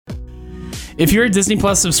If you're a Disney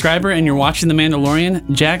Plus subscriber and you're watching The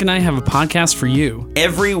Mandalorian, Jack and I have a podcast for you.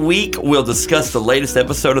 Every week, we'll discuss the latest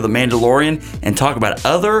episode of The Mandalorian and talk about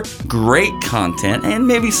other great content and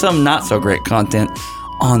maybe some not so great content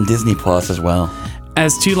on Disney Plus as well.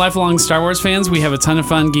 As two lifelong Star Wars fans, we have a ton of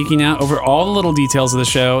fun geeking out over all the little details of the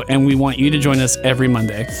show, and we want you to join us every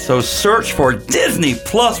Monday. So search for Disney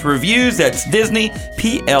Plus Reviews. That's Disney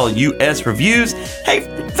Plus Reviews. Hey,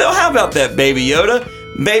 Phil, how about that, Baby Yoda?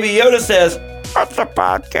 Baby Yoda says, "What's a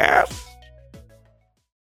podcast?"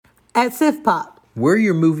 At Sif Pop, we're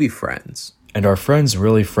your movie friends. And our friends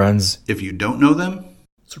really friends if you don't know them.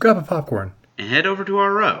 So grab a popcorn and head over to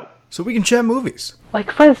our row so we can chat movies.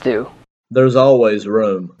 Like friends do. There's always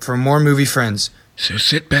room for more movie friends. So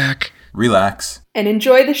sit back, relax, and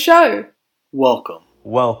enjoy the show. Welcome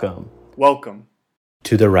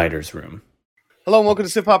to the Writer's Room. Hello and welcome to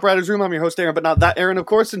Sif Pop Writer's Room. I'm your host, Aaron, but not that Aaron, of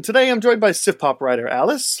course. And today I'm joined by Sif Pop writer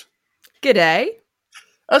Alice. G'day.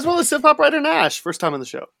 As well as Sif Pop writer Nash. First time on the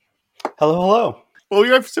show. Hello. Well, we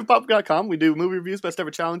write for SifPop.com. We do movie reviews, best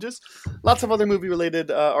ever challenges, lots of other movie-related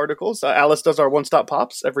articles. Alice does our one-stop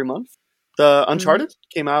pops every month. The Uncharted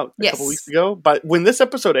came out a couple weeks ago, but when this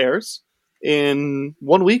episode airs in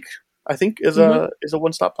 1 week, I think is a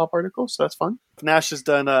one-stop pop article, so that's fun. Nash has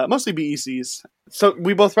done mostly BECs. So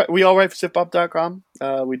we all write for SifPop.com.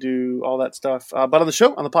 We do all that stuff. But on the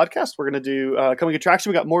show, on the podcast, we're going to do Coming Attraction.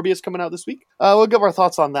 We got Morbius coming out this week. We'll give our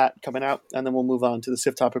thoughts on that coming out, and then we'll move on to the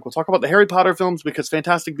Sif topic. We'll talk about the Harry Potter films because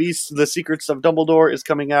Fantastic Beasts: The Secrets of Dumbledore is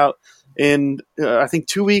coming out in, I think,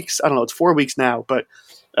 2 weeks. I don't know, it's 4 weeks now, but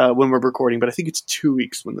when we're recording, but I think it's 2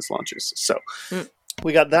 weeks when this launches. So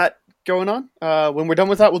we got that going on. When we're done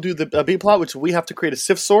with that, we'll do the B plot, which we have to create a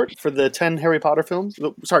Sif sort for the 10 Harry Potter films.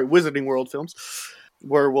 Sorry, Wizarding World films,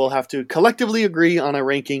 where we'll have to collectively agree on a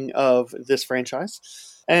ranking of this franchise.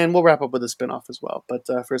 And we'll wrap up with a spinoff as well. But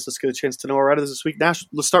first, let's get a chance to know our writers this week. Nash,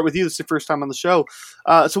 let's start with you. This is your first time on the show.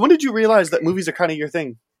 So when did you realize that movies are kind of your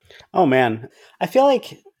thing? Oh, man. I feel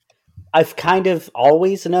like I've kind of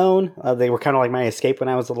always known. They were kind of like my escape when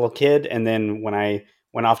I was a little kid. And then when I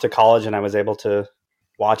went off to college and I was able to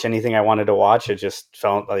watch anything I wanted to watch, it just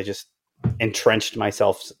felt like I just entrenched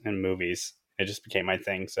myself in movies. It just became my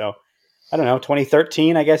thing. So I don't know,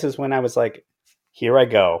 2013, I guess, is when I was like, here I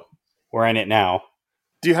go. We're in it now.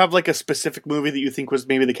 Do you have like a specific movie that you think was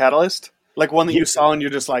maybe the catalyst? Like one that you saw and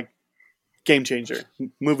you're just like, game changer.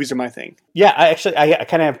 Movies are my thing. Yeah, I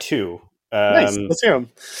kind of have two. Nice. Let's hear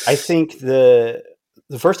them. I think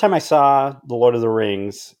the first time I saw The Lord of the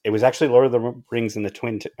Rings, it was actually Lord of the Rings in the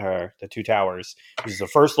Two Towers. It was the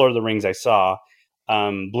first Lord of the Rings I saw.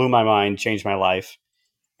 Blew my mind, changed my life.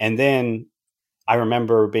 And then I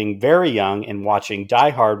remember being very young and watching Die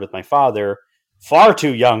Hard with my father. Far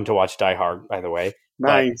too young to watch Die Hard, by the way.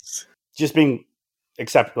 Nice. Just being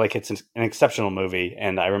it's an exceptional movie,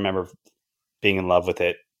 and I remember being in love with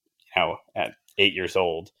it, at 8 years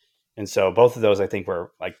old. And so both of those, I think,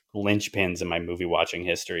 were like linchpins in my movie watching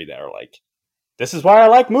history that are like, this is why I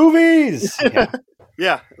like movies. Yeah,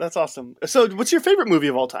 yeah, that's awesome. So what's your favorite movie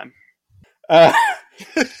of all time? I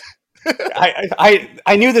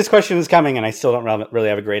knew this question was coming, and I still don't really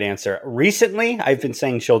have a great answer. Recently, I've been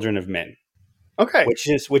saying Children of Men. Okay. Which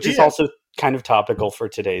is also kind of topical for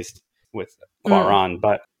today's with Quaron.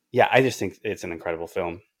 But yeah, I just think it's an incredible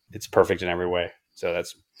film. It's perfect in every way. So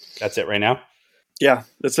that's it right now. Yeah,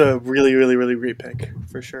 that's a really, really, really great pick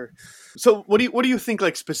for sure. So what do you think,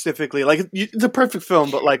 like, specifically, like, it's a perfect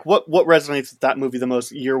film, but like what resonates with that movie the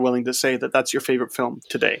most? You're willing to say that that's your favorite film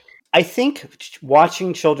today? I think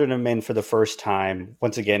watching Children of Men for the first time,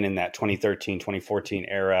 once again in that 2013, 2014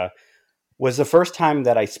 era, was the first time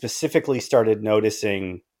that I specifically started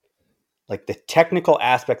noticing like the technical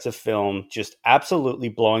aspects of film just absolutely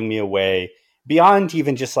blowing me away beyond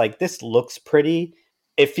even just like, this looks pretty.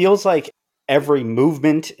 It feels like every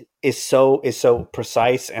movement is so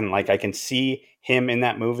precise, and like I can see him in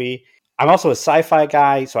that movie. I'm also a sci-fi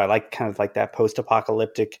guy, so I like kind of like that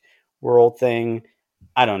post-apocalyptic world thing.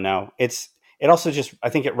 I don't know. It also just, I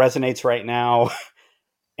think it resonates right now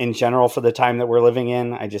in general for the time that we're living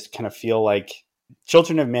in. I just kind of feel like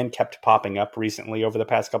Children of Men kept popping up recently over the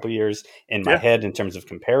past couple of years in my head in terms of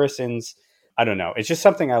comparisons. I don't know. It's just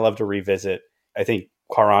something I love to revisit. I think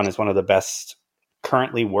Quaron is one of the best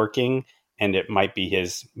currently working, and it might be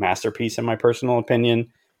his masterpiece in my personal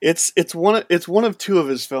opinion. It's one of two of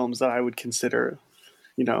his films that I would consider,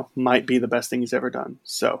 might be the best thing he's ever done.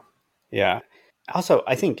 So, yeah. Also,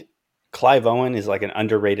 I think Clive Owen is like an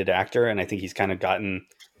underrated actor, and I think he's kind of gotten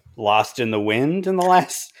lost in the wind in the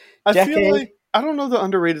last decade. I don't know that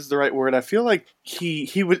underrated is the right word. I feel like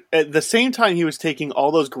he would, at the same time he was taking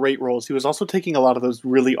all those great roles, he was also taking a lot of those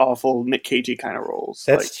really awful Nick Cagey kind of roles.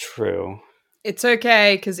 That's true. It's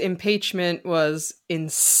okay because Impeachment was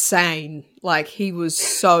insane. Like he was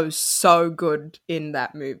so good in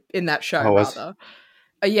that show. Rather.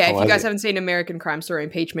 Yeah, if you guys haven't seen American Crime Story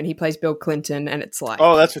Impeachment, he plays Bill Clinton, and it's like...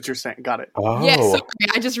 Oh, that's what you're saying. Got it. Oh. Yeah, sorry.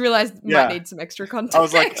 I just realized might need some extra context. I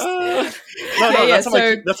was like,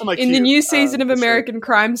 that's on my in the new season of American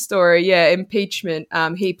Crime Story, Impeachment,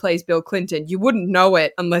 he plays Bill Clinton. You wouldn't know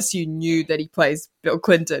it unless you knew that he plays Bill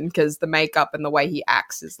Clinton, because the makeup and the way he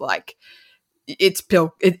acts is like... he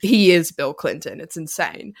is Bill Clinton. It's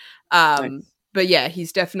insane. Nice. But yeah,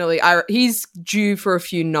 he's definitely he's due for a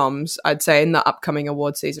few noms, I'd say, in the upcoming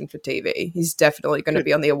award season for TV. He's definitely going to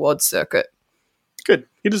be on the awards circuit. Good.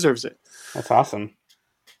 He deserves it. That's awesome.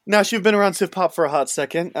 Nash, you've been around Civ Pop for a hot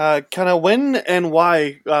second. Kind of when and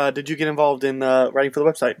why did you get involved in writing for the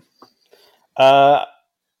website?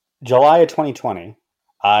 July of 2020.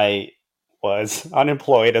 I was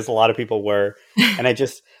unemployed, as a lot of people were, and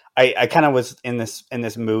I kind of was in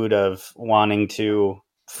this mood of wanting to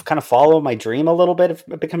kind of follow my dream a little bit of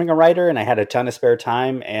becoming a writer, and I had a ton of spare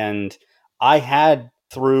time, and I had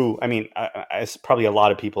as probably a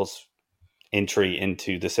lot of people's entry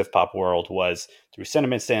into the Civ Pop world was through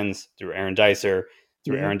Cinnamon Sins, through Aaron Dicer,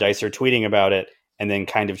 Aaron Dicer tweeting about it, and then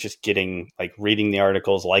kind of just reading the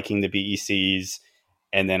articles, liking the BECs,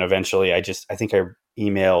 and then eventually I think I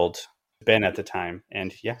emailed Ben at the time,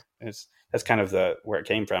 and that's kind of where it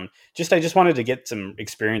came from. I just wanted to get some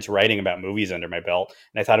experience writing about movies under my belt,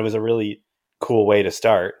 and I thought it was a really cool way to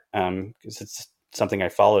start because it's something I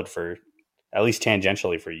followed for at least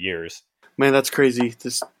tangentially for years. Man, that's crazy.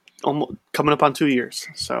 This almost coming up on 2 years.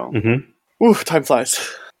 So, time flies.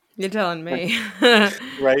 You're telling me,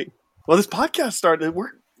 right? Well, this podcast started.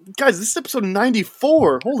 Guys, this is episode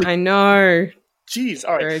 94. Holy! I know. Jeez,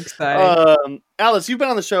 all right. Very exciting. Alice, you've been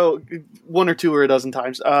on the show 1 or 2 or a dozen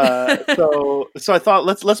times. So I thought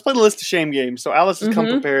let's play the list of shame game. So Alice has come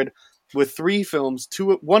prepared with 3 films,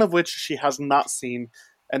 one of which she has not seen.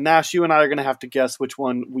 And Nash, you and I are going to have to guess which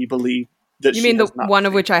one we believe that you mean the one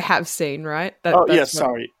of which I have seen, right?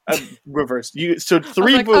 Sorry, reversed. So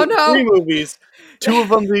 3 movies, 2 of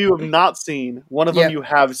them you have not seen, 1 of them you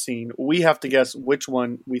have seen. We have to guess which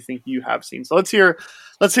one we think you have seen. So let's hear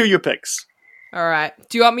your picks. All right.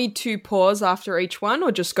 Do you want me to pause after each one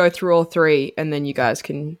or just go through all 3 and then you guys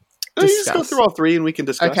can discuss? You just go through all 3 and we can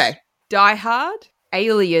discuss. Okay. Die Hard,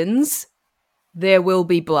 Aliens, There Will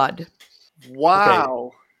Be Blood.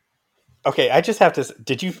 Wow. Okay, I just have to...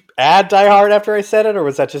 Did you add Die Hard after I said it, or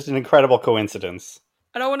was that just an incredible coincidence?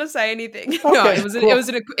 I don't want to say anything. Okay, no,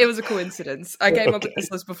 it was a coincidence. I came up with this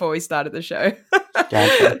list before we started the show.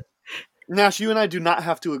 Gotcha. Nash, you and I do not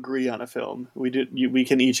have to agree on a film. We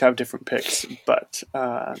can each have different picks, but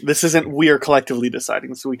this isn't we are collectively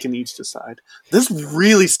deciding, so we can each decide. This is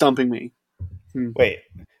really stumping me. Wait,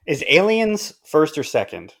 is Aliens first or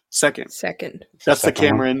second? Second. the That's the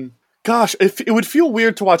Cameron. Gosh, it would feel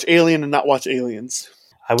weird to watch Alien and not watch Aliens.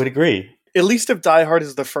 I would agree. At least if Die Hard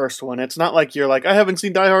is the first one. It's not like you're like, I haven't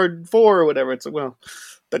seen Die Hard 4 or whatever. It's like, well,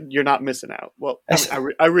 that you're not missing out. Well,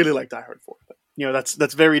 I really like Die Hard 4, but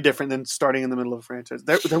that's very different than starting in the middle of a franchise.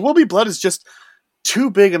 There Will Be Blood is just too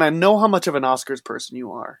big, and I know how much of an Oscars person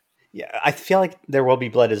you are. Yeah, I feel like There Will Be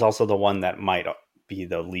Blood is also the one that might be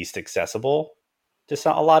the least accessible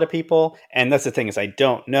to a lot of people. And that's the thing, is I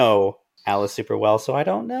don't know Alice super well, so I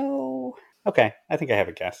don't know. Okay, I think I have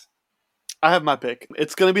a guess. I have my pick.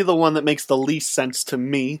 It's going to be the one that makes the least sense to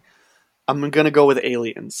me. I'm going to go with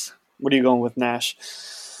Aliens. What are you going with, Nash?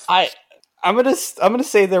 I'm gonna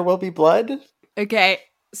say There Will Be Blood. Okay,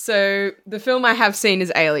 so the film I have seen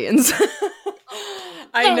is Aliens.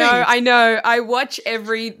 I know. I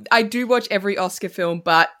do watch every Oscar film,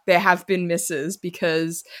 but there have been misses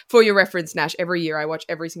because, for your reference, Nash, every year I watch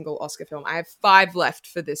every single Oscar film. I have 5 left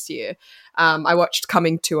for this year. I watched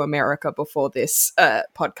Coming to America before this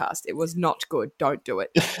podcast. It was not good. Don't do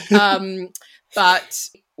it. But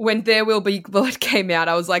when There Will Be Blood came out,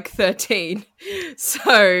 I was like 13.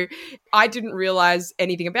 So I didn't realize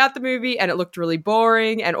anything about the movie, and it looked really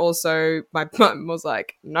boring. And also my mum was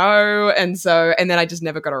like, no. And then I just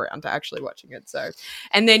never got around to actually watching it. So,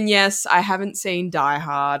 and then, yes, I haven't seen Die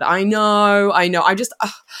Hard. I know. I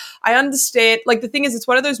understand. Like, the thing is, it's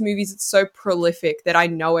one of those movies that's so prolific that I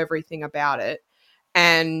know everything about it.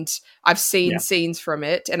 And I've seen scenes from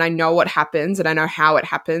it, and I know what happens, and I know how it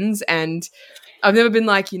happens. And I've never been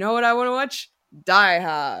like, you know what I want to watch? Die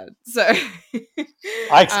Hard. So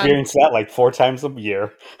I experience that like 4 times a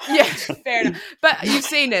year. Yeah, fair enough. But you've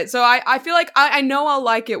seen it, so I feel like I know I'll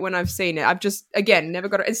like it when I've seen it. I've just, again, never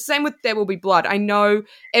got it. It's the same with There Will Be Blood. I know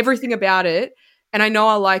everything about it, and I know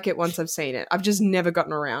I'll like it once I've seen it. I've just never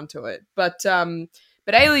gotten around to it. But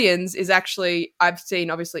Aliens is actually, I've seen,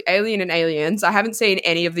 obviously, Alien and Aliens. I haven't seen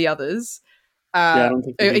any of the others, I don't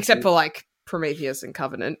think except for, like, Prometheus and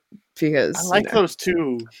Covenant, because I like those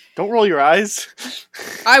too. Don't roll your eyes.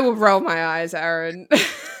 I will roll my eyes, Aaron.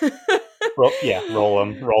 Roll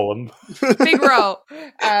them. Big roll.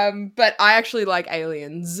 But I actually like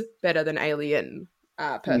Aliens better than Alien,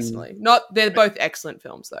 personally. They're both excellent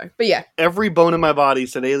films, though. But yeah. Every bone in my body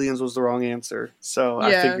said Aliens was the wrong answer, so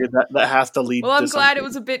I figured that has to lead. Well, I'm to glad something. it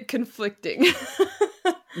was a bit conflicting.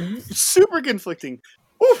 Super conflicting.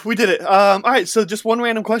 Oof, we did it. All right, so just one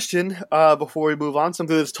random question before we move on.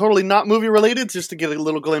 Something that's totally not movie related, just to get a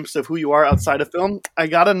little glimpse of who you are outside of film. I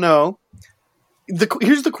gotta know.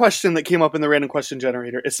 Here's the question that came up in the random question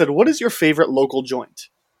generator. It said, "What is your favorite local joint?"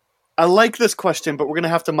 I like this question, but we're gonna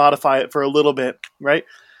have to modify it for a little bit, right?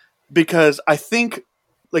 Because I think,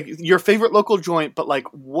 like, your favorite local joint, but like,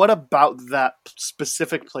 what about that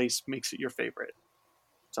specific place makes it your favorite?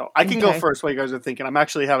 So I can go first while you guys are thinking. I'm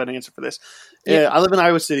actually having an answer for this. Yeah. I live in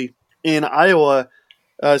Iowa City. In Iowa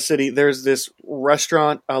City, there's this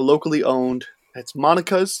restaurant, locally owned. It's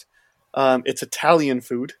Monica's. It's Italian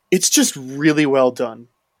food. It's just really well done.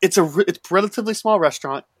 It's a relatively small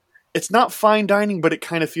restaurant. It's not fine dining, but it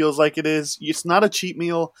kind of feels like it is. It's not a cheap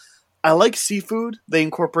meal. I like seafood. They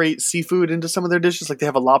incorporate seafood into some of their dishes. Like, they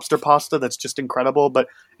have a lobster pasta that's just incredible. But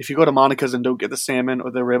if you go to Monica's and don't get the salmon or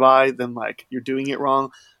the ribeye, then, like, you're doing it wrong.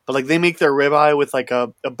 But, like, they make their ribeye with, like,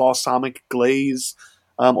 a balsamic glaze.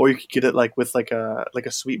 Or you could get it, like, with, like a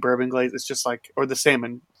sweet bourbon glaze. It's just, like, or the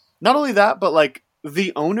salmon. Not only that, but, like,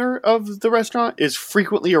 the owner of the restaurant is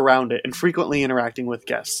frequently around it and frequently interacting with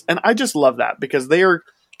guests. And I just love that because they are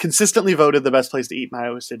consistently voted the best place to eat in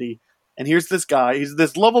Iowa City. And here's this guy, he's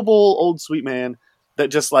this lovable old sweet man that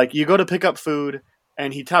just, like, you go to pick up food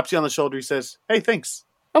and he taps you on the shoulder. He says, "Hey, thanks."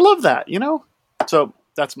 I love that, you know? So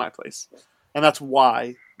that's my place. And that's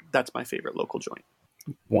why that's my favorite local joint.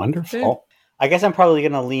 Wonderful. I guess I'm probably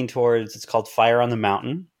going to lean towards, it's called Fire on the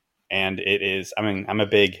Mountain. And it is, I mean, I'm a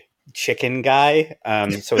big chicken guy.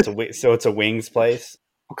 So it's a wings place.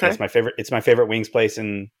 Okay. It's my favorite wings place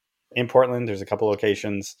in Portland. There's a couple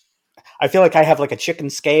locations. I feel like I have like a chicken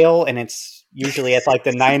scale, and it's usually at like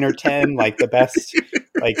the 9 or 10, like the best.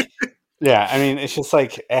 Like, yeah, I mean, it's just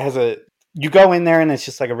like, you go in there and it's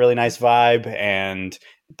just like a really nice vibe. And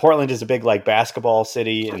Portland is a big like basketball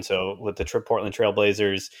city. And so with the Portland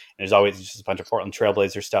Trailblazers, there's always just a bunch of Portland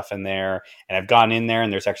Trailblazer stuff in there. And I've gone in there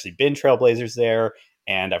and there's actually been Trailblazers there.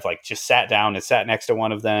 And I've like just sat down and sat next to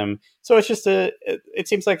one of them. So it's just it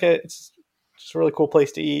seems like it's just a really cool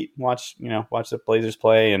place to eat, watch the Blazers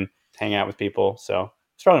play and hang out with people. So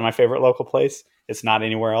it's probably my favorite local place. It's not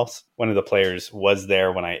anywhere else. One of the players was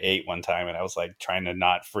there when I ate one time, and I was like trying to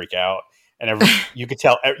not freak out. And you could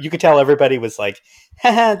tell everybody was like,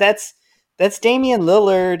 "Haha, that's Damian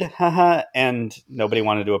Lillard," haha, and nobody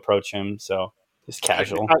wanted to approach him. So just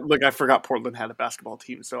casual. Look, I forgot Portland had a basketball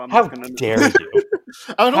team, so I'm How not going to. dare you?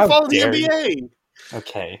 I don't follow the NBA. You.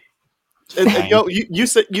 Okay. And,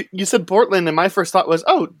 you said Portland, and my first thought was,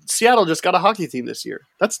 oh, Seattle just got a hockey team this year.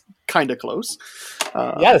 That's kind of close.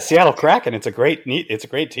 Yeah, the Seattle Kraken. It's a great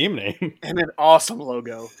team name and an awesome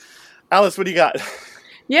logo. Alice, what do you got?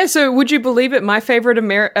 Yeah, so would you believe it? My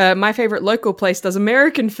favorite local place does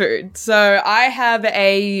American food. So I have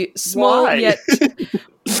a small Why? yet.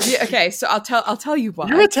 Yeah, okay, so I'll tell you why.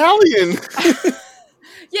 You're Italian.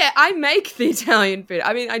 Yeah, I make the Italian food.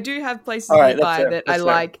 I mean, I do have places right, nearby that I fair.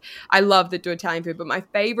 like. I love that do Italian food, but my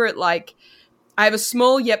favorite, like, I have a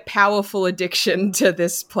small yet powerful addiction to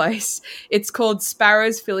this place. It's called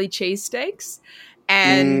Sparrow's Philly Cheesesteaks.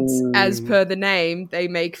 And as per the name, they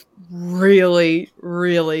make really,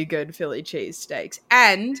 really good Philly cheesesteaks.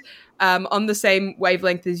 And on the same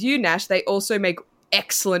wavelength as you, Nash, they also make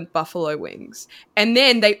excellent buffalo wings. And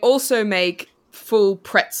then they also make full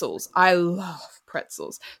pretzels. I love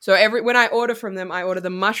pretzels. So when I order from them, I order the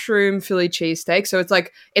mushroom Philly cheesesteak. So it's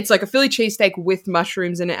like a Philly cheesesteak with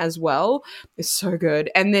mushrooms in it as well. It's so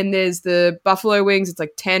good. And then there's the buffalo wings. It's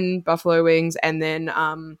like 10 buffalo wings, and then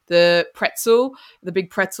the big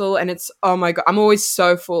pretzel, and it's, oh my God, I'm always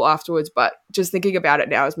so full afterwards, but just thinking about it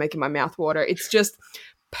now is making my mouth water. It's just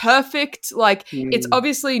perfect. Like, it's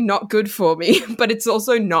obviously not good for me, but it's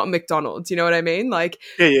also not McDonald's. You know what I mean? Like,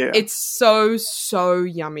 yeah. It's so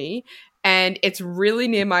yummy. And it's really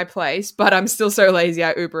near my place, but I'm still so lazy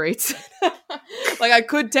I Uber Eats. Like I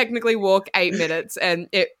could technically walk 8 minutes and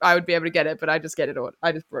I would be able to get it, but I just get it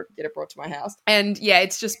brought to my house. And yeah,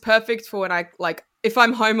 it's just perfect for when I like if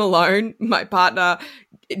I'm home alone, my partner,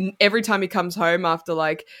 every time he comes home after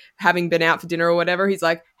like having been out for dinner or whatever, he's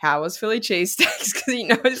like, how was Philly cheesesteaks? Because he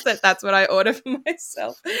knows that that's what I order for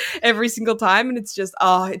myself every single time. And it's just,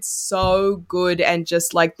 it's so good. And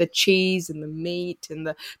just like the cheese and the meat and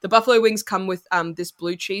the buffalo wings come with this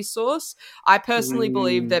blue cheese sauce. I personally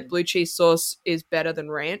believe that blue cheese sauce is better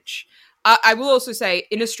than ranch. I will also say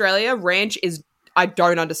in Australia, ranch is, I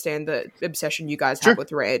don't understand the obsession you guys have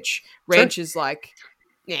with ranch. Ranch is like,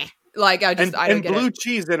 yeah. Like I don't get blue it.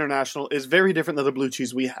 Cheese International is very different than the blue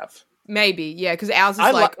cheese we have. Maybe, yeah, because ours is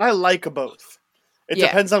I like both. It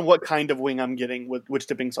depends on what kind of wing I'm getting with which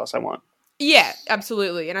dipping sauce I want. Yeah,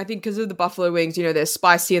 absolutely. And I think because of the buffalo wings, they're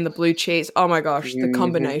spicy and the blue cheese. Oh my gosh, the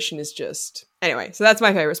combination is just... Anyway, so that's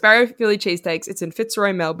my favourite. Sparrow Philly cheesesteaks. It's in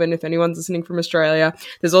Fitzroy, Melbourne, if anyone's listening from Australia.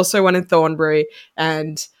 There's also one in Thornbury,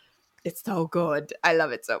 and it's so good. I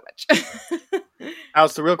love it so much.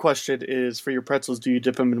 Alice, the real question is, for your pretzels, do you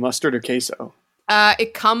dip them in mustard or queso?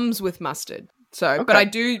 It comes with mustard. So, okay. But I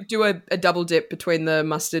do a double dip between the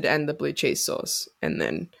mustard and the blue cheese sauce, and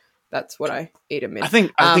then... That's what I eat them in. I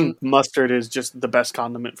think mustard is just the best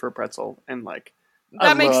condiment for a pretzel, and like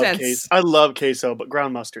that makes sense. I love queso, but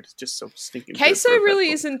ground mustard is just so stinking. Queso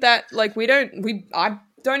really isn't that like I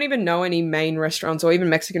don't even know any main restaurants or even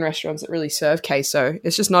Mexican restaurants that really serve queso.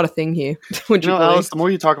 It's just not a thing here. Would you believe? Alice, the more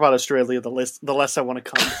you talk about Australia, the less I want to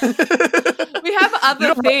come. We have other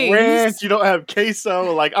you don't things. Have ranch, you don't have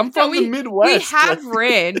queso. Like I'm from the Midwest. We have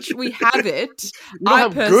ranch. We have it. You don't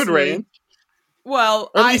have good ranch. Well,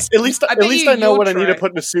 at least I know what I need to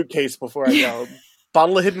put in a suitcase before I go.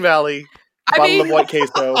 Bottle of Hidden Valley, bottle of white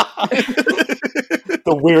queso.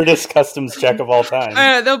 The weirdest customs check of all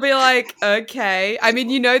time. They'll be like, okay. I mean,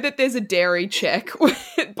 you know that there's a dairy check,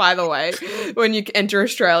 by the way, when you enter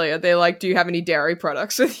Australia. They're like, do you have any dairy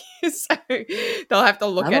products with you? So they'll have to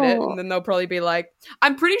look at it, and then they'll probably be like,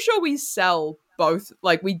 I'm pretty sure we sell both.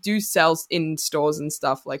 Like, we do sell in stores and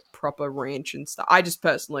stuff, like proper ranch and stuff. I just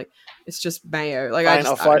personally, it's just mayo. Like,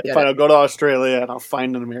 I'll go to Australia and I'll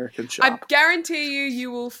find an American shop. I guarantee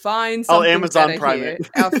you will find something Amazon better Prime here. it.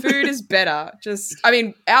 Our food is better.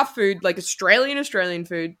 Our food, like Australian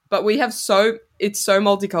food, but it's so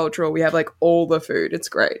multicultural. We have like all the food. It's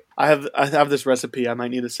great. I have this recipe I might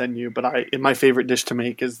need to send you, but my favorite dish to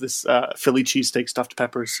make is this Philly cheesesteak stuffed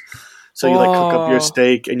peppers. So you like cook up your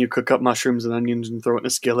steak and you cook up mushrooms and onions and throw it in a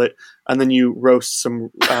skillet, and then you roast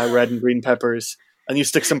some red and green peppers, and you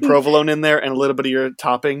stick some provolone in there and a little bit of your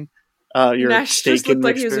topping. Your Nash steak just looked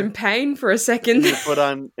like mixture. he was in pain for a second.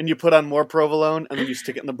 And you put on more provolone, and then you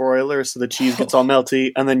stick it in the broiler so the cheese gets all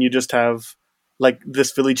melty, and then you just have like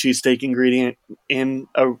this Philly cheesesteak ingredient in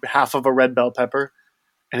a half of a red bell pepper,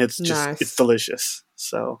 and it's just It's delicious.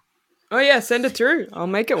 So, oh yeah, send it through. I'll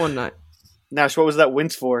make it one night. Nash, what was that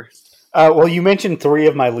wince for? Well, you mentioned 3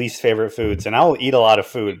 of my least favorite foods, and I'll eat a lot of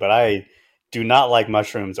food, but I do not like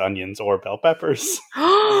mushrooms, onions, or bell peppers.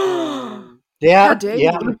 Yeah.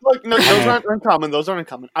 Look, no, those aren't uncommon. Those aren't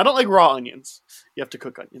uncommon. I don't like raw onions. You have to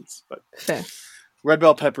cook onions, but fair. Red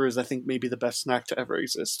bell pepper is, I think, maybe the best snack to ever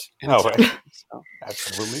exist.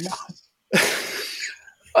 Absolutely not.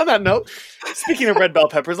 On that note, speaking of red bell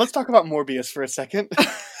peppers, let's talk about Morbius for a second.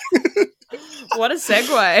 What a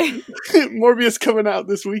segue. Morbius coming out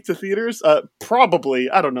this week to theaters. Probably,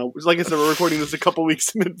 I don't know. Like I said, we're recording this a couple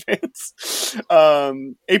weeks in advance.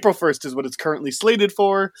 April 1st is what it's currently slated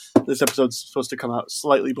for. This episode's supposed to come out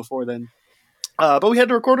slightly before then. But we had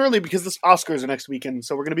to record early because the Oscars are next weekend,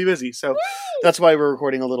 so we're going to be busy. So that's why we're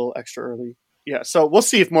recording a little extra early. Yeah, so we'll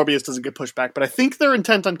see if Morbius doesn't get pushed back. But I think they're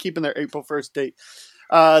intent on keeping their April 1st date.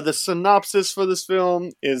 The synopsis for this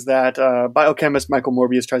film is that biochemist Michael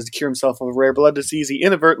Morbius tries to cure himself of a rare blood disease. He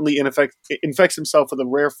inadvertently infects himself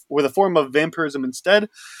with a form of vampirism instead.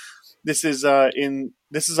 This is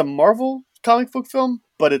a Marvel comic book film,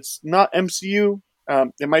 but it's not MCU.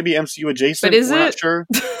 It might be MCU adjacent. But is We're it? Not sure.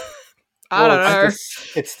 I don't know.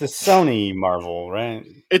 It's the Sony Marvel, right?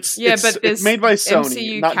 It's made by Sony,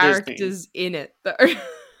 MCU not characters Disney. in it,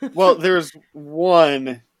 though. Well, there's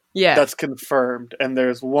one. Yeah, that's confirmed, and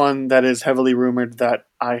there's one that is heavily rumored that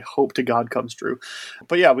I hope to God comes true.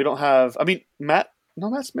 But yeah, we don't have. I mean, Matt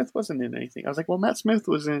Smith wasn't in anything. I was like, well, Matt Smith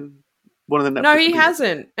was in one of the Netflix. No, he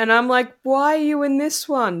hasn't, and I'm like, why are you in this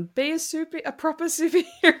one? Be a proper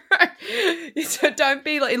superhero. So don't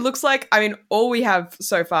be like. It looks like. I mean, all we have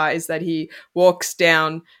so far is that he walks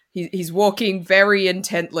down. He's walking very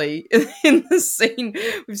intently in the scene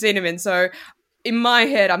we've seen him in. So in my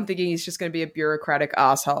head, I'm thinking he's just going to be a bureaucratic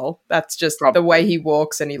asshole. That's just Probably. the way he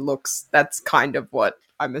walks and he looks. That's kind of what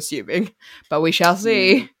I'm assuming. But we shall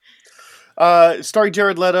see. Starring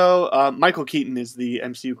Jared Leto, Michael Keaton is the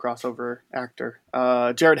MCU crossover actor.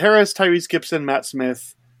 Jared Harris, Tyrese Gibson, Matt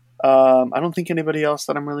Smith. I don't think anybody else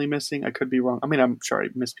that I'm really missing. I could be wrong. I mean, I'm sure I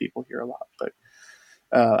miss people here a lot, but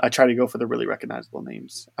I try to go for the really recognizable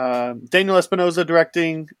names. Daniel Espinosa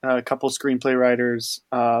directing, a couple screenplay writers,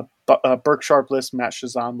 Burke Sharpless, Matt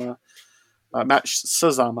Shazama,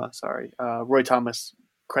 Roy Thomas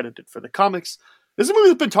credited for the comics. This is a movie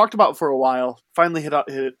that's been talked about for a while. Finally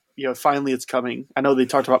finally it's coming. I know they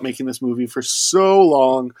talked about making this movie for so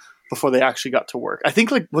long before they actually got to work. I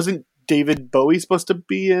think wasn't David Bowie supposed to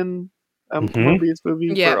be in a Morbius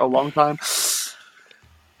movie for a long time?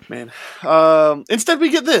 Man. Instead we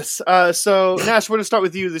get this. So Nash, we're going to start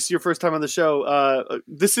with you. This is your first time on the show.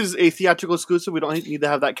 This is a theatrical exclusive. We don't need to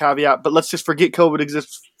have that caveat, but let's just forget COVID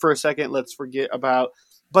exists for a second. Let's forget about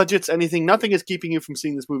budgets, anything. Nothing is keeping you from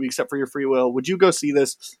seeing this movie except for your free will. Would you go see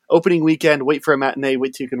this opening weekend, wait for a matinee,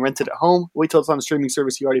 wait till you can rent it at home, wait till it's on a streaming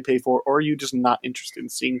service you already pay for, or are you just not interested in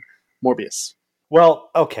seeing Morbius?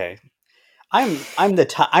 Well, okay. I'm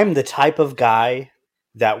the type of guy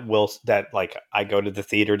that I go to the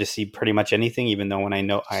theater to see pretty much anything, even though when I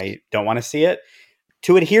know I don't want to see it.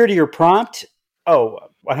 To adhere to your prompt,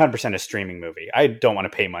 100% a streaming movie. I don't want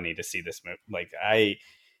to pay money to see this movie. Like, I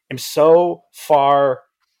am so far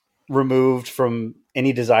removed from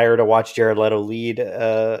any desire to watch Jared Leto lead.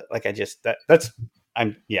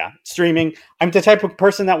 Streaming. I'm the type of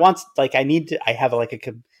person that wants, I have a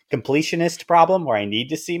completionist problem where I need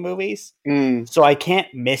to see movies. So I can't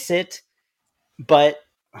miss it, but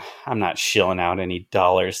I'm not shilling out any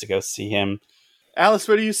dollars to go see him. Alice,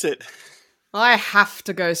 where do you sit? Well, I have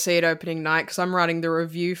to go see it opening night because I'm writing the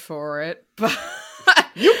review for it. But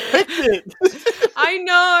you picked it. I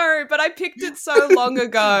know, but I picked it so long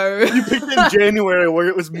ago. You picked it in January where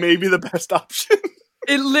it was maybe the best option.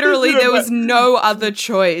 It literally, there was no other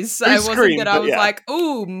choice. It wasn't that I was like,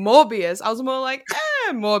 ooh, Morbius. I was more like,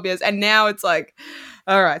 Morbius. And now it's like,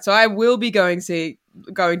 all right, so I will be going to see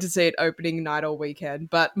it opening night or weekend,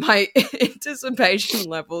 but my anticipation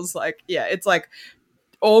levels, it's like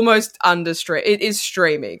almost under stream. It is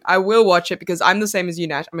streaming. I will watch it because I'm the same as you,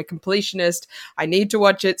 Nash. I'm a completionist. I need to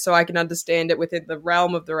watch it so I can understand it within the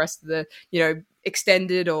realm of the rest of the,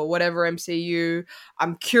 extended or whatever MCU.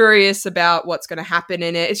 I'm curious about what's going to happen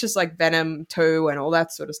in it. It's just like Venom 2 and all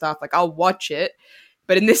that sort of stuff. Like, I'll watch it.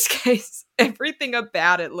 But in this case, everything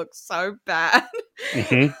about it looks so bad.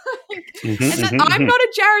 I'm not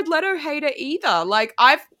a Jared Leto hater either. Like,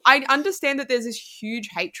 I understand that there's this huge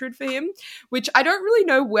hatred for him, which I don't really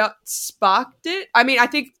know what sparked it. I mean, I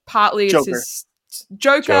think partly it's his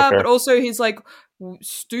Joker, but also his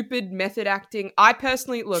stupid method acting. I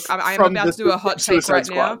personally I'm about to do a hot take right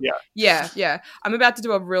now. Yeah. I'm about to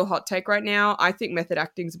do a real hot take right now. I think method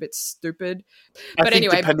acting's a bit stupid. But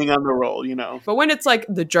anyway, depending on the role, But when it's like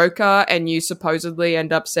the Joker and you supposedly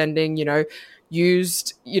end up sending,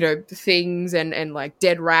 used, things and like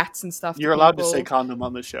dead rats and stuff. You're allowed to say condom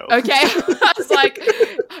on the show. Okay. I was like,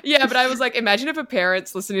 but I was like, imagine if a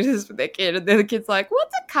parent's listening to this with their kid and then the kid's like,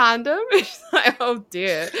 what's a condom? It's like, oh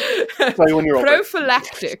dear.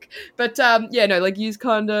 Prophylactic. But use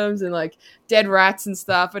condoms and like dead rats and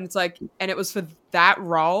stuff. And it's like, and it was for that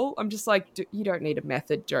role. I'm just like, you don't need a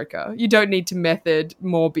method Joker. You don't need to method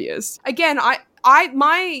Morbius. Again,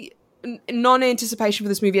 my non-anticipation for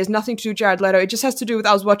this movie has nothing to do with Jared Leto. It just has to do with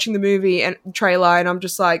I was watching the movie and trailer and I'm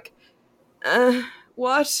just like,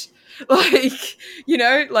 what? It's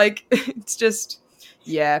just,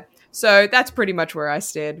 yeah. So that's pretty much where I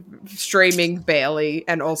stand. Streaming barely,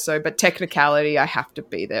 and also, but technicality, I have to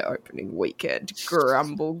be there opening weekend.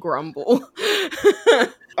 Grumble.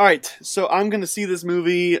 All right, so I'm going to see this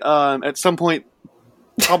movie at some point.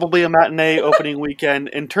 Probably a matinee opening weekend.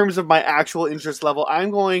 In terms of my actual interest level,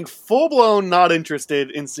 I'm going full-blown not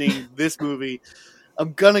interested in seeing this movie.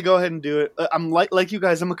 I'm going to go ahead and do it. I'm like you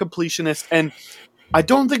guys, I'm a completionist, and I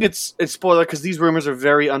don't think it's spoiler because these rumors are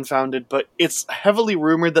very unfounded, but it's heavily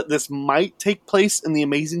rumored that this might take place in the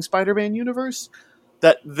Amazing Spider-Man universe,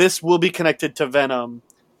 that this will be connected to Venom,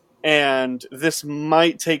 and this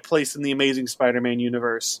might take place in the Amazing Spider-Man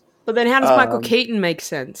universe. But then how does Michael Keaton make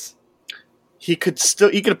sense? He could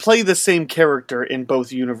play the same character in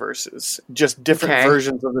both universes, just different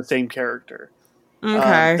versions of the same character.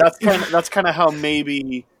 Okay, that's kind of how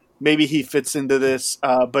maybe he fits into this.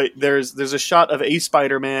 But there's a shot of a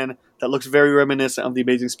Spider-Man that looks very reminiscent of the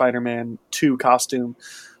Amazing Spider-Man 2 costume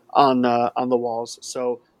on the walls.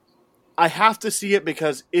 So I have to see it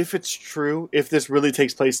because if it's true, if this really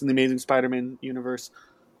takes place in the Amazing Spider-Man universe,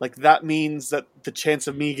 like that means that the chance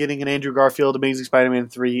of me getting an Andrew Garfield Amazing Spider-Man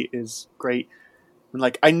 3 is great. And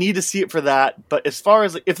like I need to see it for that. But as far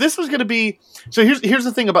as like, if this was going to be, so here's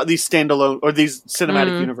the thing about these standalone or these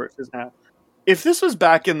cinematic universes now. If this was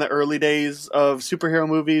back in the early days of superhero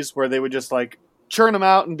movies where they would just like churn them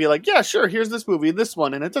out and be like, yeah, sure, here's this movie, this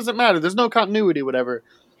one, and it doesn't matter. There's no continuity, whatever.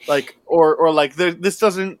 Like, or like this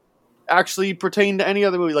doesn't actually pertain to any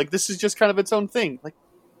other movie. Like this is just kind of its own thing. Like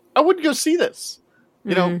I wouldn't go see this,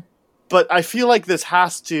 you know, but I feel like this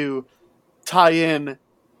has to tie in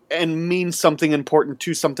and mean something important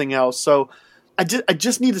to something else. So I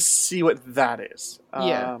just need to see what that is.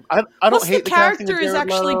 Yeah. I don't hate the character casting of is Jared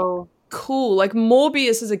actually Leto. Cool. Like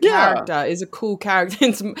Morbius as a character is a cool character.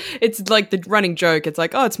 It's like the running joke. It's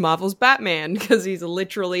like, oh, it's Marvel's Batman because he's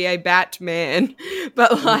literally a Batman.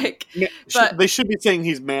 But like, they should be saying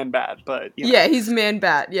he's man bad, but you know. Yeah, he's man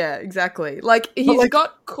bat. Yeah, exactly. Like he's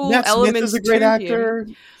got cool Matt elements. Smith is a great to actor.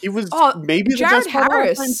 Him. He was Jared maybe the best part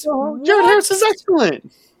Harris. of all time. Jared Harris is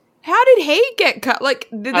excellent. How did he get cut? Like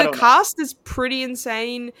the cast is pretty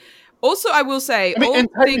insane. Also, I will say, all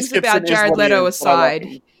things about Jared Leto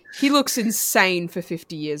aside, he looks insane for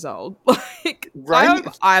 50 years old. Like, right? I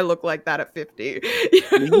hope I look like that at 50.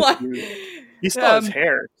 Like, he still has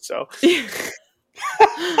hair, so.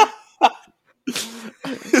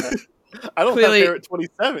 I don't have hair at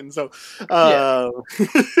 27, so. But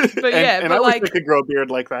yeah, and but I like, wish I could grow a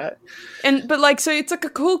beard like that. But like, so it's like a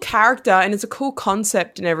cool character and it's a cool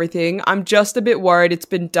concept and everything. I'm just a bit worried it's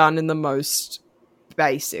been done in the most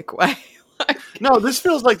basic way. No, this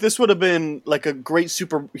feels like this would have been like a great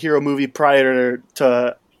superhero movie prior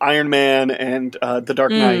to Iron Man and The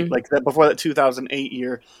Dark Knight, like that before that 2008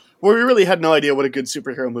 year, where we really had no idea what a good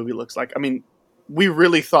superhero movie looks like. I mean, we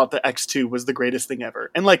really thought that X2 was the greatest thing ever,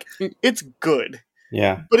 and like it's good,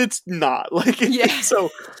 but it's not. Like, so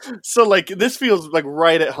like this feels like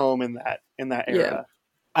right at home in that era.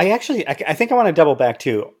 I think I want to double back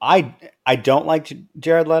too. I don't like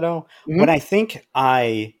Jared Leto. What I think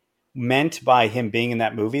I meant by him being in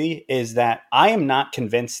that movie is that I am not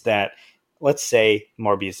convinced that, let's say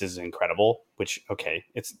Morbius is incredible, which, okay,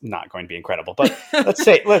 it's not going to be incredible, but let's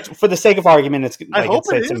for the sake of argument,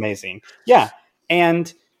 it's amazing. Yeah.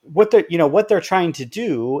 And what they're trying to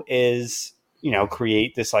do is,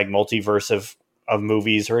 create this like multiverse of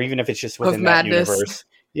movies, or even if it's just within that universe.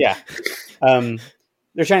 Yeah.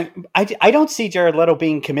 They're trying, I don't see Jared Leto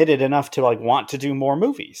being committed enough to like want to do more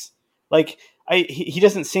movies. Like, he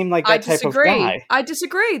doesn't seem like that type of guy. I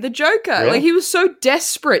disagree. The Joker, like he was so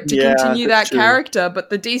desperate to continue that character, but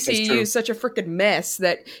the DCU is such a freaking mess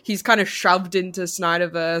that he's kind of shoved into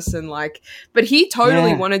Snyderverse and like. But he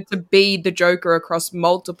totally wanted to be the Joker across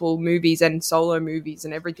multiple movies and solo movies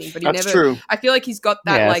and everything. But he never. True. I feel like he's got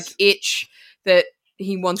that like itch that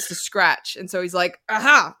he wants to scratch, and so he's like,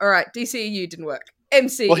 "Aha! All right, DCU didn't work."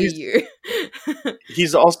 MCU. Well,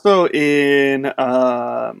 he's also in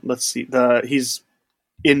he's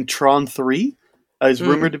in Tron 3. Is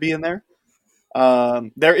rumored to be in there.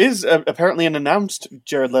 There is apparently an announced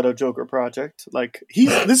Jared Leto Joker project. Like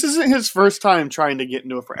this isn't his first time trying to get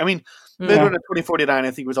into a frame. I mean, Blade Runner 2049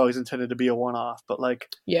 I think was always intended to be a one-off, but like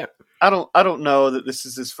I don't know that this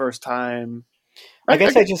is his first time. I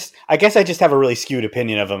guess I just have a really skewed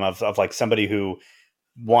opinion of him of like somebody who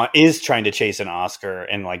is trying to chase an Oscar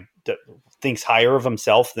and like thinks higher of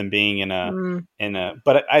himself than being in a.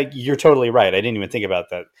 But you're totally right. I didn't even think about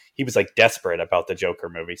that. He was like desperate about the Joker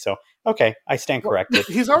movie. So okay, I stand corrected.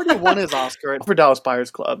 He's already won his Oscar for Dallas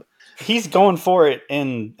Buyers Club. He's going for it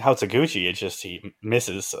in House of Gucci. It's just he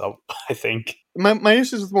misses. I think. My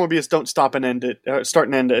issues with Morbius don't start and end at the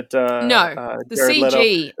Jared CG.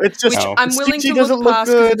 Leto. It's just which I'm willing to look past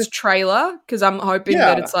because it's trailer, because I'm hoping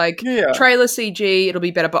that it's like trailer CG, it'll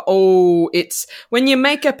be better. But it's when you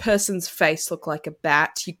make a person's face look like a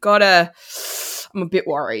bat, you gotta. I'm a bit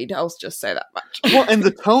worried. I'll just say that much. Well, and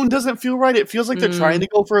the tone doesn't feel right. It feels like they're trying to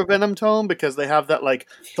go for a Venom tone because they have that like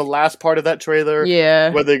the last part of that trailer,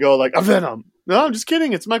 where they go like a Venom. No, I'm just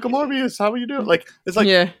kidding. It's Michael Morbius. How are you doing? Like it's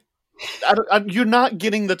like you're not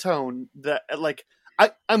getting the tone that like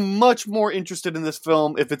I'm much more interested in this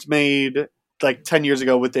film if it's made like 10 years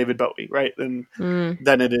ago with David Bowie, right? Than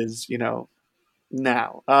it is,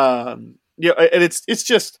 now. And it's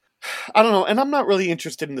just I don't know, and I'm not really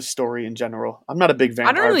interested in the story in general. I'm not a big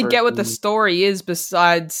vampire. I don't really get what the story is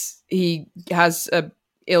besides he has a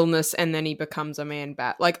illness and then he becomes a man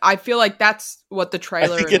bat. Like I feel like that's what the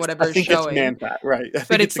trailer and whatever is showing. It's man bat, right?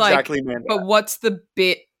 But it's exactly like, man bat. But what's the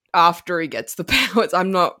bit after he gets the powers.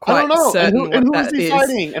 I'm not quite I don't know. certain And who what is that he is.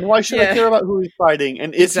 fighting? And why should I care about who he's fighting?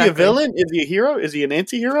 And is he a villain? Is he a hero? Is he an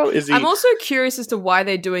anti-hero? Is he? I'm also curious as to why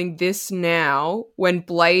they're doing this now when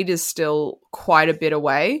Blade is still quite a bit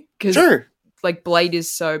away. Sure. Like Blade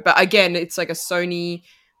is so, but again, it's like a Sony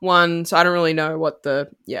one, so I don't really know what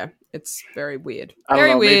it's very weird.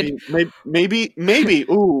 Very weird. Maybe.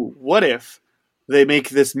 Ooh, what if they make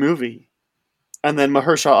this movie, and then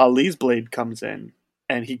Mahershala Ali's Blade comes in,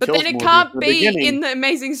 and he but kills. But then it Morbius can't in the be beginning. in the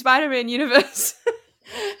Amazing Spider-Man universe.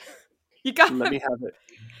 You got. Let me have it.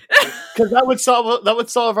 Because that would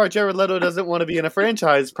solve our Jared Leto doesn't want to be in a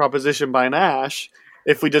franchise proposition by Nash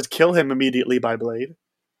if we just kill him immediately by Blade.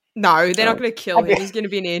 No, they're not going to kill him. He's going to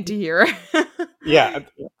be an anti-hero. Yeah,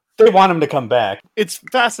 they want him to come back. It's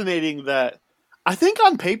fascinating that I think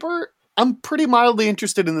on paper I'm pretty mildly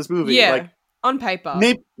interested in this movie. Yeah, like, on paper.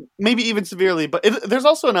 Maybe even severely, but there's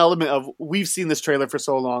also an element of we've seen this trailer for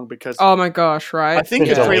so long because oh my gosh, right? I think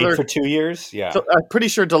the trailer for 2 years. Yeah, so I'm pretty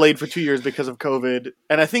sure delayed for 2 years because of COVID,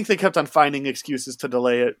 and I think they kept on finding excuses to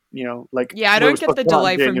delay it. You know, like I don't get the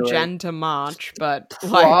delay from Jan to March, but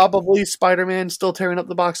probably Spider-Man still tearing up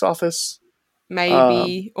the box office.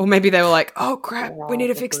 Maybe, or maybe they were like, "Oh crap, we need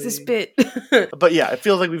to fix this bit." But yeah, it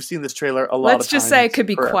feels like we've seen this trailer a lot. Let's just say it could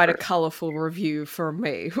be forever. quite a colorful review for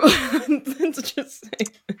me. Let's just say.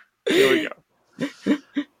 Here we go.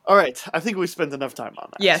 All right, I think we spent enough time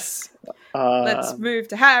on that. Yes. Let's move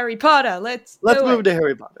to Harry Potter. Let's move to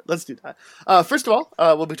Harry Potter. Let's do that. First of all,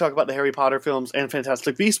 we'll be talking about the Harry Potter films and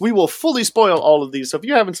Fantastic Beasts. We will fully spoil all of these. So if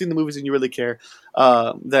you haven't seen the movies and you really care,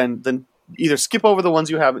 then either skip over the ones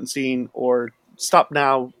you haven't seen or stop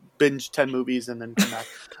now, binge 10 movies, and then come back.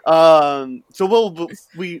 So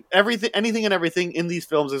anything and everything in these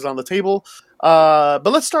films is on the table. But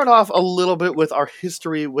let's start off a little bit with our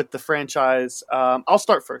history with the franchise. I'll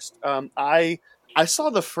start first. I saw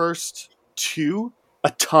the first two a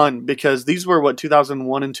ton because these were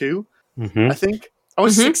 2001 and 2. I think I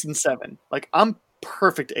was 6 and 7. Like I'm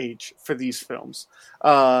perfect age for these films.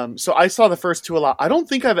 So I saw the first two a lot. I don't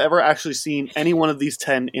think I've ever actually seen any one of these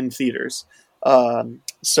 10 in theaters.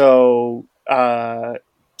 So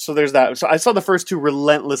there's that. So I saw the first two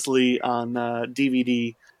relentlessly on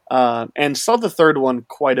DVD, and saw the third one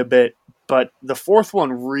quite a bit. But the fourth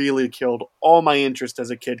one really killed all my interest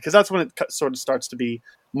as a kid because that's when it sort of starts to be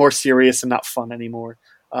more serious and not fun anymore.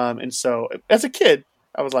 And so as a kid,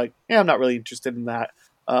 I was like, yeah, I'm not really interested in that.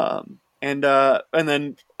 And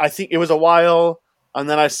then I think it was a while, and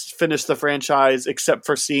then I finished the franchise except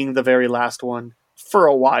for seeing the very last one for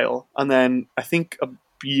a while. And then I think a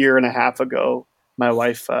year and a half ago, my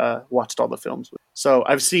wife watched all the films. So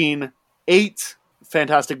I've seen 8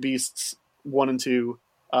 Fantastic Beasts 1 and 2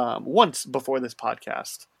 once before this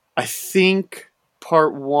podcast. I think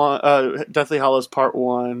part 1, Deathly Hallows Part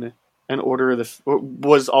 1 and Order of the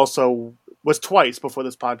was twice before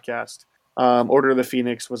this podcast. Order of the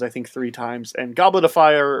Phoenix was I think 3 times, and Goblet of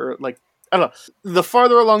Fire, I don't know. The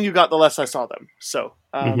farther along you got, the less I saw them. So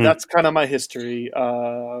that's kind of my history.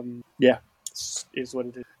 Yeah, is what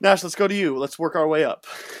it is. Nash, let's go to you. Let's work our way up.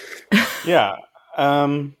 Yeah.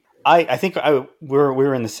 I think we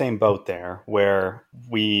were in the same boat there, where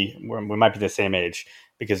we might be the same age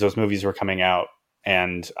because those movies were coming out,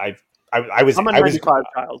 and I'm a 95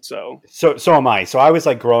 child, so am I. So I was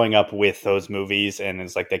like growing up with those movies, and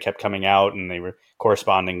it's like they kept coming out, and they were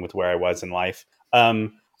corresponding with where I was in life.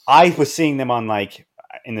 I was seeing them on like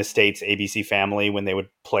in the States, ABC Family, when they would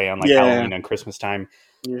play on like Halloween and Christmas time.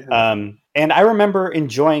 Yeah. And I remember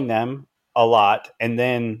enjoying them a lot. And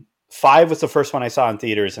then 5 was the first one I saw in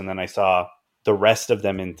theaters, and then I saw the rest of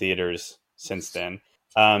them in theaters since then.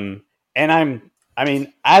 And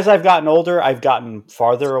as I've gotten older, I've gotten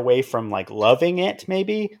farther away from like loving it,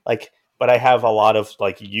 maybe but I have a lot of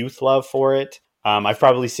like youth love for it. I've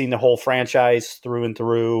probably seen the whole franchise through and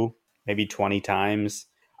through, maybe 20 times.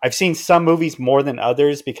 I've seen some movies more than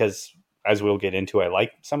others because, as we'll get into, I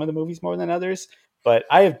like some of the movies more than others. But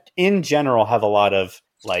I in general have a lot of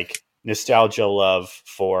like nostalgia love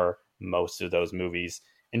for most of those movies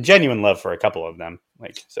and genuine love for a couple of them.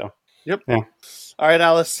 Yep. Yeah. All right,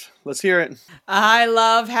 Alice, let's hear it. I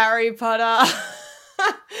love Harry Potter.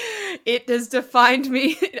 It has defined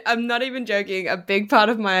me. I'm not even joking. A big part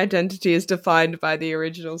of my identity is defined by the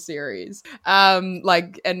original series. And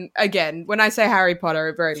again, when I say Harry Potter,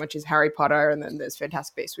 it very much is Harry Potter, and then there's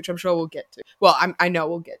Fantastic Beasts, which I'm sure we'll get to. Well, I know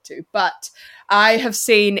we'll get to, but I have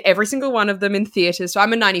seen every single one of them in theaters. So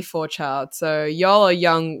I'm a 94 child. So y'all are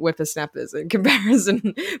young whippersnappers in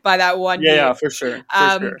comparison by that one year. Yeah, for sure.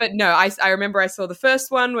 But no, I remember I saw the first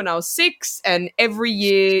one when I was 6, and every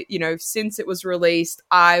year, since it was released,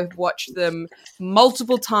 I've watched them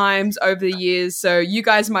multiple times over the years. So you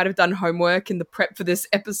guys might have done homework in the prep for this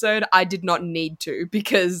episode. I did not need to,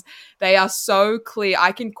 because they are so clear.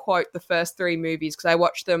 I can quote the first 3 movies because I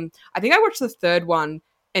watched them. I think I watched the third one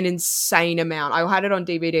an insane amount. I had it on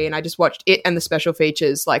DVD and I just watched it and the special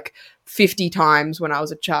features like 50 times when I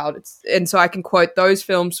was a child. And so I can quote those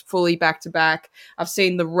films fully back to back. I've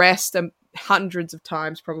seen the rest hundreds of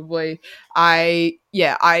times probably. I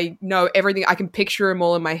know everything. I can picture them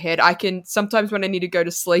all in my head. I can sometimes when I need to go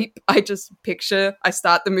to sleep, I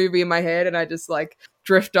start the movie in my head and I just like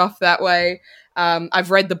drift off that way.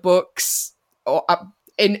 I've read the books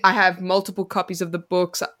and I have multiple copies of the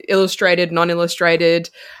books, illustrated,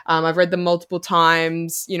 non-illustrated. I've read them multiple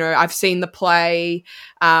times. I've seen the play,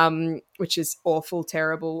 which is awful,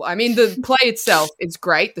 terrible. I mean, the play itself is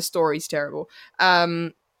great. The story's terrible.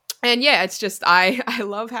 And yeah, it's just, I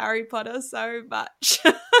love Harry Potter so much.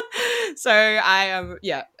 So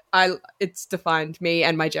it's defined me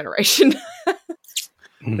and my generation.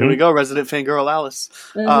 There we go. Resident fangirl Alice.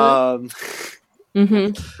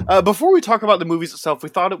 Before we talk about the movies itself, we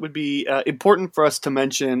thought it would be important for us to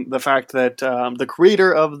mention the fact that the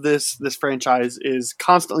creator of this franchise is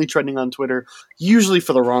constantly trending on Twitter, usually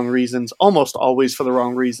for the wrong reasons, almost always for the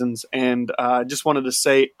wrong reasons. And just wanted to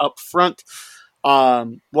say up front,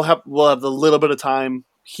 we'll have a little bit of time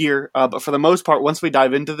here, but for the most part, once we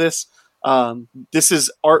dive into this, this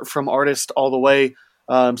is art from artist all the way.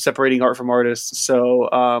 Separating art from artists. So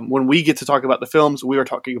when we get to talk about the films, we are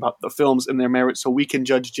talking about the films and their merits, so we can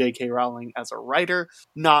judge J.K. Rowling as a writer,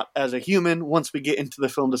 not as a human, once we get into the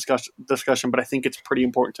film discussion. But I think it's pretty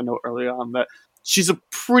important to note early on that she's a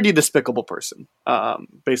pretty despicable person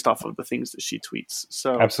based off of the things that she tweets.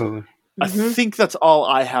 So absolutely. I think that's all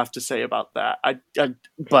I have to say about that.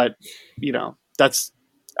 But that's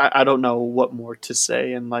I don't know what more to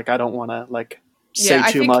say, and I don't want to say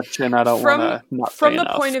too much, and I don't want to not from the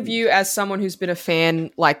enough. point of view as someone who's been a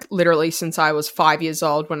fan literally since I was 5 years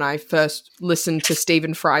old when I first listened to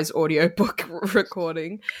Stephen Fry's audiobook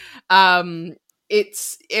recording.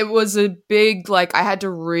 It was a big I had to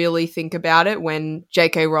really think about it when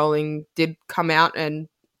J.K. Rowling did come out, and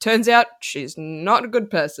turns out she's not a good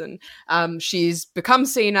person. She's become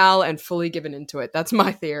senile and fully given into it. That's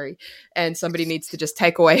my theory. And somebody needs to just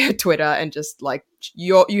take away her Twitter and just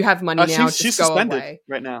you have money now. She's go suspended away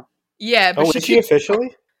right now. Yeah, but is she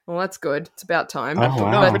officially? Well, that's good. It's about time. Oh, wow.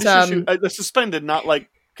 No, I'm But, pretty sure suspended, not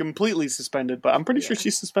completely suspended, but I'm pretty sure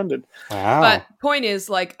she's suspended. Wow. But point is,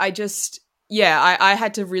 I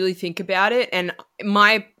had to really think about it, and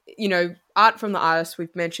my art from the artist,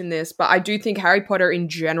 we've mentioned this, but I do think Harry Potter in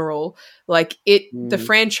general, the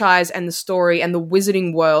franchise and the story and the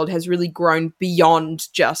wizarding world has really grown beyond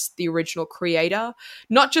just the original creator.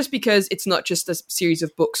 Not just because it's not just a series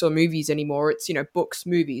of books or movies anymore. It's, books,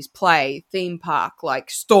 movies, play, theme park,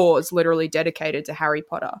 stores literally dedicated to Harry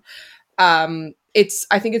Potter.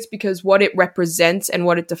 I think it's because what it represents and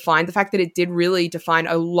what it defined, the fact that it did really define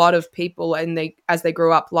a lot of people as they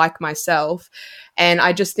grew up, like myself. And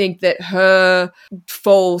I just think that her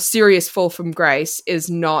serious fall from grace is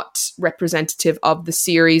not representative of the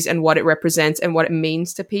series and what it represents and what it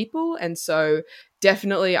means to people. And so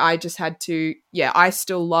definitely I just had to, I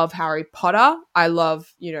still love Harry Potter. I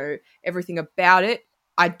love, everything about it.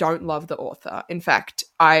 I don't love the author. In fact,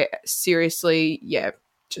 I seriously,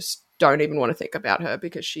 just don't even want to think about her,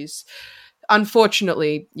 because she's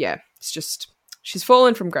unfortunately, she's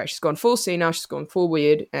fallen from grace. She's gone full senile, she's gone full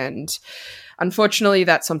weird, and unfortunately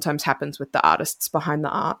that sometimes happens with the artists behind the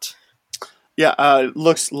art.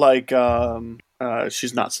 Looks like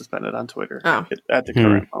she's not suspended on Twitter at the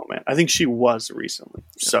current moment. I think she was recently.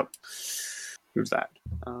 So who's that?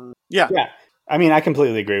 Yeah. I mean, I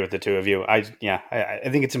completely agree with the two of you. I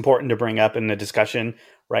think it's important to bring up in the discussion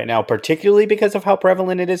right now, particularly because of how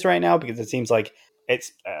prevalent it is right now, because it seems like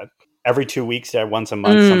it's every 2 weeks or once a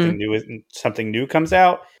month something new comes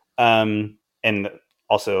out. And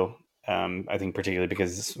also, I think particularly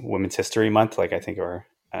because it's Women's History Month, I think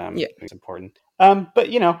it's important. But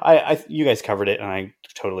you guys covered it, and I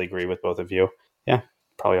totally agree with both of you. Yeah,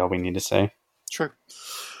 probably all we need to say. Sure.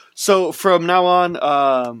 So from now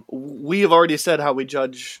on, we have already said how we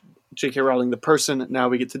judge J.K. Rowling the person. Now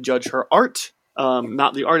we get to judge her art,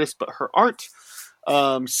 not the artist, but her art.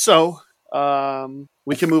 So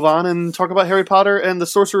we can move on and talk about Harry Potter and the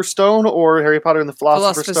Sorcerer's Stone, or Harry Potter and the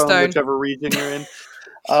Philosopher's Stone, whichever region you're in.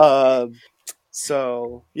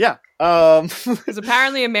 So yeah, because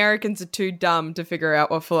apparently Americans are too dumb to figure out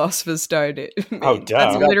what Philosopher's Stone is. Oh,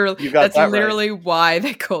 duh. That's literally why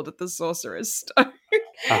they called it the Sorcerer's Stone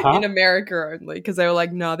in America only, because they were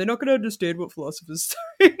like, "No, they're not going to understand what Philosopher's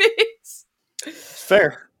Stone is."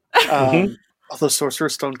 Fair. Although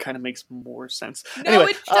Sorcerer's Stone kind of makes more sense. No,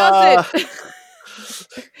 anyway, it doesn't.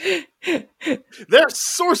 They're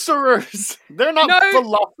sorcerers. They're not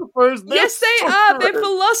philosophers. They're yes, they sorcerers. are. They're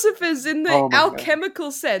philosophers in the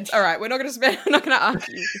alchemical sense. All right, we're not going to I'm not going to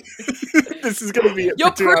argue. This is going to be.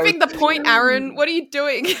 You're proving the point, Aaron. What are you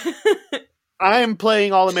doing? I'm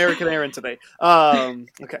playing All-American Aaron today.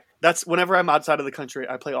 Okay, that's whenever I'm outside of the country,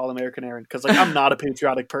 I play All-American Aaron because I'm not a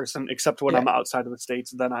patriotic person except when I'm outside of the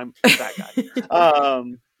states. Then I'm that guy.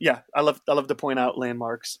 Yeah, I love to point out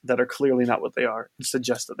landmarks that are clearly not what they are and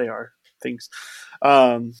suggest that they are things.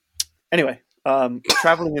 Anyway,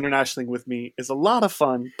 traveling internationally with me is a lot of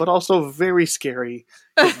fun, but also very scary.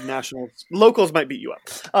 Locals might beat you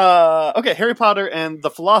up. Okay, Harry Potter and the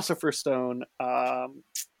Philosopher's Stone.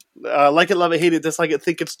 Like it, love it, hate it, dislike it,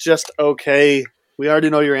 think it's just okay. We already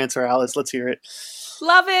know your answer, Alice. Let's hear it.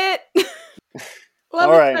 Love it. All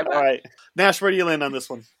right. Nash, where do you land on this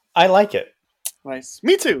one? I like it. Nice.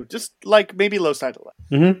 Me too. Just like maybe low side to left.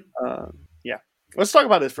 Yeah. Let's talk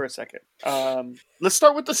about this for a second. Let's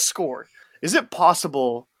start with the score. Is it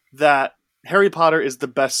possible that Harry Potter is the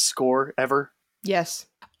best score ever? Yes.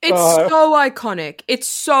 It's so iconic. It's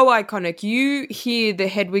so iconic. You hear the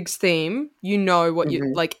Hedwig's theme, you know what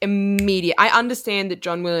you like immediate. I understand that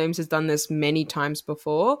John Williams has done this many times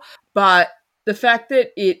before, but the fact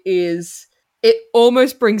that it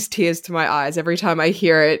almost brings tears to my eyes every time I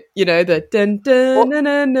hear it. You know, the dun dun na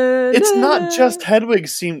na na. It's not just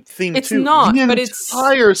Hedwig's theme it's too. Not, the but it's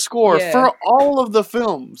entire score for all of the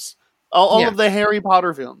films, all of the Harry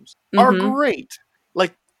Potter films are great.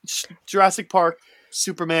 Like Jurassic Park,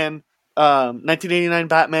 Superman, 1989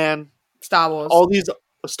 Batman, Star Wars, all these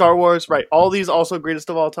Star Wars, right? All these also greatest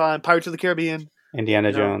of all time. Pirates of the Caribbean,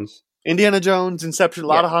 Indiana Jones. Inception, a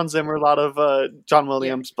lot of Hans Zimmer, a lot of John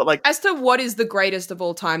Williams, but like as to what is the greatest of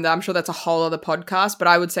all time, I'm sure that's a whole other podcast, but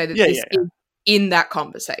I would say that this is in that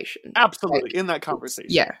conversation. Absolutely, in that conversation.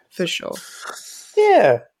 Yeah, for sure.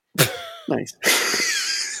 Yeah. Nice.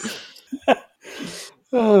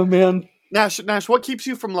 Oh man. Nash, what keeps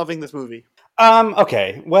you from loving this movie?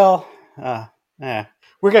 Okay. Well,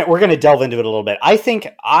 we're gonna delve into it a little bit. I think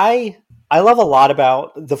I love a lot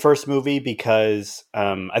about the first movie because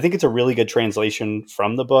I think it's a really good translation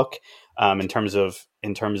from the book in terms of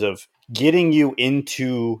getting you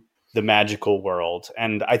into the magical world,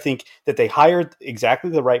 and I think that they hired exactly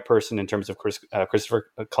the right person in terms of Chris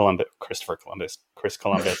Columbus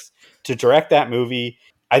to direct that movie.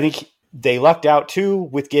 I think they lucked out too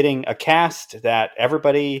with getting a cast that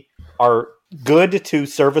everybody are good to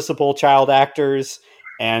serviceable child actors,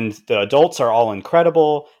 and the adults are all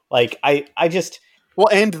incredible. Like I just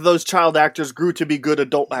and those child actors grew to be good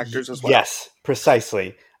adult actors as well. Yes,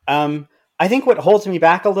 precisely. I think what holds me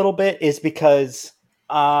back a little bit is because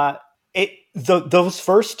those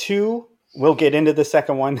first two. We'll get into the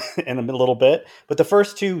second one in a little bit, but the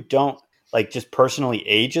first two don't just personally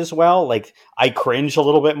age as well. Like I cringe a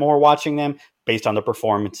little bit more watching them based on the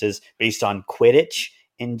performances, based on Quidditch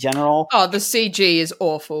in general. Oh, the CG is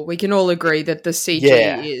awful. We can all agree that the CG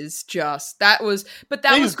is just that was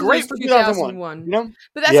great for 2001. You know?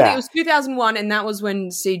 But that's it was 2001, and that was when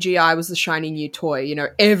CGI was the shiny new toy. You know,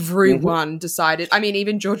 everyone decided. I mean,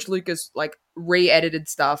 even George Lucas re-edited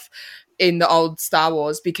stuff in the old Star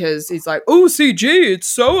Wars because he's like, oh, CG, it's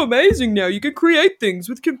so amazing now. You can create things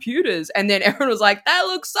with computers. And then everyone was like, that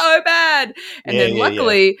looks so bad. And then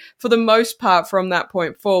luckily, for the most part, from that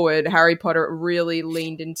point forward, Harry Potter really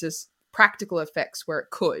leaned into practical effects where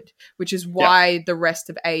it could, which is why the rest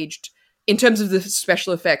have aged in terms of the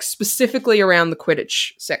special effects, specifically around the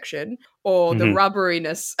Quidditch section or the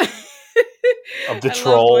rubberiness. Of the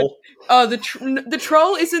troll. The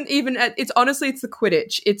troll isn't even it's honestly it's the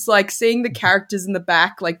Quidditch. It's like seeing the characters in the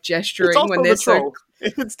back gesturing when they're so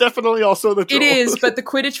it's definitely also the troll. It is, but the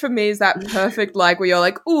Quidditch for me is that perfect where you're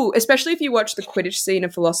like, ooh, especially if you watch the Quidditch scene in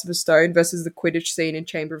Philosopher's Stone versus the Quidditch scene in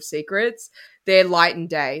Chamber of Secrets, they're light and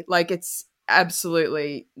day. It's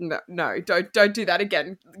absolutely no, don't do that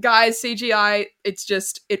again, guys. CGI, it's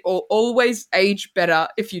just it will always age better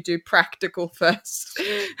if you do practical first.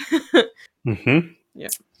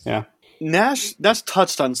 Yeah. Nash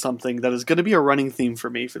touched on something that is going to be a running theme for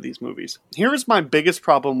me for these movies. Here is my biggest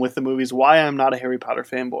problem with the movies, why I'm not a Harry Potter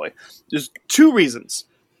fanboy. There's two reasons.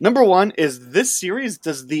 Number one is this series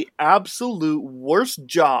does the absolute worst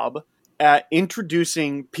job at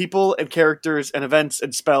introducing people and characters and events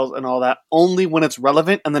and spells and all that only when it's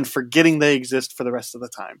relevant and then forgetting they exist for the rest of the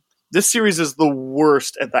time. This series is the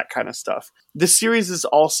worst at that kind of stuff. This series is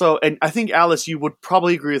also, and I think Alice, you would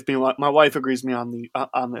probably agree with me. My wife agrees with me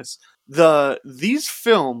on this. These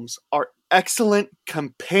films are excellent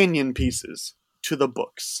companion pieces to the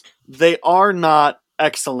books. They are not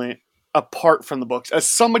excellent apart from the books. As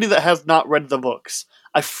somebody that has not read the books,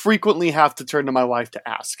 I frequently have to turn to my wife to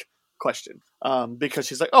ask question because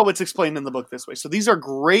she's like, oh, it's explained in the book this way. So these are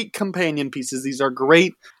great companion pieces. These are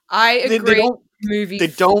great. I agree. Movie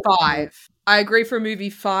 5. I agree for movie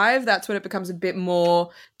 5. That's when it becomes a bit more,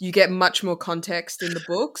 you get much more context in the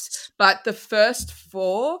books. But the first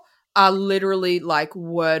 4 are literally like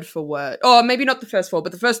word for word. Or maybe not the first 4,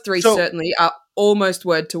 but the first 3 certainly are almost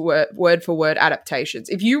word for word adaptations.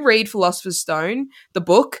 If you read Philosopher's Stone, the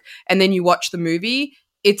book, and then you watch the movie,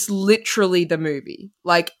 it's literally the movie.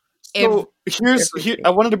 Like, I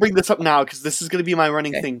wanted to bring this up now because this is going to be my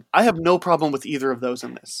running thing. I have no problem with either of those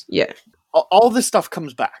in this. Yeah. All this stuff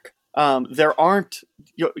comes back. There aren't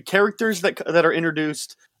characters that are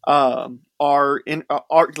introduced are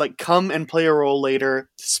like come and play a role later.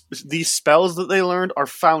 These spells that they learned are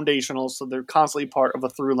foundational, so they're constantly part of a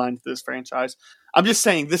through line to this franchise. I'm just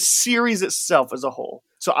saying this series itself as a whole.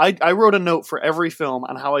 So I wrote a note for every film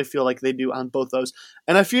on how I feel like they do on both those.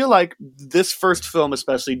 And I feel like this first film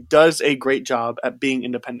especially does a great job at being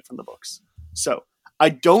independent from the books. So I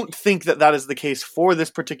don't think that is the case for this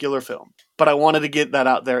particular film, but I wanted to get that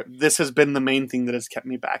out there. This has been the main thing that has kept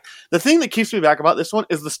me back. The thing that keeps me back about this one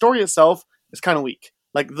is the story itself is kind of weak.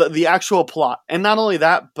 Like the actual plot. And not only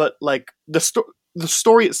that, but like the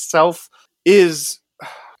story itself is...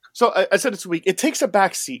 So I said it's weak. It takes a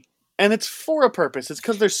back seat, and it's for a purpose. It's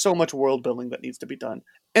because there's so much world building that needs to be done.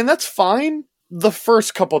 And that's fine the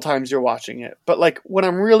first couple times you're watching it. But like when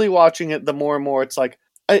I'm really watching it, the more and more it's like...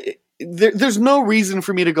 There's no reason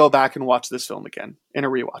for me to go back and watch this film again in a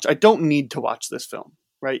rewatch. I don't need to watch this film,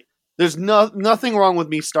 right? There's nothing wrong with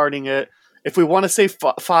me starting it. If we want to say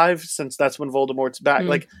 5, since that's when Voldemort's back,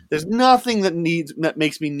 like there's nothing that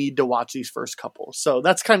makes me need to watch these first couple. So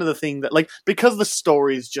that's kind of the thing that, like, because the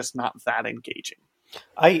story is just not that engaging.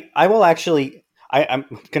 I will actually. I'm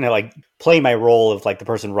gonna like play my role of like the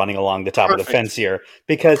person running along the top of the fence here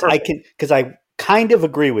because I kind of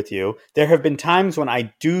agree with you. There have been times when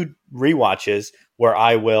I do rewatches where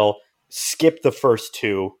I will skip the first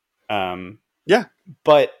 2.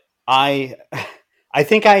 But I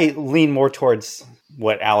think I lean more towards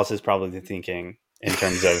what Alice is probably thinking in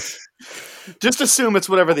terms of... Just assume it's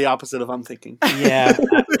whatever the opposite of I'm thinking. Yeah.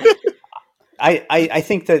 I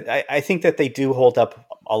think that they do hold up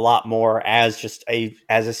a lot more as just a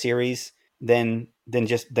series than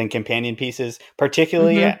companion pieces,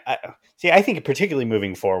 particularly... I think particularly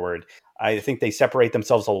moving forward, I think they separate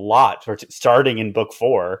themselves a lot starting in book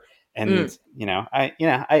 4. And,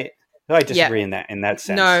 I disagree in that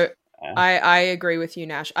sense. No, I agree with you,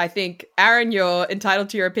 Nash. I think, Aaron, you're entitled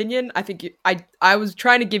to your opinion. I think I was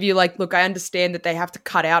trying to give you like, look, I understand that they have to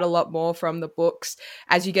cut out a lot more from the books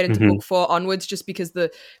as you get into book 4 onwards, just because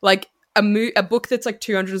a book that's like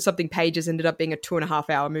 200 and something pages ended up being a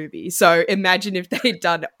 2.5-hour movie. So imagine if they'd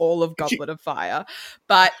done all of Goblet of Fire.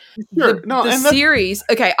 But the series,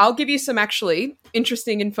 okay, I'll give you some actually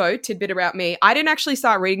interesting info, tidbit about me. I didn't actually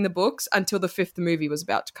start reading the books until the 5th movie was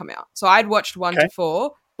about to come out. So I'd watched 1 to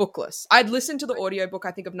 4 bookless. I'd listened to the audiobook,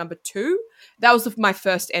 I think, of number 2. That was my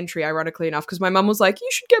first entry, ironically enough, because my mum was like, you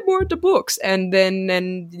should get more into books. And then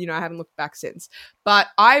I haven't looked back since. But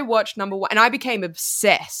I watched number 1 and I became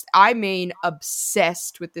obsessed. I mean,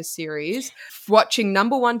 obsessed with this series. Watching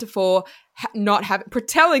number 1 to 4,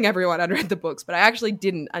 telling everyone I'd read the books, but I actually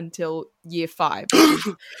didn't until year 5.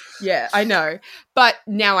 Yeah, I know. But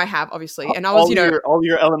now I have, obviously. And I was, all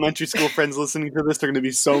your elementary school friends listening to this are going to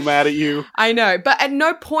be so mad at you. I know. But at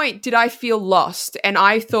no point did I feel lost. And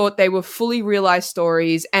I thought they were fully realized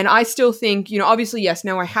stories. And I still think, obviously, yes,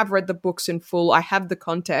 now I have read the books in full. I have the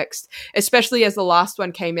context, especially as the last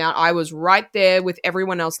one came out. I was right there with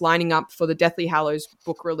everyone else lining up for the Deathly Hallows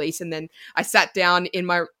book release. And then I sat down in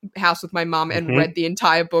my house with my mum and read the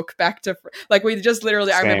entire book back to, like, we just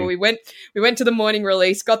literally, I remember we went to the morning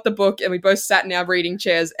release, got the book, and we both sat in our reading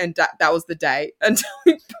chairs, and that was the day until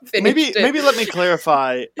we finished it. Maybe let me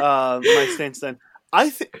clarify my stance then. I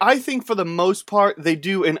think for the most part they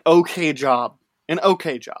do an okay job,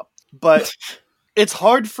 but it's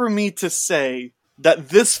hard for me to say that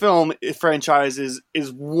this film franchise is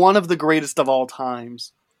one of the greatest of all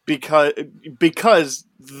times because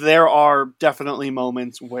there are definitely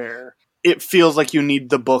moments where it feels like you need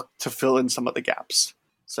the book to fill in some of the gaps.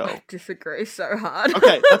 So I disagree so hard.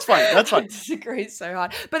 Okay, that's fine. That's fine. I disagree so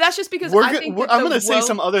hard. But that's just because I'm going to say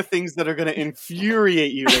some other things that are going to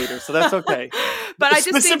infuriate you later, so that's okay. But I just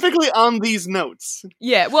specifically on these notes.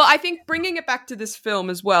 Yeah, well, I think bringing it back to this film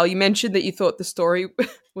as well, you mentioned that you thought the story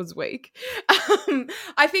was weak.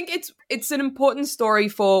 I think it's an important story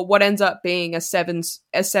for what ends up being a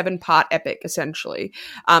 7-part epic, essentially.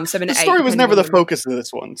 7 to 8. The story was never the focus of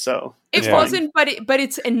this one, so it wasn't, but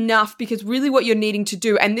it's enough, because really what you're needing to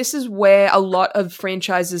do, and this is where a lot of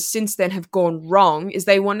franchises since then have gone wrong, is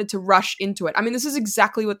they wanted to rush into it. I mean, this is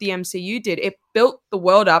exactly what the MCU did. It built the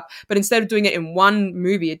world up, but instead of doing it in one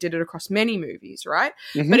movie, it did it across many movies, right?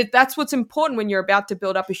 Mm-hmm. But that's what's important when you're about to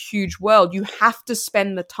build up a huge world. You have to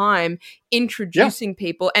spend the time introducing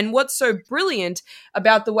people. And what's so brilliant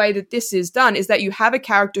about the way that this is done is that you have a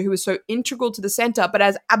character who is so integral to the center, but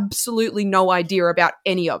has absolutely no idea about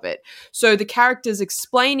any of it. So the characters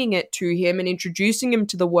explaining it to him and introducing him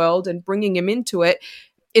to the world and bringing him into it.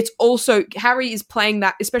 It's also, Harry is playing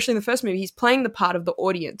that, especially in the first movie, he's playing the part of the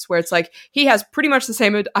audience where it's like, he has pretty much the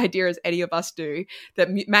same idea as any of us do, that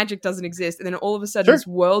magic doesn't exist. And then all of a sudden this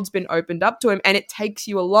world's been opened up to him, and it takes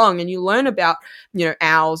you along, and you learn about,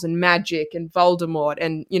 owls and magic and Voldemort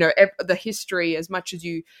and, the history as much as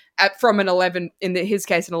you, from his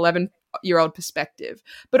case, an 11-year-old perspective.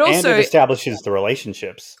 But also, and it establishes the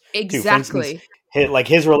relationships. Exactly. Too. For instance,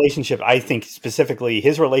 his relationship, I think specifically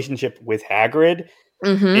his relationship with Hagrid,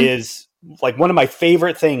 is like one of my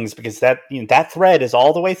favorite things, because that thread is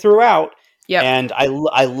all the way throughout. Yeah, and I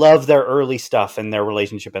love their early stuff and their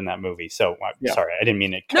relationship in that movie. So sorry, I didn't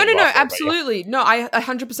mean to. No, absolutely. No, I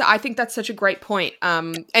 100%. I think that's such a great point.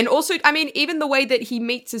 And also, I mean, even the way that he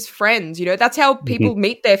meets his friends, that's how people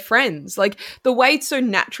meet their friends. Like the way it's so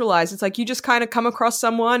naturalized. It's like you just kind of come across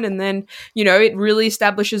someone, and then it really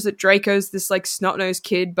establishes that Draco's this like snot-nosed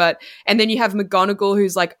kid, and then you have McGonagall,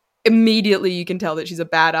 who's like, immediately you can tell that she's a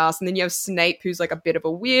badass, and then you have Snape, who's like a bit of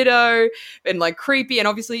a weirdo and like creepy, and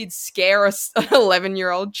obviously he'd scare an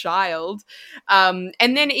 11-year-old child, and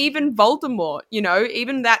then even Voldemort,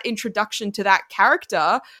 even that introduction to that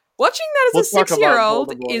character, watching that as a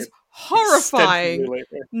 6-year-old is horrifying,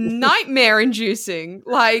 nightmare inducing.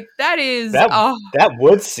 Like that is that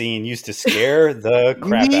wood scene used to scare the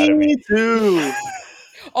crap out of me too.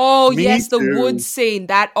 Oh, yes, the wood scene.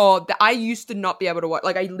 I used to not be able to watch.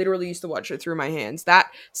 Like, I literally used to watch it through my hands.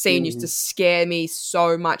 That scene used to scare me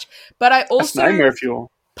so much. But I also... That's nightmare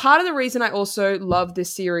fuel. Part of the reason I also love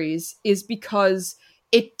this series is because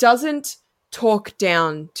it doesn't talk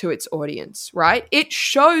down to its audience, right? It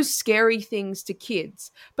shows scary things to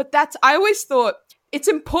kids. But I always thought... It's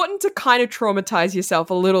important to kind of traumatize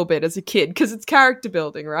yourself a little bit as a kid, because it's character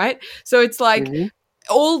building, right? So it's like...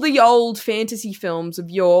 all the old fantasy films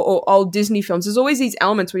or old Disney films, there's always these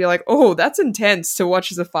elements where you're like, oh, that's intense to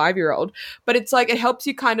watch as a 5-year-old. But it's like, it helps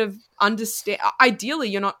you kind of understand. Ideally,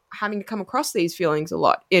 you're not having to come across these feelings a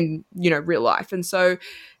lot in, real life. And so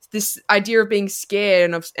this idea of being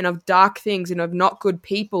scared and of dark things and of not good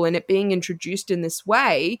people, and it being introduced in this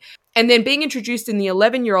way, and then being introduced in the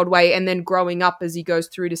 11-year-old way, and then growing up as he goes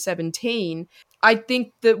through to 17, I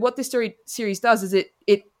think that what this series does is it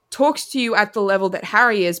talks to you at the level that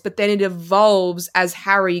Harry is, but then it evolves as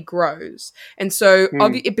Harry grows. And so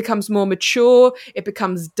it becomes more mature, it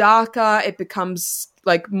becomes darker, it becomes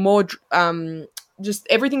like more, just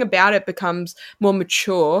everything about it becomes more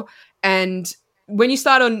mature. And when you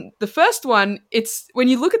start on the first one, when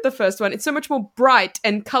you look at the first one, it's so much more bright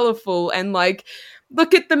and colorful and like,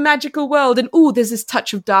 look at the magical world, and there's this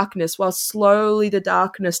touch of darkness, while slowly the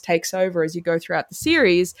darkness takes over as you go throughout the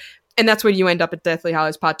series. And that's when you end up at Deathly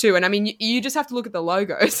Hallows Part 2. And I mean, you just have to look at the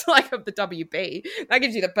logos, like of the WB. That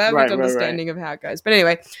gives you the perfect understanding of how it goes. But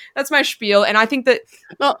anyway, that's my spiel. And I think that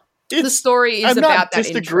the story is about that. I'm not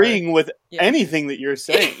disagreeing with anything that you're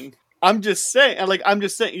saying. I'm just saying,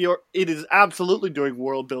 it is absolutely doing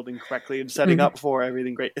world building correctly and setting up for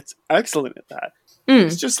everything great. It's excellent at that.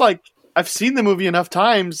 It's just like, I've seen the movie enough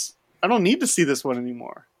times. I don't need to see this one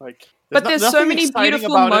anymore. Like, there's so many beautiful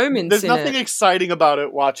moments. There's nothing exciting about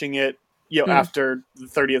it watching it, after the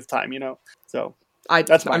 30th time, So I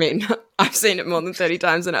mean, I've seen it more than 30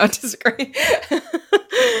 times, and I would disagree.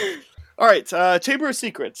 All right, Chamber of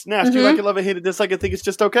Secrets. Nash, do you like it, love it, hate it, dislike it, think it's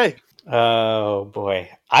just okay? Oh boy,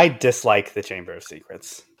 I dislike the Chamber of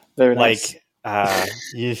Secrets. Very nice. I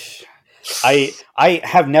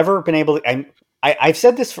have never been able to. I've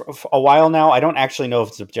said this for a while now. I don't actually know if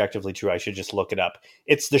it's objectively true. I should just look it up.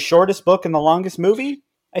 It's the shortest book and the longest movie,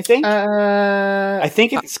 I think. I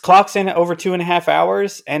think it clocks in at over 2.5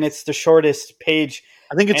 hours, and it's the shortest page.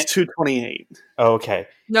 I think it's 228. Okay.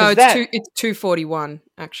 No, it's 241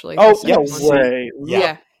 actually. Oh, The no second one. way.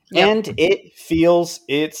 Yeah. And it feels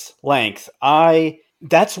its length.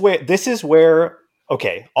 This is where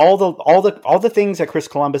all the things that Chris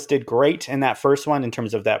Columbus did great in that first one in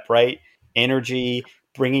terms of that bright energy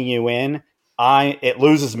bringing you in. It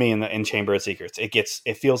loses me in Chamber of Secrets.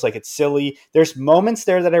 It feels like it's silly. There's moments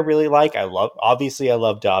there that I really like. I love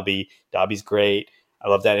Dobby. Dobby's great. I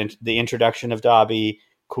love that the introduction of Dobby.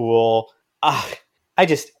 Cool. I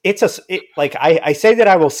say that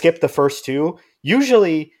I will skip the first two.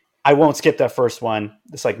 Usually I won't skip that first one.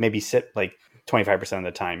 It's like maybe sit like 25% of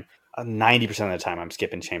the time. 90% of the time I'm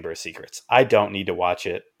skipping Chamber of Secrets. I don't need to watch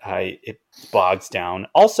it. It bogs down.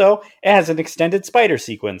 Also, it has an extended spider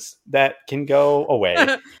sequence that can go away.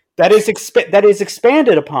 that is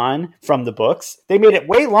expanded upon from the books. They made it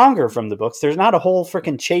way longer from the books. There's not a whole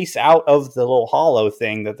freaking chase out of the little hollow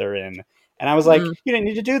thing that they're in. And I was like, you didn't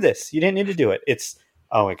need to do this. You didn't need to do it.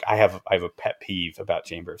 I have a pet peeve about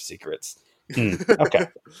Chamber of Secrets. Okay.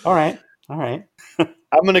 All right.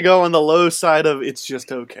 I'm going to go on the low side of it's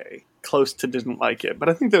just okay. Close to didn't like it. But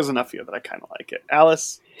I think there's enough here that I kind of like it.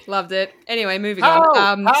 Alice? Loved it. Anyway, moving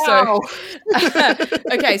on.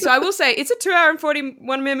 Okay, so I will say it's a 2 hour and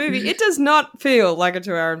 41 minute movie. It does not feel like a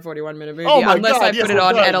 2 hour and 41 minute movie unless I put it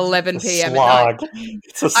on at 11 p.m. at night.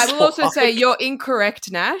 I will also say you're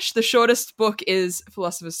incorrect, Nash. The shortest book is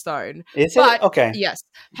Philosopher's Stone. Is it? Okay. Yes.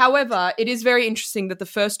 However, it is very interesting that the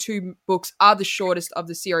first two books are the shortest of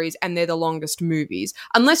the series and they're the longest movies.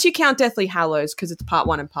 Unless you count Deathly Hallows because it's part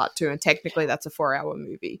 1 and part 2 and technically that's a 4 hour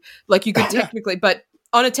movie. Like you could technically, but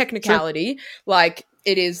on a technicality, like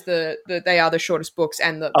it is they are the shortest books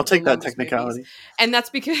and I'll take that technicality. Movies. And that's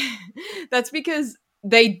because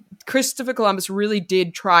Christopher Columbus really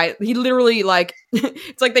did try. He literally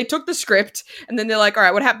it's like they took the script and then they're like, all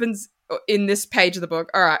right, what happens in this page of the book?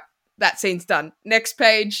 All right, that scene's done. Next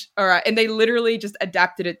page. All right. And they literally just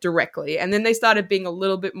adapted it directly. And then they started being a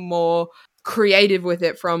little bit more creative with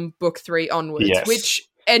it from book 3 onwards, which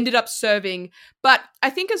ended up serving. But I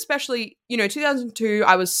think especially, 2002,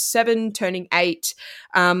 I was 7 turning 8.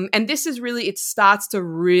 And this is really, it starts to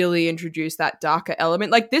really introduce that darker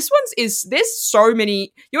element. Like this there's so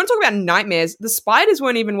many, you want to talk about nightmares. The spiders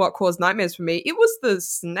weren't even what caused nightmares for me. It was the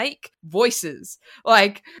snake voices.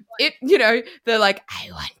 Like it, they're like, I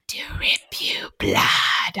want to rip you blood.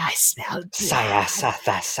 I smell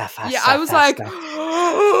blood. Yeah, I was like,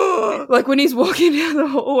 like when he's walking down the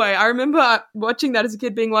hallway, I remember watching that as a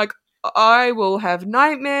kid being like, I will have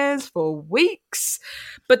nightmares for weeks.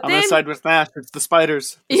 But I'm on the side with Nash. It's the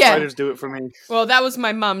spiders. The spiders do it for me. Well, that was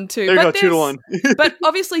my mum too. There you go, 2-1. But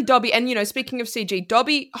obviously Dobby, and speaking of CG,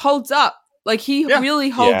 Dobby holds up. Like he really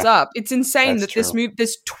holds up. It's insane that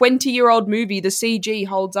this 20-year-old movie, the CG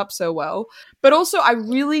holds up so well. But also I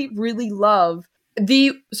really, really love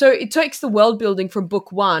so it takes the world building from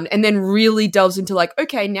book 1 and then really delves into like,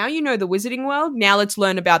 okay, now you know the wizarding world. Now let's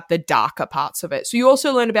learn about the darker parts of it. So you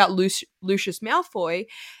also learn about Lucius Malfoy.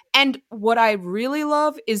 And what I really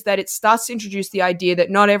love is that it starts to introduce the idea that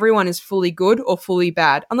not everyone is fully good or fully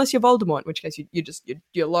bad, unless you're Voldemort, in which case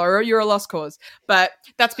you're a lost cause. But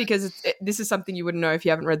that's because this is something you wouldn't know if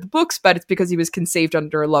you haven't read the books, but it's because he was conceived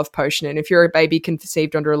under a love potion. And if you're a baby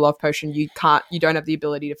conceived under a love potion, you don't have the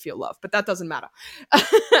ability to feel love. But that doesn't matter.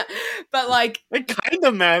 But like, it kind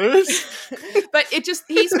of matters. But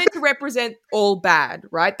he's meant to represent all bad,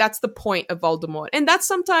 right? That's the point of Voldemort. And that's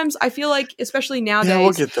sometimes, I feel like, especially nowadays,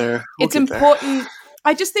 we'll get there. It's important.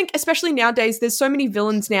 I just think, especially nowadays, there's so many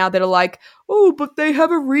villains now that are like, oh, but they have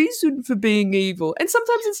a reason for being evil. And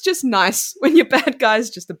sometimes it's just nice when your bad guy is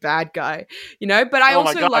just a bad guy, But I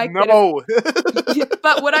also like that.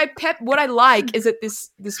 But what I like is that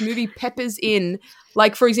this movie peppers in,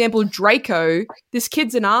 like, for example, Draco. This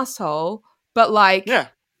kid's an asshole, but like,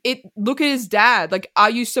 look at his dad. Like, are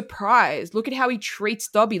you surprised? Look at how he treats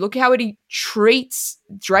Dobby. Look at how he treats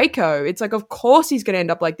Draco. It's like, of course he's going to end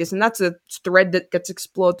up like this. And that's a thread that gets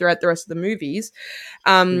explored throughout the rest of the movies.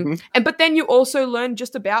 But then you also learn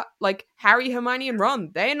just about like Harry, Hermione, and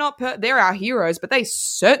Ron. They're not, they're our heroes, but they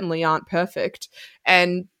certainly aren't perfect.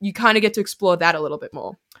 And you kind of get to explore that a little bit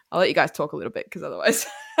more. I'll let you guys talk a little bit because otherwise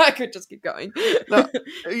I could just keep going. No,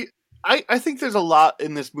 I think there's a lot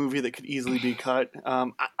in this movie that could easily be cut.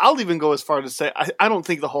 I'll even go as far as to say I don't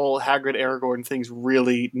think the whole Hagrid Aragorn things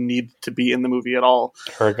really need to be in the movie at all.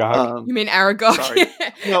 Aragog? You mean Aragog? Sorry.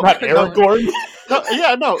 No, not Aragorn?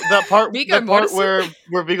 That part where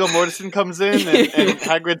Viggo Mortensen comes in and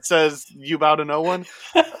Hagrid says, "You bow to no one,"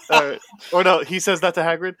 or no, he says that to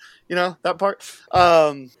Hagrid. That part.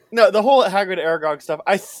 No, the whole Hagrid Aragog stuff.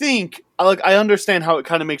 I think I understand how it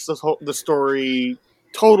kind of makes the story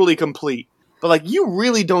totally complete. But like, you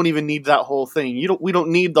really don't even need that whole thing. We don't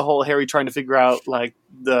need the whole Harry trying to figure out like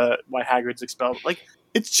why Hagrid's expelled. Like,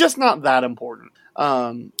 it's just not that important.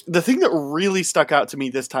 The thing that really stuck out to me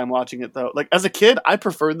this time watching it, though, like as a kid, I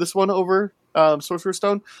preferred this one over Sorcerer's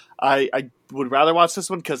Stone. I would rather watch this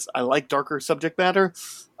one because I like darker subject matter.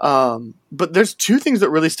 But there's two things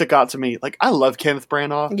that really stick out to me. Like, I love Kenneth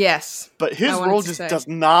Branagh. Yes. But his role just does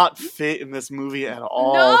not fit in this movie at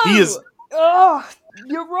all. No! He is... Oh,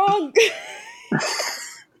 you're wrong.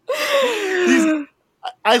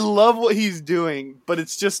 I love what he's doing, but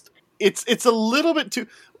it's just it's a little bit too.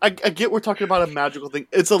 I get we're talking about a magical thing.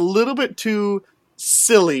 It's a little bit too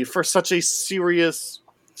silly for such a serious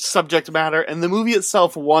subject matter, and the movie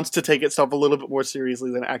itself wants to take itself a little bit more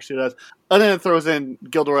seriously than it actually does. And then it throws in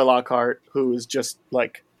Gilderoy Lockhart, who is just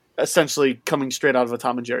like essentially coming straight out of a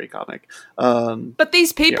Tom and Jerry comic. But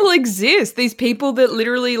these people exist. These people that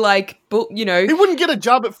literally like, you know, he wouldn't get a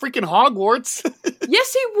job at freaking Hogwarts.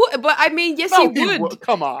 Yes, he would. But I mean, yes, no, he would.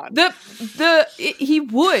 Come on. He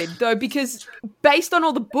would though, because based on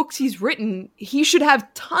all the books he's written, he should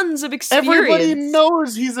have tons of experience. Everybody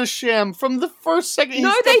knows he's a sham from the first second.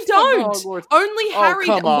 No, they don't. Only Harry.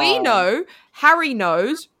 We know. Harry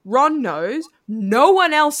knows. Ron knows. No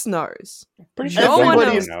one else knows. Pretty sure no one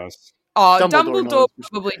else knows. Oh, Dumbledore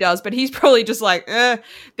probably does, but he's probably just like, they're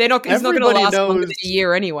not. He's not going to last longer than a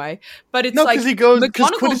year anyway. But it's like because he goes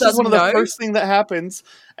because McGonagall Quidditch is one of the first thing that happens,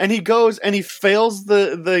 and he goes and he fails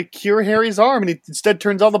the cure Harry's arm, and he instead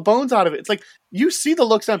turns all the bones out of it. It's like you see the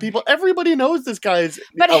looks on people. Everybody knows this guy's.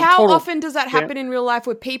 But how often does that happen in real life,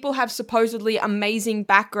 where people have supposedly amazing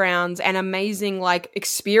backgrounds and amazing like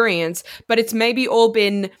experience, but it's maybe all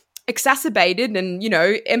been exacerbated and, you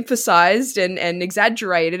know, emphasized and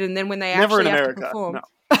exaggerated, and then when they actually have to perform,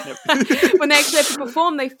 when they actually have to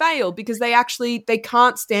perform, they fail because they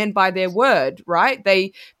can't stand by their word, right?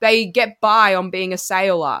 They get by on being a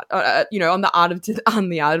sailor, you know, on the art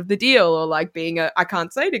of the deal, or like being I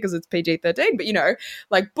can't say it because it's PG-13, but you know,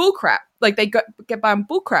 like bullcrap. Like they get by on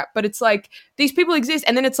bullcrap, but it's like these people exist,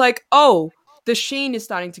 and then it's like, oh, the sheen is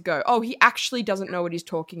starting to go. Oh, he actually doesn't know what he's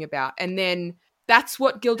talking about, and then. That's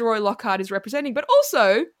what Gilderoy Lockhart is representing. But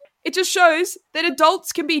also, it just shows that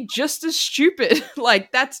adults can be just as stupid.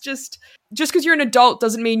 Like, that's just because you're an adult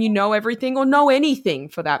doesn't mean you know everything or know anything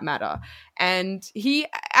for that matter. And he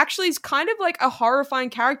actually is kind of like a horrifying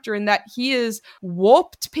character in that he has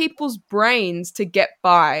warped people's brains to get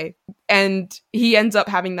by. And he ends up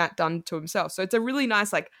having that done to himself. So it's a really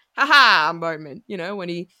nice, like, haha moment, you know, when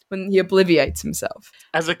he obliviates himself.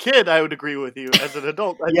 As a kid, I would agree with you. As an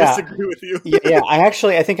adult, I disagree with you.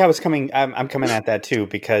 I think I was coming. I'm coming at that too,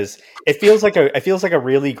 because it feels like a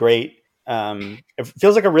really great. It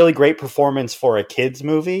feels like a really great performance for a kids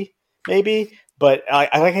movie, maybe. But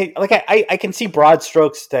I can see broad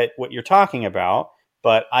strokes that what you're talking about.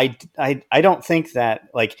 But I don't think that,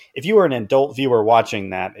 like, if you were an adult viewer watching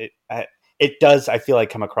that, it does, I feel like,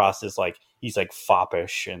 come across as like he's like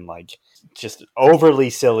foppish and like just overly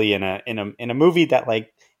silly in a movie that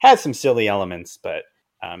like has some silly elements, but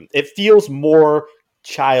it feels more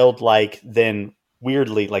childlike than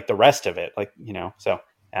weirdly like the rest of it, like, you know. So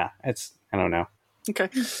yeah, I don't know. Okay.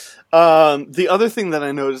 The other thing that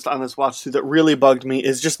I noticed on this watch through that really bugged me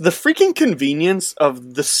is just the freaking convenience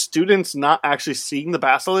of the students not actually seeing the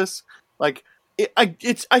basilisk. Like,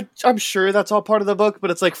 I'm sure that's all part of the book, but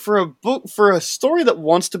it's like for a story that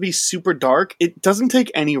wants to be super dark, it doesn't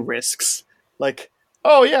take any risks. Like,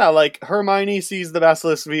 oh yeah, like Hermione sees the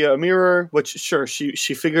basilisk via a mirror, which sure she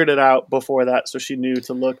figured it out before that, so she knew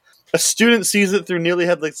to look. A student sees it through Nearly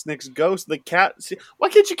Headless Nick's ghost. The cat. Why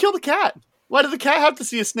can't you kill the cat? Why did the cat have to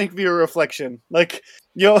see a snake via a reflection? Like,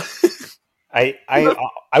 you know. I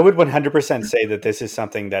would 100% say that this is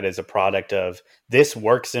something that is a product of this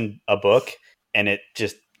works in a book, and it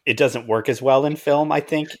doesn't work as well in film, I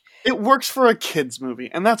think. It works for a kid's movie,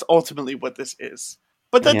 and that's ultimately what this is.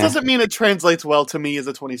 But that doesn't mean it translates well to me as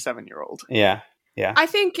a 27-year-old. Yeah. I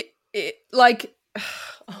think,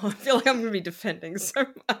 I feel like I'm going to be defending so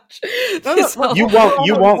much. You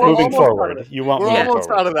won't moving forward. You won't moving forward. We're almost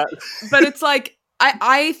out of that. But it's like,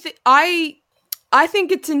 I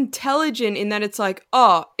think it's intelligent in that it's like,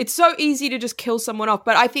 oh, it's so easy to just kill someone off.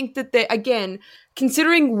 But I think that again,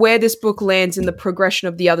 considering where this book lands in the progression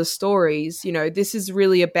of the other stories, you know, this is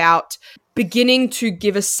really about beginning to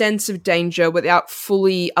give a sense of danger without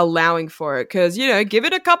fully allowing for it. Because, you know, give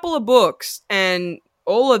it a couple of books and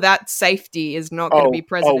all of that safety is not going to be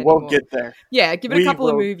present anymore. We'll get there. Yeah, give it a couple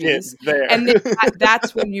of movies. And then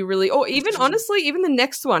that's when you really... Or even, honestly, even the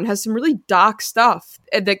next one has some really dark stuff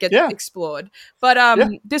that gets explored. But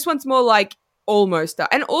this one's more like almost done.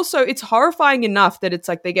 And also, it's horrifying enough that it's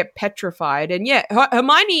like they get petrified. And yeah,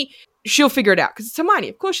 Hermione, she'll figure it out because it's Hermione.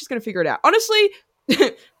 Of course, she's going to figure it out. Honestly,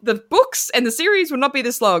 the books and the series would not be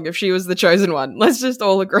this long if she was the chosen one. Let's just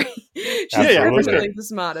all agree. She's definitely the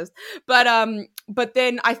smartest. But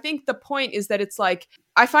then I think the point is that it's like,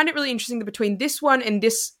 I find it really interesting that between this one and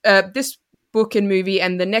this book and movie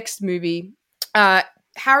and the next movie,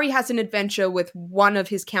 Harry has an adventure with one of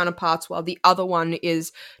his counterparts while the other one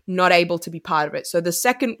is not able to be part of it. So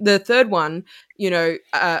the third one,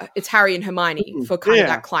 it's Harry and Hermione for kind of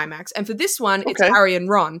that climax. And for this one, it's Harry and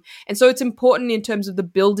Ron. And so it's important in terms of the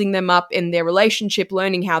building them up in their relationship,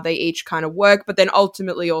 learning how they each kind of work. But then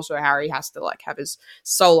ultimately also Harry has to like have his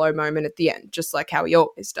solo moment at the end, just like how he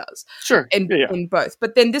always does. Sure. In both.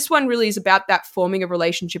 But then this one really is about that forming a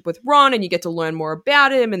relationship with Ron, and you get to learn more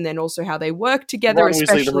about him and then also how they work together. Ron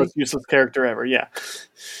Weasley, the most useless character ever. Yeah.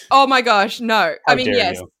 Oh my gosh. No. How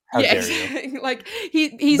dare you? Like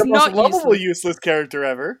he's the not most lovable useless character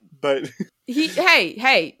ever, but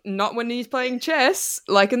hey, not when he's playing chess,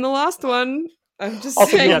 like in the last one. I'm just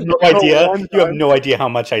also, saying. You have no idea how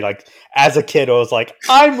much I like. As a kid, I was like,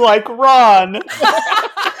 I'm like Ron.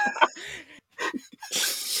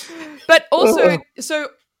 But also, so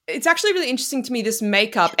it's actually really interesting to me, this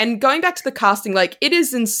makeup, and going back to the casting, like it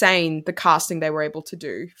is insane the casting they were able to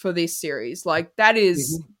do for this series. Like that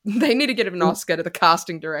is, they need to give an Oscar to the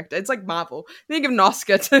casting director. It's like Marvel. They need to give an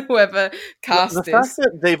Oscar to whoever cast this. The fact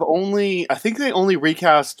that I think they only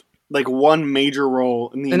recast like one major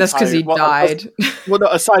role in the and that's because he died.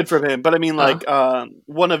 Aside from him, but I mean like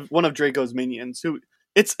one of Draco's minions who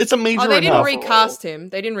it's a major. Oh, they didn't recast him.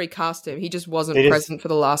 They didn't recast him. He just wasn't present for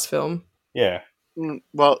the last film. Yeah.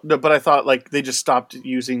 Well, no, but I thought like they just stopped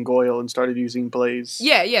using Goyle and started using Blaze.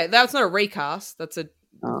 Yeah, that's not a recast. That's a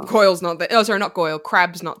Goyle's not there. Oh, sorry, not Goyle.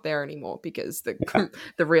 Crabbe's not there anymore because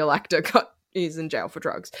the real actor is in jail for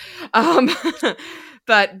drugs.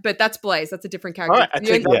 But that's Blaze. That's a different character. All right, I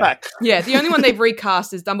take that back. Yeah, the only one they've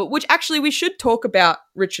recast is Dumbledore, which actually we should talk about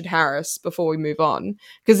Richard Harris before we move on,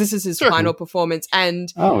 because this is his final performance.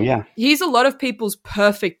 And he's a lot of people's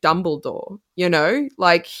perfect Dumbledore,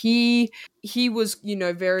 like he was,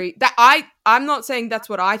 very, that I'm not saying that's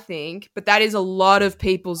what I think, but that is a lot of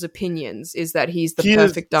people's opinions, is that he's the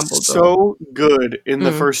perfect Dumbledore. So good in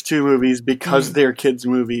the first two movies because they're kids'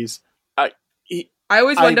 movies. I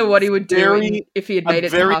always wonder what he would do if he had made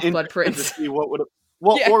it to Half-Blood Prince. To see what would have,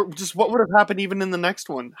 or just what would have happened even in the next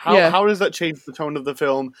one. How does that change the tone of the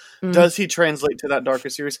film? Does he translate to that darker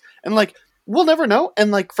series? And like, we'll never know. And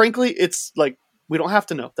like, frankly, it's like, we don't have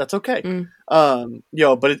to know. That's okay.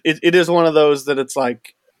 But it is one of those that it's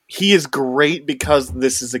like, he is great because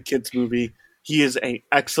this is a kid's movie. He is an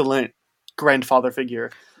excellent grandfather figure.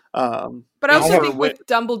 But I also think with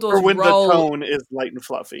Dumbledore's role, the tone is light and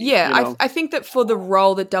fluffy. Yeah, I think that for the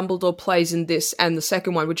role that Dumbledore plays in this and the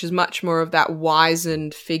second one, which is much more of that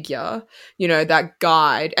wizened figure, that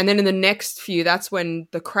guide, and then in the next few, that's when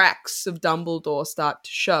the cracks of Dumbledore start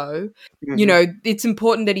to show. It's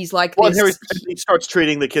important that he's like this. Harry starts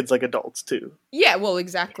treating the kids like adults too. Yeah, well,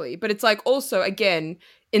 exactly. But it's like also, again,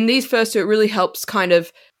 in these first two, it really helps kind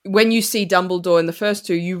of, when you see Dumbledore in the first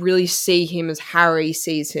two, you really see him as Harry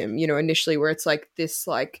sees him, initially, where it's like this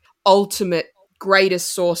like ultimate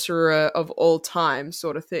greatest sorcerer of all time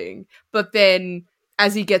sort of thing. But then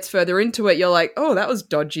as he gets further into it, you're like, oh, that was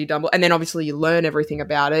dodgy Dumbledore. And then obviously you learn everything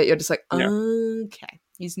about it. You're just like, okay,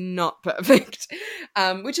 he's not perfect.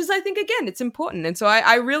 Which is, I think, again, it's important. And so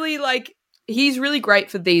I really like, he's really great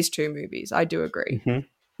for these two movies. I do agree.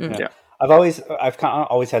 Yeah. I've always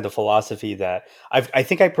had the philosophy that I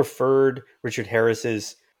think I preferred Richard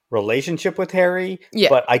Harris's relationship with Harry,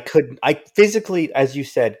 but I physically, as you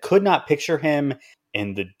said, could not picture him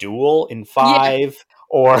in the duel in 5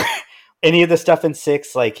 or any of the stuff in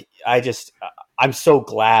 6. Like, I'm so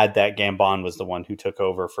glad that Gambon was the one who took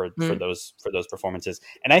over for those performances.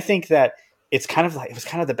 And I think that it was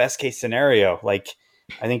kind of the best case scenario. Like,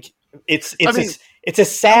 I think it's a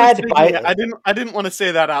sad. I didn't want to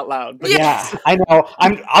say that out loud. But yeah, I know.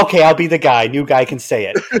 I'll be the guy. New guy can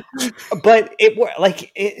say it. But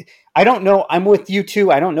I don't know. I'm with you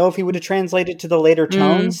too. I don't know if he would have translated to the later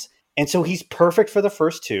tones, and so he's perfect for the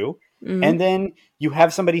first two. And then you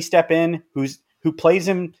have somebody step in who plays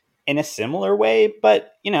him in a similar way,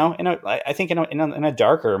 but I think in a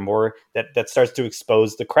darker, more that starts to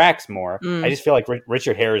expose the cracks more. I just feel like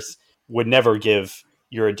Richard Harris would never give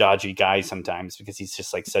 "you're a dodgy guy" sometimes, because he's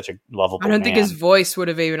just like such a lovable man. I don't think his voice would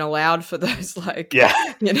have even allowed for those, like,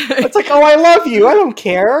 it's like, oh, I love you, I don't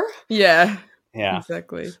care. Yeah,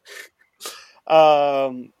 exactly.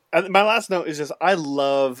 my last note is just I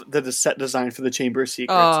love the set design for the Chamber of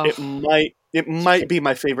Secrets. Oh. It might be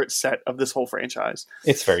my favorite set of this whole franchise.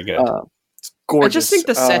 It's very good. It's gorgeous. I just think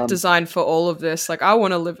the set design for all of this, like, I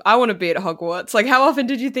want to be at Hogwarts. Like, how often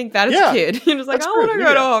did you think that as a kid? You're just like, I want to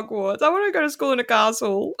go to Hogwarts. I want to go to school in a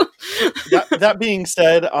castle. That being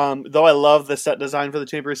said, though I love the set design for the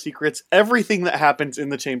Chamber of Secrets, everything that happens in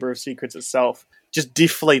the Chamber of Secrets itself just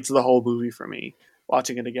deflates the whole movie for me.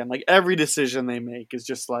 Watching it again, like every decision they make is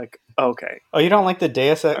just like, okay. Oh, you don't like the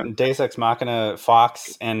Deus Ex Machina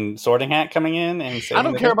Fox and Sorting Hat coming in and I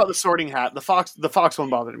don't care about the Sorting Hat. The Fox one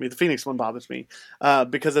bothered me. The Phoenix one bothers me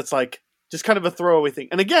because it's like just kind of a throwaway thing.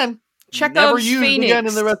 And again, never used Phoenix. Again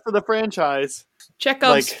in the rest of the franchise.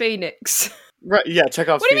 Chekhov's Phoenix. Right? Yeah,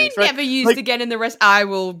 Chekhov's Phoenix. What do you mean right? never used again in the rest? I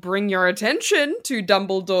will bring your attention to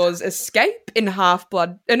Dumbledore's escape in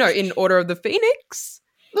in Order of the Phoenix.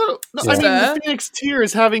 No. I mean, the Phoenix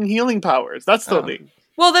Tears having healing powers. That's the thing.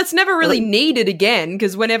 Well, that's never really needed again,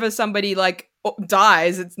 because whenever somebody, like,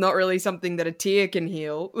 dies, it's not really something that a tear can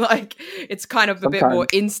heal. Like, it's kind of a bit more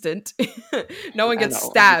instant. No one gets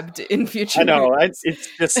stabbed in future. I know.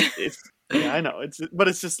 movies. I know. But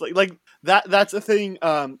it's just like that. That's a thing.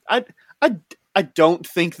 I don't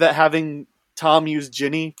think that having Tom use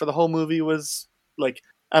Ginny for the whole movie was, like,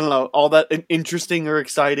 I don't know, all that interesting or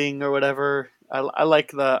exciting or whatever. I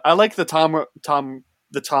like the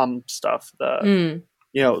Tom stuff. The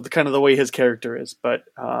kind of the way his character is. But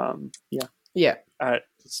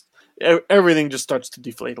everything just starts to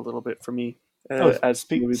deflate a little bit for me.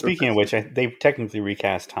 Speaking of which, they technically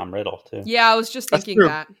recast Tom Riddle too. Yeah, I was just thinking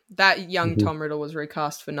that young Tom Riddle was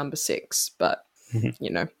recast for number 6, but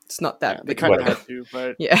it's not that they big. kind of had to,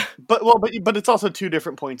 but yeah, but it's also 2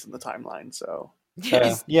 different points in the timeline, so.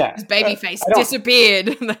 His baby face disappeared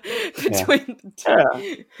between the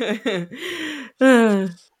two.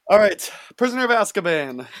 All right, Prisoner of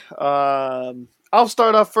Azkaban. I'll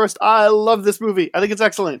start off first. I love this movie. I think it's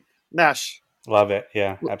excellent. Nash. Love it.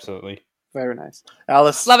 Yeah, absolutely. Very nice.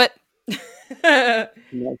 Alice. Love it.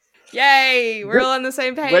 Nice. Yay, we're all on the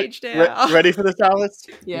same page now. Ready for this, Alice?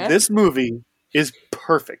 Yeah. This movie is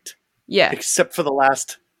perfect. Yeah. Except for the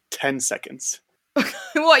last 10 seconds.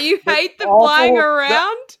 What, you hate the flying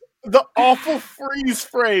around? The awful freeze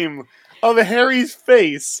frame of Harry's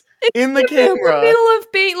face in the camera. In the middle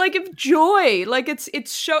of being, like, of joy. Like,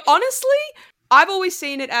 it's show. Honestly, I've always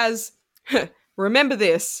seen it as, remember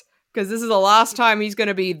this, because this is the last time he's going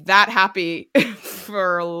to be that happy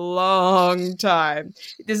for a long time.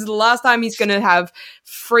 This is the last time he's going to have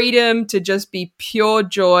freedom to just be pure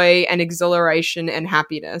joy and exhilaration and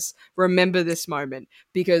happiness. Remember this moment,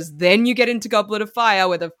 because then you get into Goblet of Fire,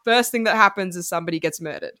 where the first thing that happens is somebody gets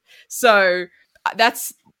murdered. So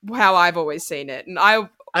that's how I've always seen it. And I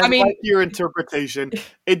mean, like your interpretation.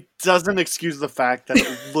 It doesn't excuse the fact that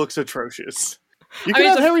it looks atrocious. You could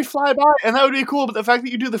have Harry fly by, and that would be cool, but the fact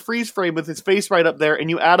that you do the freeze frame with his face right up there, and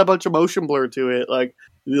you add a bunch of motion blur to it, like,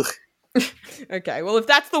 ugh. Okay, well, if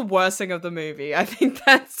that's the worst thing of the movie, I think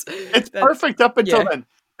it's perfect up until then.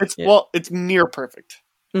 It's near perfect.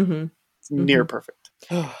 Mm-hmm. It's near perfect.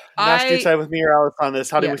 Nash, do you side with me or Alice on this?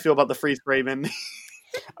 How do we feel about the freeze frame? And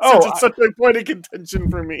it's such a point of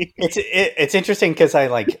contention for me. It's interesting because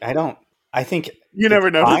I think you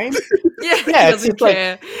never know. Fine. Yeah, it's just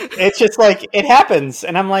care. It's just like it happens,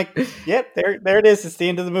 and I'm like, yep, there it is. It's the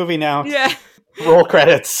end of the movie now. Yeah, roll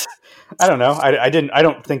credits. I don't know. I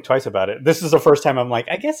don't think twice about it. This is the first time I'm like,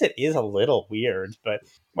 I guess it is a little weird, but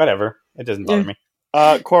whatever. It doesn't bother me.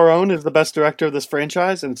 Cuarón is the best director of this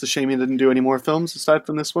franchise, and it's a shame he didn't do any more films aside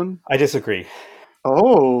from this one. I disagree.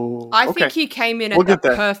 Oh, I think he came in at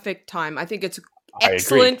the perfect time. I think it's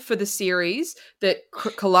excellent for the series that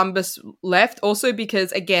Columbus left. Also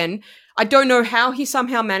because, again, I don't know how he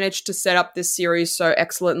somehow managed to set up this series so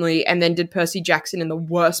excellently and then did Percy Jackson in the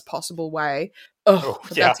worst possible way.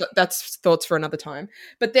 That's thoughts for another time.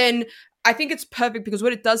 But then I think it's perfect because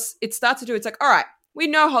what it does, it starts to do, it's like, all right, we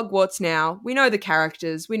know Hogwarts now. We know the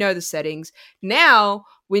characters. We know the settings. Now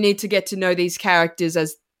we need to get to know these characters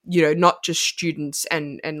as, not just students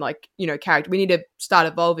and like, character. We need to start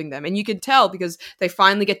evolving them. And you can tell because they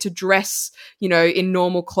finally get to dress, in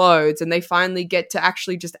normal clothes, and they finally get to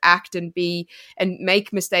actually just act and be and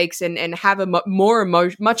make mistakes and have a much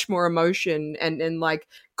more emotion and like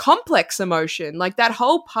complex emotion. Like that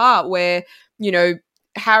whole part where,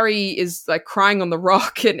 Harry is like crying on the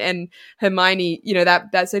rock and Hermione, you know,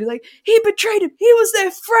 that scene is like, he betrayed him. He was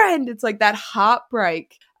their friend. It's like that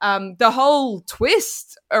heartbreak. The whole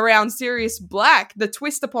twist around Sirius Black, the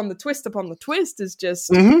twist upon the twist upon the twist is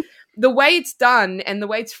just the way it's done and the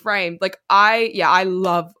way it's framed. Like I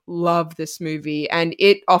love this movie, and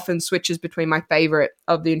it often switches between my favorite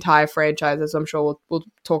of the entire franchise, as I'm sure we'll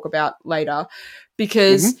talk about later,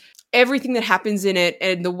 because everything that happens in it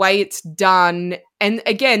and the way it's done. And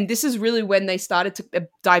again, this is really when they started to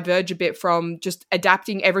diverge a bit from just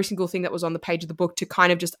adapting every single thing that was on the page of the book to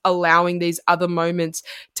kind of just allowing these other moments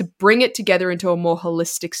to bring it together into a more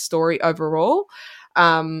holistic story overall.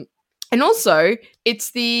 And also,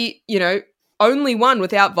 it's the, you know, only one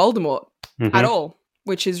without Voldemort at all,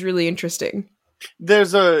 which is really interesting.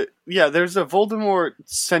 There's a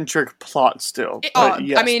Voldemort-centric plot still.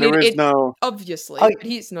 Yes, I mean, obviously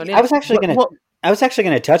he's not in. I was actually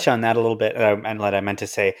going to touch on that a little bit, and what I meant to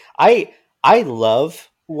say. I love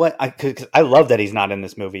because I love that he's not in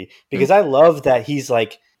this movie, because I love that he's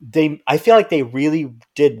like I feel like they really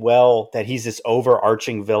did well that he's this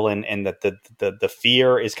overarching villain, and that the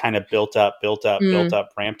fear is kind of built up,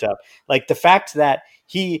 ramped up. Like the fact that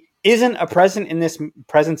he isn't a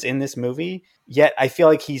presence in this movie, yet I feel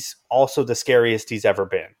like he's also the scariest he's ever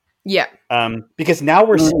been. Yeah. Because now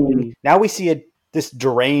we see this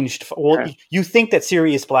deranged. Well, you think that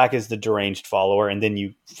Sirius Black is the deranged follower, and then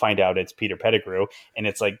you find out it's Peter Pettigrew, and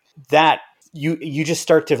it's like that. You just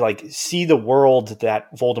start to like see the world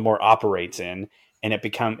that Voldemort operates in. And it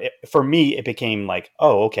became like,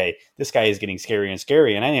 oh, okay, this guy is getting scarier and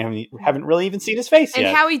scarier, and I haven't really even seen his face yet.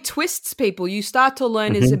 And how he twists people, you start to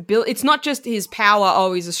learn his ability. It's not just his power,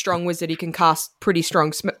 oh, he's a strong wizard, he can cast pretty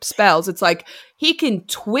strong spells. It's like, he can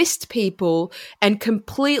twist people and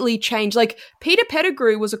completely change. Like, Peter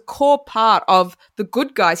Pettigrew was a core part of the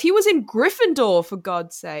good guys. He was in Gryffindor, for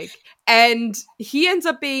God's sake. And he ends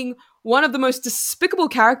up being one of the most despicable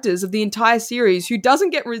characters of the entire series, who doesn't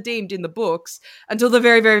get redeemed in the books until the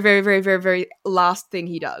very, very, very, very, very, very last thing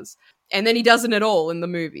he does. And then he doesn't at all in the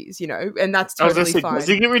movies, you know, and that's totally fine. Does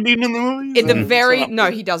he get redeemed in the movies? No,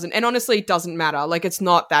 he doesn't. And honestly, it doesn't matter. Like, it's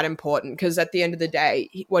not that important, because at the end of the day,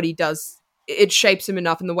 what he does, it shapes him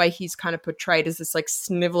enough, and the way he's kind of portrayed as this like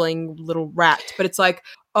sniveling little rat. But it's like,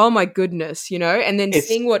 oh my goodness, you know? And then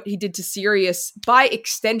seeing what he did to Sirius, by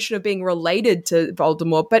extension of being related to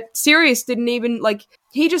Voldemort, but Sirius didn't even, like,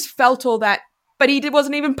 he just felt all that, but he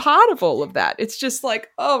wasn't even part of all of that. It's just like,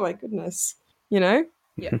 oh my goodness, you know?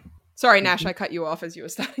 Yeah. Sorry, Nash, I cut you off as you were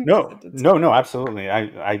starting. No, absolutely.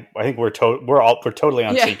 I think we're totally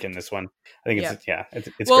on sync in this one. I think it's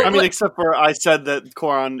well, great. I mean, except for I said that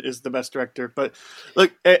Cuarón is the best director, but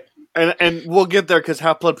look, and we'll get there, because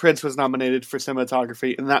Half-Blood Prince was nominated for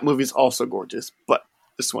cinematography, and that movie's also gorgeous. But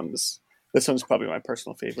this one's probably my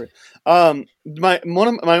personal favorite. My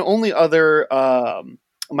only other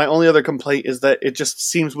complaint is that it just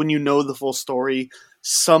seems, when you know the full story,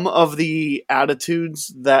 some of the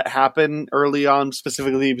attitudes that happen early on,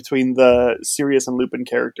 specifically between the Sirius and Lupin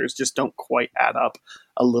characters, just don't quite add up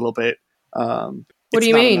a little bit. What do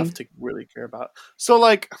you mean? Enough to really care about. So,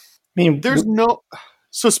 like,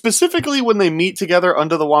 So specifically when they meet together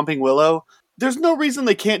under the Whomping Willow, there's no reason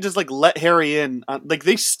they can't just like let Harry in. Like,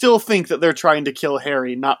 they still think that they're trying to kill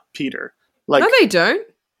Harry, not Peter. Like, no, they don't.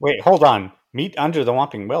 Wait, hold on. Meet under the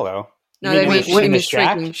Whomping Willow. No, they meet in the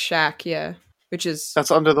Shrieking Shack. Yeah,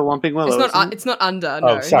 that's under the Whomping Willow. It's not under. No.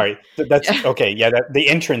 Oh, sorry. That's okay. Yeah, the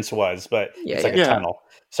entrance was, but it's like a tunnel.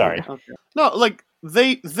 Sorry. Okay. No, like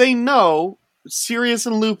they know, Sirius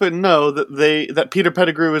and Lupin know that Peter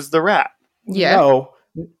Pettigrew is the rat. Yeah. No.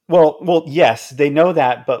 Well, yes, they know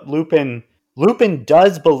that, but Lupin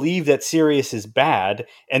does believe that Sirius is bad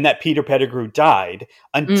and that Peter Pettigrew died,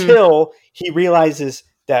 until he realizes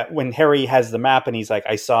that when Harry has the map and he's like,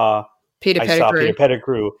 I saw Peter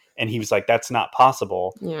Pettigrew, and he was like, that's not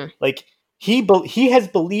possible. Yeah. Like, he has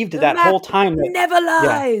believed that whole time that never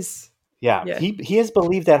lies. Yeah. He has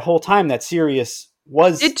believed that whole time that Sirius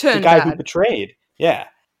was the guy who betrayed. Yeah.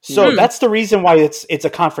 So that's the reason why it's a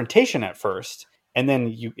confrontation at first. And then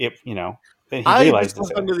then he realized I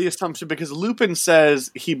was under the assumption, because Lupin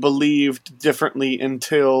says he believed differently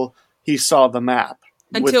until he saw the map.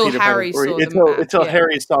 Until Harry saw the map. Until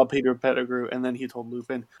Harry saw Peter Pettigrew, and then he told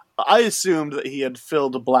Lupin. I assumed that he had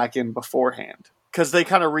filled Black in beforehand, because they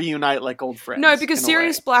kind of reunite like old friends. No, because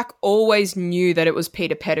Sirius Black always knew that it was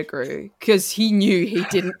Peter Pettigrew, because he knew he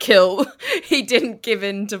didn't give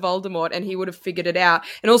in to Voldemort, and he would have figured it out.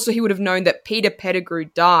 And also he would have known that Peter Pettigrew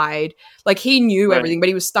died. Like, he knew everything, but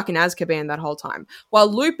he was stuck in Azkaban that whole time.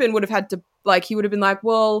 While Lupin would have had to, like, he would have been like,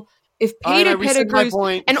 well, if Peter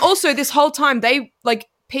Pettigrew, and also this whole time they like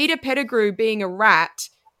Peter Pettigrew being a rat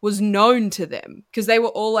was known to them because they were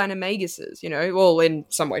all animaguses, you know, all in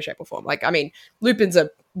some way, shape, or form. Like, I mean, Lupin's a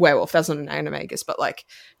werewolf, that's not an animagus, but like,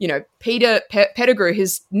 you know, Peter Pettigrew,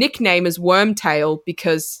 his nickname is Wormtail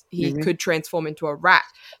because he could transform into a rat.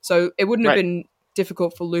 So it wouldn't have been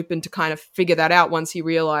difficult for Lupin to kind of figure that out once he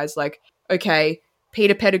realized, like, okay,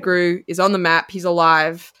 Peter Pettigrew is on the map, he's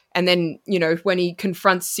alive. And then, you know, when he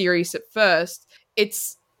confronts Sirius at first,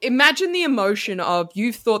 it's, imagine the emotion of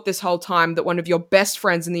you've thought this whole time that one of your best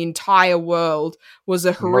friends in the entire world was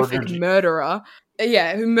a horrific murderer.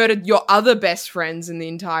 Yeah, who murdered your other best friends in the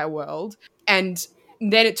entire world. And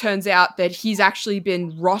then it turns out that he's actually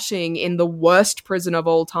been rotting in the worst prison of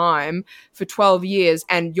all time for 12 years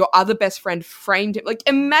and your other best friend framed him. Like,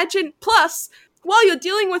 imagine, plus, while you're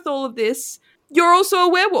dealing with all of this, you're also a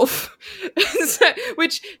werewolf,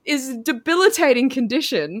 which is a debilitating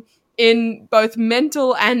condition in both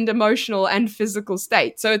mental and emotional and physical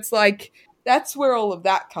state. So it's like, that's where all of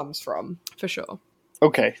that comes from, for sure.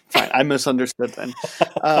 Okay, fine. I misunderstood then.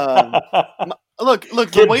 Look,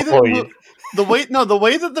 the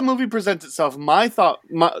way that the movie presents itself,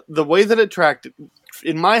 the way that it tracked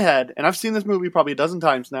in my head, and I've seen this movie probably a dozen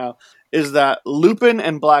times now, is that Lupin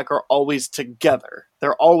and Black are always together.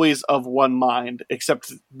 They're always of one mind,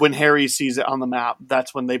 except when Harry sees it on the map.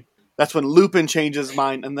 That's when Lupin changes his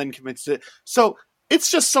mind and then commits it. So it's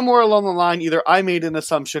just somewhere along the line, either I made an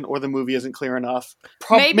assumption or the movie isn't clear enough.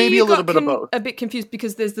 Maybe a little bit of both. A bit confused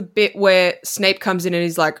because there's the bit where Snape comes in and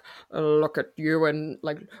he's like, oh, look at you, and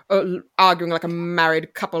like arguing like a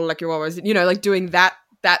married couple, like you always, you know, like doing that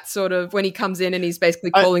sort of, when he comes in and he's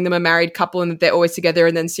basically calling them a married couple and they're always together,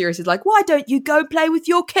 and then Sirius is like, why don't you go play with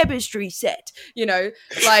your chemistry set? You know,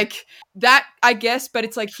 like that, I guess, but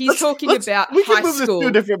it's like he's talking about high school.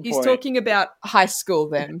 He's talking about high school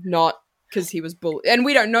then, not because he was bullied. And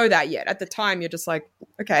we don't know that yet. At the time, you're just like,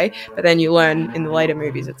 okay. But then you learn in the later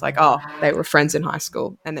movies, it's like, oh, they were friends in high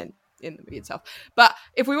school. And then in the movie itself. But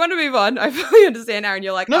if we want to move on, I fully understand, Aaron.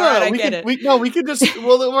 You're like, I get it. We could just,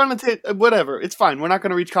 we're on a whatever. It's fine. We're not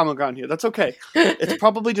going to reach common ground here. That's okay. It's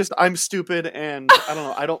probably just I'm stupid and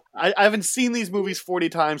I don't know. I haven't seen these movies 40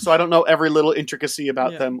 times, so I don't know every little intricacy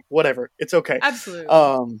about them. Whatever. It's okay.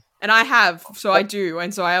 Absolutely. And I have, so I do,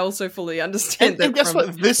 and so I also fully understand that. And guess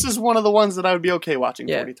what? This is one of the ones that I would be okay watching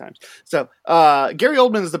 40 times. So, Gary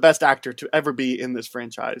Oldman is the best actor to ever be in this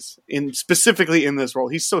franchise, specifically in this role.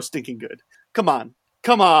 He's so stinking good. Come on.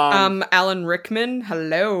 Alan Rickman,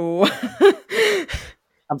 hello.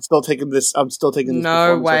 I'm still taking this.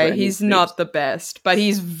 No way, he's not the best, but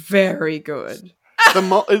he's very good.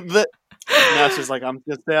 Nash is like, I'm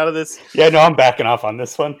just out of this. Yeah, no, I'm backing off on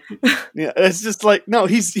this one. Yeah, it's just like, no,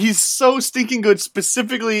 he's so stinking good,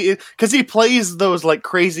 specifically because he plays those like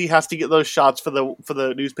crazy, has to get those shots for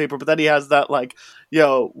the newspaper, but then he has that like,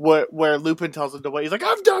 where Lupin tells him to wait. He's like,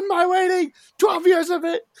 I've done my waiting, 12 years of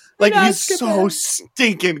it. Like, he's so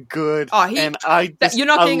stinking good. Oh, you're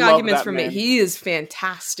not getting arguments from me. He is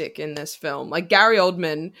fantastic in this film. Like Gary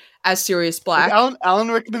Oldman as Sirius Black. Like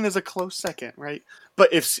Alan Rickman is a close second, right?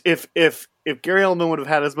 But if Gary Oldman would have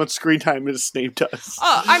had as much screen time as Snape does.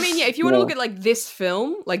 Oh, I mean, yeah, if you want to look at like this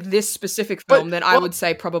film, like this specific film, then I would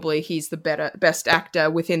say probably he's the best actor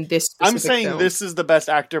within this specific I'm saying film. This is the best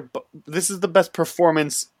actor, but this is the best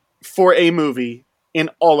performance for a movie in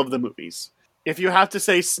all of the movies. If you have to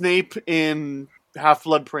say Snape in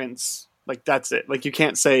Half-Blood Prince, like that's it. Like you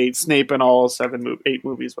can't say Snape in all 8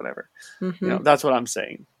 movies, whatever. Mm-hmm. That's what I'm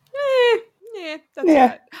saying. Yeah, that's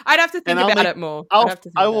right. I'd have to think about it more.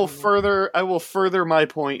 I will further my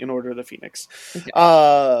point in Order of the Phoenix. Okay.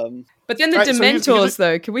 But then the Dementors,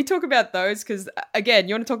 though, can we talk about those? Because again,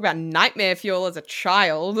 you want to talk about nightmare fuel as a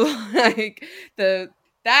child, like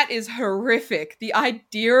that is horrific. The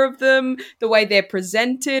idea of them, the way they're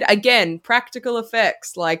presented, again, practical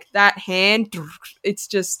effects, like that hand, it's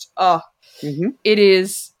just it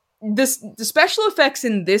is. The special effects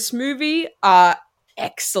in this movie are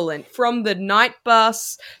excellent, from the night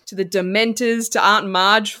bus to the Dementors to Aunt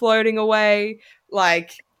Marge floating away,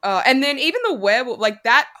 and then even the werewolf, like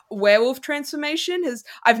that werewolf transformation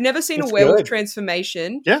I've never seen a werewolf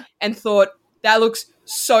transformation and thought that looks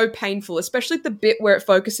so painful, especially the bit where it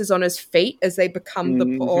focuses on his feet as they become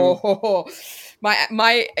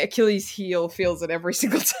my Achilles heel feels it every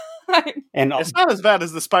single time. And it's not as bad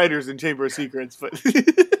as the spiders in Chamber of Secrets, but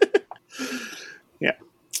yeah.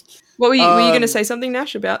 What were you going to say something,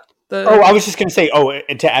 Nash, about the... Oh, I was just going to say,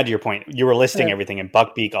 and to add to your point, you were listing everything, and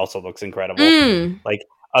Buckbeak also looks incredible. Like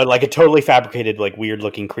a totally fabricated, like,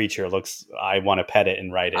 weird-looking creature looks... I want to pet it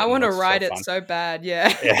and ride it. I want to ride it so bad,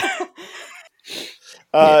 yeah.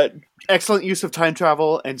 excellent use of time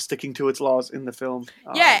travel and sticking to its laws in the film.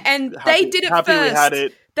 Yeah, and they did it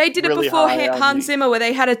first. They did it before Hans Zimmer, where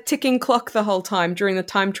they had a ticking clock the whole time during the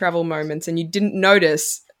time travel moments, and you didn't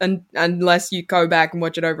notice unless you go back and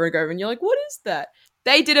watch it over and over, and you're like, what is that?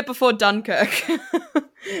 They did it before Dunkirk.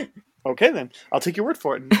 Okay, then. I'll take your word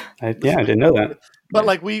for it. I didn't know that. But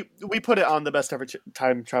like we put it on the best ever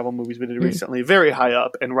time travel movies we did recently, very high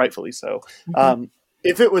up, and rightfully so.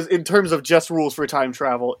 If it was in terms of just rules for time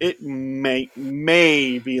travel, it may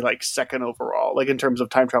be like second overall, like in terms of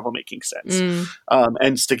time travel making sense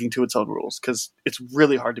and sticking to its own rules, because it's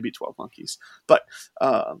really hard to beat 12 Monkeys. But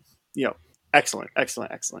excellent. But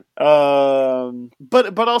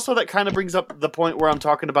also that kind of brings up the point where I'm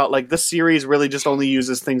talking about like the series really just only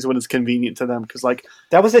uses things when it's convenient to them, because like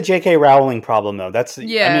that was a J.K. Rowling problem though. I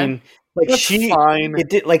mean, like that's fine. It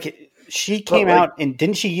did like. She came out and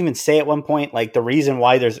didn't she even say at one point, like, the reason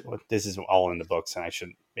why this is all in the books, and I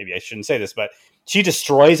shouldn't say this, but she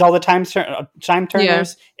destroys all the time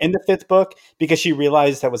turners in the 5th book because she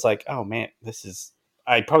realized that was like, oh man,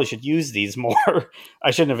 I probably should use these more.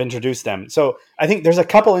 I shouldn't have introduced them. So I think there's a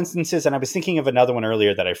couple instances, and I was thinking of another one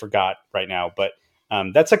earlier that I forgot right now, but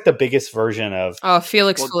that's like the biggest version of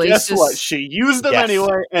Felix Felicis. Guess what? She used them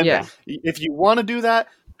anyway, and if you want to do that,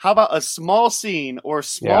 how about a small scene or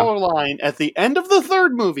smaller line at the end of the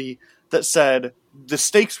 3rd movie that said, the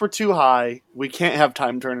stakes were too high, we can't have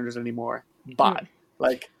time turners anymore. Bye.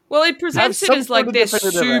 Well, it presents it as like they're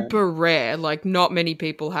super rare, like not many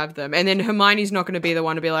people have them. And then Hermione's not going to be the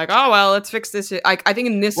one to be like, oh, well, let's fix this. I think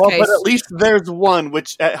in this case... but at least there's one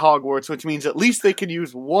at Hogwarts, which means at least they can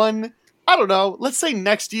use one... I don't know, let's say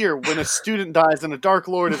next year when a student dies and a Dark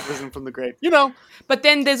Lord is risen from the grave, But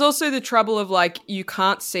then there's also the trouble of, like, you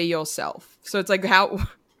can't see yourself. So it's like,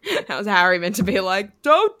 how's Harry meant to be like,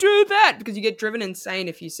 don't do that? Because you get driven insane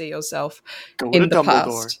if you see yourself in the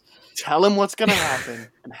Dumbledore, past. tell him what's going to happen,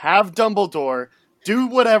 and have Dumbledore do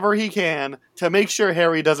whatever he can to make sure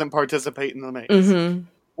Harry doesn't participate in the maze. Mm-hmm.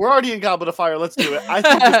 We're already in Goblet of Fire. Let's do it. I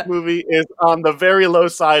think this movie is on the very low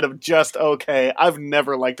side of just okay. I've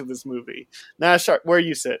never liked this movie. Nash, where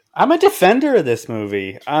you sit? I'm a defender of this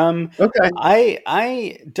movie. Okay.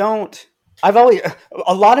 I don't. I've always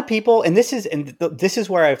a lot of people, and this is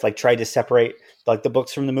where I've like tried to separate like the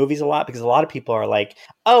books from the movies a lot, because a lot of people are like,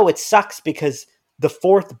 oh, it sucks because the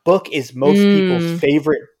 4th book is most people's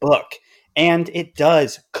favorite book, and it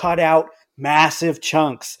does cut out massive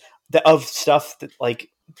chunks of stuff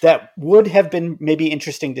that would have been maybe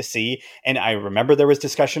interesting to see. And I remember there was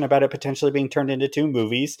discussion about it potentially being turned into 2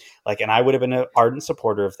 movies, and I would have been an ardent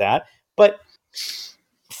supporter of that. But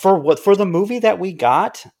for the movie that we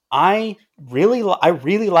got, I really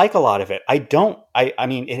like a lot of it. I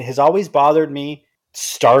mean, it has always bothered me him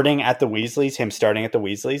starting at the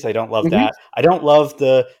Weasleys. I don't love that. I don't love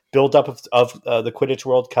the buildup of the Quidditch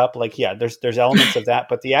World Cup. There's elements of that,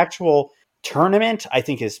 but the actual tournament I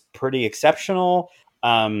think is pretty exceptional.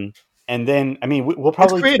 And then, I mean, we'll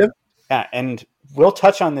probably, it's creative. Yeah, and we'll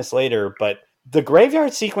touch on this later, but the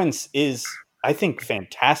graveyard sequence is, I think,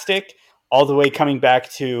 fantastic. All the way coming back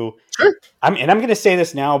to, I'm going to say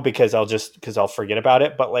this now because I'll forget about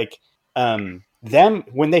it. But them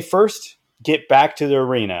when they first get back to the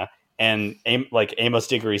arena and Amos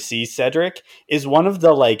Diggory sees Cedric is one of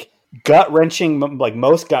the most gut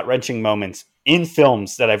wrenching moments in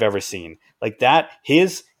films that I've ever seen. Like that,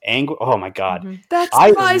 his anger. Oh my God. That's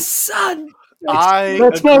my son. I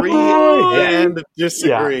agree and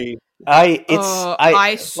disagree. Yeah.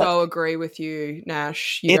 I so agree with you,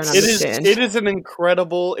 Nash. You don't understand. It is an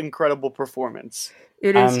incredible performance.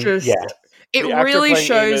 It is just. Yeah. It really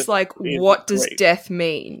shows what does death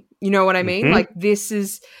mean. You know what I mean? Mm-hmm. Like, this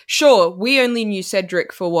is... Sure, we only knew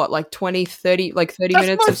Cedric for what, 30 minutes of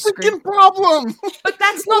screen? That's my freaking problem! But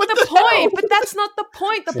that's not the point! But that's not the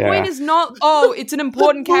point! The point is not, it's an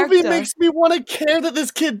important character. The movie makes me want to care that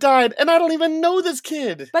this kid died, and I don't even know this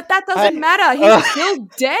kid! But that doesn't matter! He's still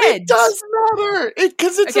dead! It does matter!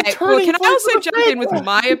 Because it's a turning can I also jump in with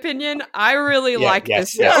my opinion? I really like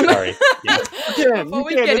this film. Sorry. Before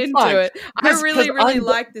we get into it, I really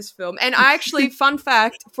like this film. And I actually, fun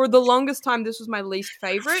fact, for the longest time, this was my least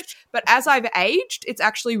favorite. But as I've aged, it's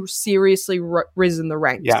actually seriously risen the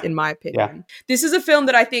ranks, in my opinion. Yeah. This is a film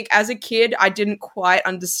that I think, as a kid, I didn't quite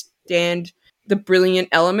understand the brilliant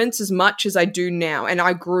elements as much as I do now. And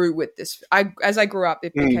I grew with this. As I grew up,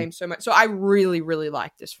 it became so much. So I really, really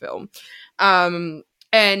like this film. And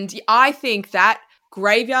I think that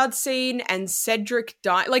graveyard scene and Cedric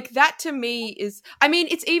die, that to me is, I mean,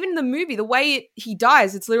 it's even the movie, the way he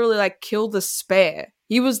dies, it's literally kill the spare.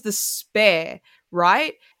 He was the spare,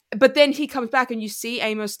 right? But then he comes back and you see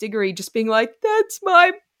Amos Diggory just being like, that's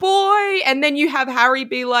my boy. And then you have Harry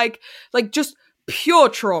be like just pure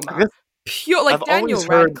trauma. Pure, like I've Daniel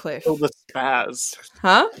Radcliffe. Kill the spaz.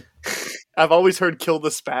 Huh? I've always heard kill the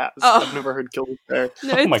spaz. Oh. I've never heard kill the spare.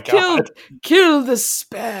 No, Oh my it's God. kill the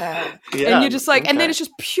spare. Yeah, And you're just like, and then okay. it's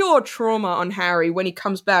just pure trauma on Harry when he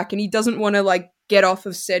comes back and he doesn't want to like get off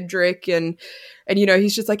of Cedric and you know,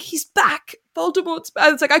 he's just like, he's back. Voldemort's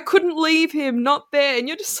back. It's like, I couldn't leave him, not there. And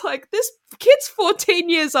you're just like, this kid's 14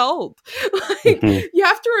 years old. Like, you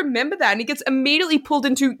have to remember that. And he gets immediately pulled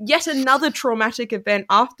into yet another traumatic event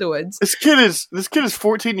afterwards. This kid is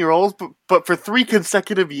 14-year-old, but for 3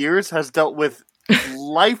 consecutive years has dealt with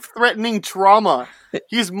life-threatening trauma.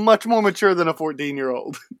 He's much more mature than a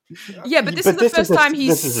 14-year-old. Yeah, but this is the first time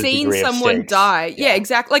he's seen degree of someone stakes. die. Yeah,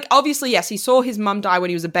 exactly. Like, obviously, yes, he saw his mum die when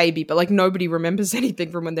he was a baby, but like nobody remembers anything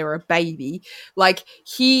from when they were a baby. Like,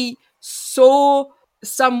 he saw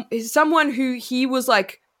someone who he was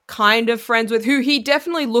like kind of friends with, who he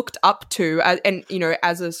definitely looked up to, and you know,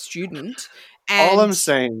 as a student. And All I'm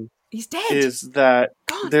saying he's dead. is that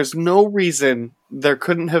there's no reason there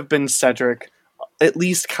couldn't have been Cedric at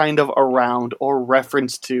least kind of around or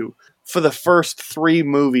referenced to for the first 3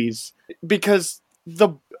 movies, because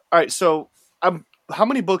all right, so how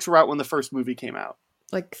many books were out when the first movie came out?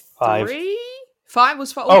 Like 5. 3? 5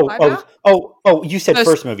 was 5 out? You said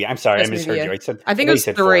first movie. I'm sorry, I First misheard movie, you. I think it was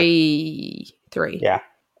 3. 3. Yeah.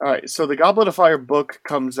 All right, so the Goblet of Fire book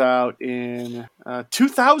comes out in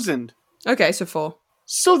 2000. Okay, so 4.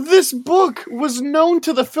 So this book was known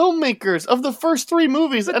to the filmmakers of the first 3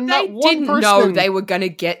 movies, But and they not one didn't person know they were going to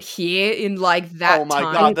get here in like that Oh my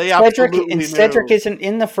time. God, they Cedric absolutely knew. Cedric isn't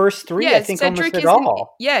in the first 3, I think, almost at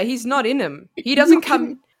all. Yeah, he's not in him. He doesn't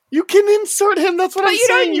come. You can insert him. That's what But I'm you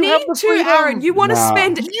saying. don't You have need the to, freedom. Aaron. You want to No.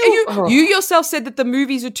 spend. You yourself said that the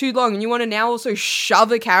movies are too long, and you want to now also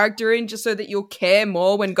shove a character in just so that you'll care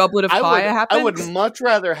more when Goblet of Fire happens. I would much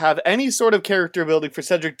rather have any sort of character building for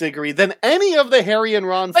Cedric Diggory than any of the Harry and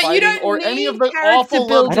Ron But you fighting don't or need any of the character awful love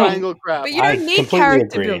building. triangle crap. But you I don't need completely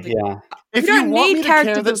character agree. building. Yeah. If you you don't want need me to character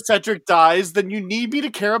care that building. Cedric dies, then you need me to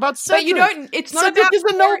care about Cedric. But you don't. It's not Cedric about. is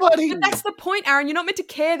a nobody. But that's the point, Aaron. You're not meant to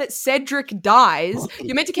care that Cedric dies.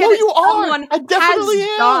 You're meant to care No, that you are. someone I definitely has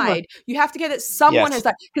am. died. You have to care that someone Yes. has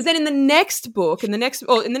died. Because then in the next book, in the next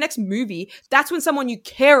movie, that's when someone you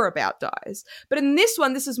care about dies. But in this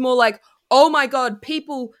one, this is more like, oh my God,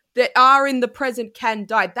 people that are in the present can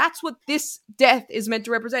die. That's what this death is meant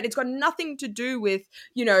to represent. It's got nothing to do with,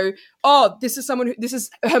 you know, oh, this is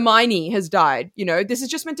Hermione has died. You know, this is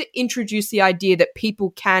just meant to introduce the idea that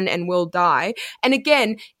people can and will die. And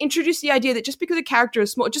again, introduce the idea that just because a character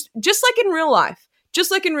is small, just like in real life,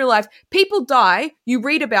 people die, you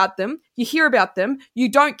read about them, you hear about them, you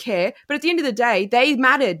don't care, but at the end of the day, they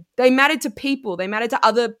mattered. They mattered to people. They mattered to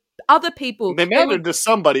other people. They mattered to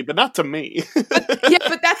somebody, but not to me. Yeah,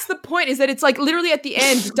 but that's the point, is that it's like literally at the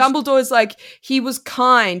end, Dumbledore's like, he was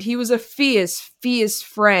kind, he was a fierce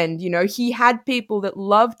friend, you know, he had people that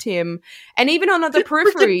loved him, and even on the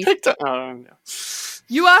periphery, No.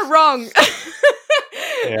 you are wrong.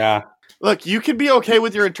 Yeah. Look, you can be okay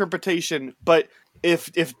with your interpretation, but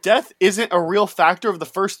if death isn't a real factor of the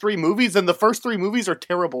first 3 movies, then the first 3 movies are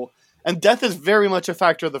terrible. And death is very much a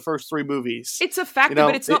factor of the first 3 movies. It's a factor, You know,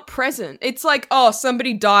 but it's not present. It's like, oh,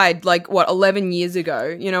 somebody died, like, 11 years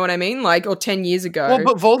ago? You know what I mean? Like, or 10 years ago. Well,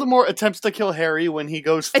 but Voldemort attempts to kill Harry when he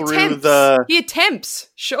goes through He attempts,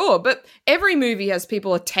 sure, but every movie has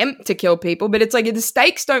people attempt to kill people, but it's like the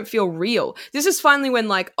stakes don't feel real. This is finally when,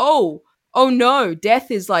 like, oh no, death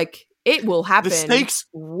is like, it will happen. The stakes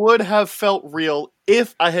would have felt real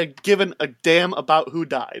if I had given a damn about who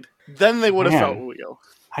died. Then they would have felt real.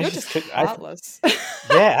 I You're just just could, heartless.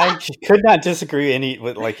 I could not disagree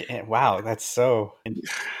wow, that's so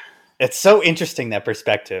interesting, that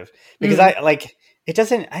perspective, because I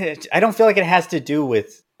don't feel like it has to do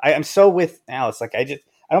with, I'm so with Alice, like I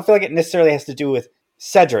don't feel like it necessarily has to do with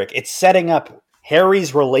Cedric. It's setting up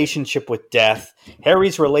Harry's relationship with death,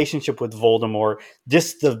 Harry's relationship with Voldemort,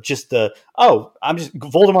 Voldemort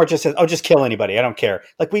just says, oh, just kill anybody, I don't care.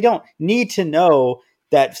 Like, we don't need to know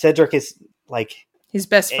that Cedric is like his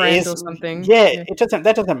best friend or something. Yeah,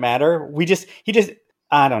 that doesn't matter.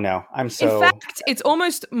 I don't know. In fact, it's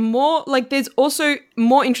almost more like there's also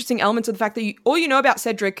more interesting elements of the fact that all you know about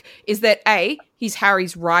Cedric is that A, he's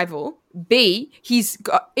Harry's rival, B, he's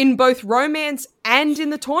got, in both romance and in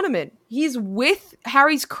the tournament, he's with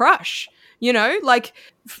Harry's crush. You know, like,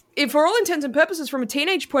 if for all intents and purposes, from a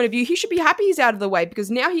teenage point of view, he should be happy he's out of the way, because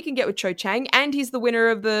now he can get with Cho Chang, and he's the winner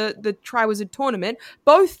of the Triwizard Tournament.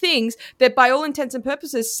 Both things that, by all intents and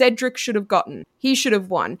purposes, Cedric should have gotten. He should have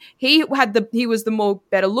won. He was the more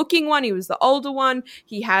better looking one. He was the older one.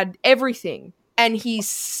 He had everything. And he's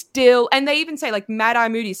still, and they even say, like, Mad Eye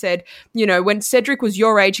Moody said, you know, when Cedric was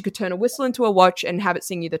your age, you could turn a whistle into a watch and have it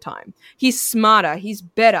sing you the time. He's smarter. He's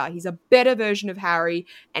better. He's a better version of Harry,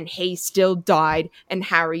 and he still died, and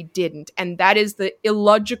Harry didn't. And that is the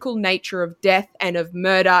illogical nature of death and of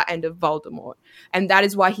murder and of Voldemort. And that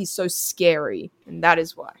is why he's so scary. And that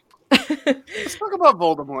is why. Let's talk about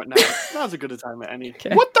Voldemort now. Now's as good a time as any.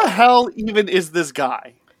 Okay. What the hell even is this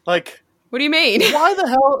guy? Like, what do you mean? Why the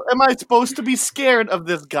hell am I supposed to be scared of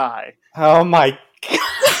this guy? Oh my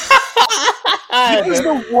God. This is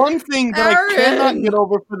the one thing that I cannot get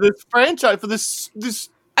over for this franchise, for this.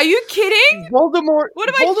 Are you kidding? Voldemort. What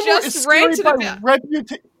have I just ranted about?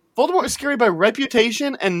 Voldemort is scary by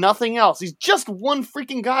reputation and nothing else. He's just one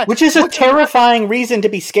freaking guy. Which is a terrifying reason to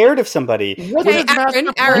be scared of somebody. Aaron,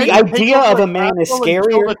 the idea of a man is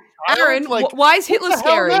scarier. Aaron, why is Hitler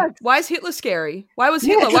scary? Why is Hitler scary? Why was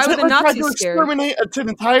Hitler? Why were the Nazis scary? Exterminate an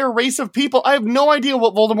entire race of people. I have no idea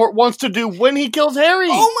what Voldemort wants to do when he kills Harry.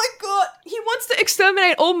 Oh my god! He wants to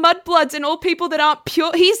exterminate all mudbloods and all people that aren't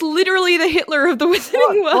pure. He's literally the Hitler of the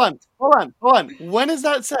Wizarding world. Hold on. When is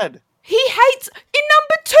that said? He hates in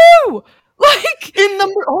number 2. Like in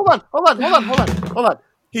number. Hold on.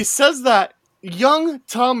 He says that. Young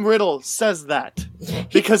Tom Riddle says that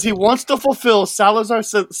because he wants to fulfill Salazar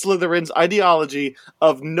Slytherin's ideology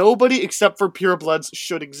of nobody except for purebloods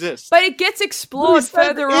should exist. But it gets explored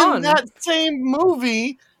further on. In that same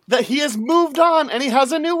movie that he has moved on and he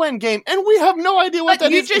has a new endgame, and we have no idea what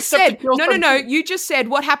that is. You just said no. You just said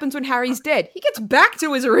what happens when Harry's dead. He gets back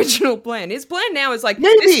to his original plan. His plan now is like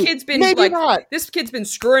this kid's been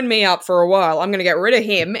screwing me up for a while. I'm going to get rid of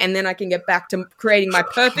him, and then I can get back to creating my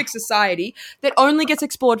perfect society that only gets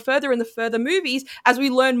explored further in the further movies as we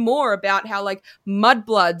learn more about how like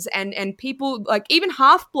mudbloods and people like even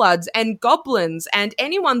half-bloods and goblins and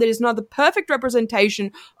anyone that is not the perfect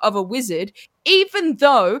representation of a wizard. Even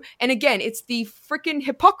though, and again, it's the freaking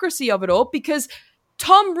hypocrisy of it all because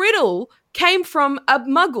Tom Riddle came from a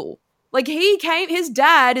muggle. Like his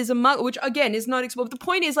dad is a muggle, which again is not explored. But the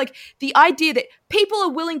point is like the idea that people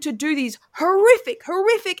are willing to do these horrific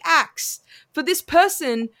acts for this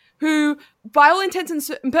person who, by all intents and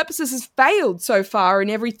purposes, has failed so far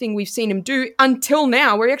in everything we've seen him do until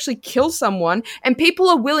now, where he actually kills someone, and people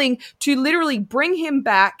are willing to literally bring him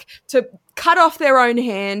back, to cut off their own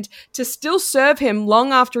hand, to still serve him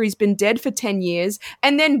long after he's been dead for 10 years,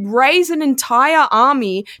 and then raise an entire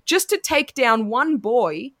army just to take down one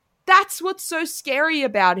boy. That's what's so scary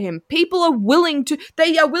about him. People are willing to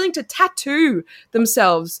tattoo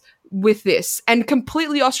themselves with this and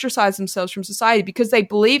completely ostracize themselves from society because they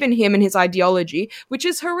believe in him and his ideology, which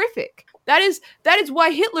is horrific. That is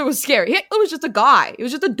why Hitler was scary. Hitler was just a guy. He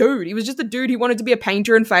was just a dude. He was just a dude. He wanted to be a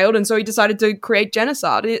painter and failed, and so he decided to create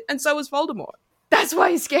genocide, and so was Voldemort. That's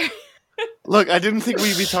why he's scary. Look, I didn't think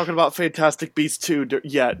we'd be talking about Fantastic Beasts 2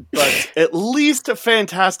 yet, but at least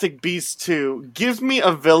Fantastic Beasts 2 gives me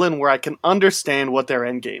a villain where I can understand what their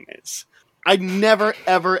endgame is. I never,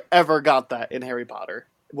 ever, ever got that in Harry Potter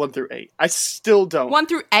 1 through 8. I still don't. 1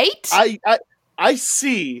 through 8? I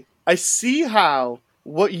see how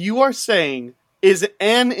what you are saying is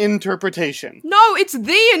an interpretation. No, it's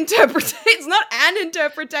the interpretation. It's not an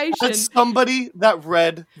interpretation. It's somebody that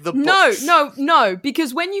read the books. No,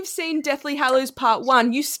 because when you've seen Deathly Hallows Part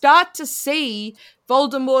 1, you start to see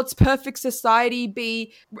Voldemort's perfect society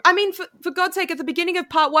be... I mean, for God's sake, at the beginning of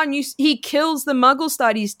Part 1, he kills the Muggle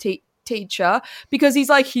Studies teacher because he's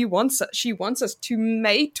like, she wants us to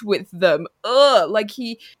mate with them. Like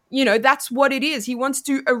that's what it is. He wants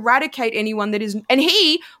to eradicate anyone that is, and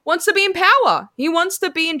he wants to be in power. He wants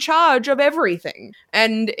to be in charge of everything,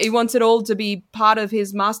 and he wants it all to be part of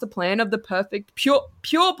his master plan of the perfect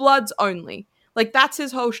pure bloods only. Like that's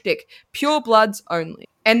his whole shtick, pure bloods only.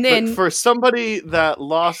 And then but for somebody that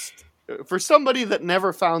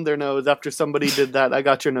never found their nose after somebody did that I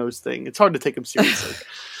got your nose thing, it's hard to take him seriously.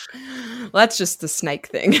 Well, that's just the snake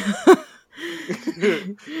thing.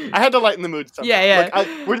 I had to lighten the mood somehow. Yeah.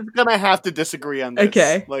 Like, we're just gonna have to disagree on this.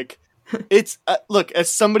 Okay. Like, it's look,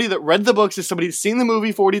 as somebody that read the books, as somebody who's seen the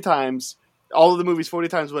movie 40 times, all of the movies 40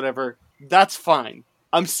 times, whatever, that's fine.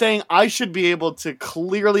 I'm saying I should be able to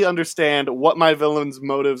clearly understand what my villain's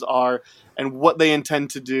motives are and what they intend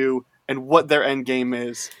to do and what their end game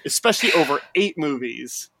is, especially over 8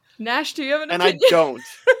 movies. Nash, do you have an opinion? And I don't.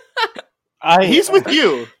 He's with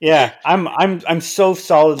you. Yeah, I'm so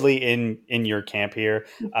solidly in your camp here.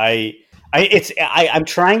 I'm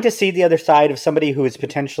trying to see the other side of somebody who is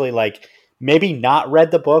potentially like maybe not read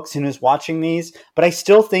the books and is watching these, but I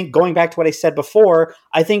still think, going back to what I said before,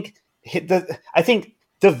 I think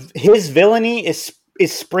his villainy is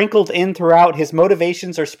is sprinkled in throughout. His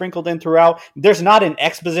motivations are sprinkled in throughout. There's not an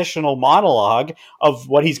expositional monologue of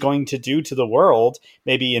what he's going to do to the world,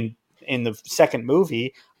 maybe in the second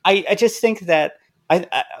movie. I just think that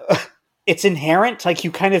it's inherent. Like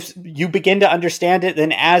you begin to understand it.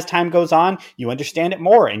 Then as time goes on, you understand it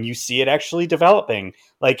more and you see it actually developing.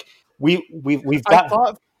 Like we've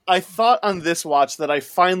got. I thought on this watch that I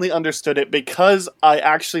finally understood it because I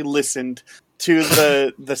actually listened to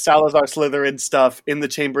the Salazar Slytherin stuff in the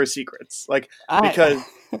Chamber of Secrets. Like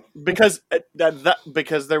because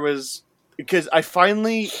I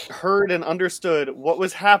finally heard and understood what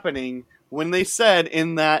was happening when they said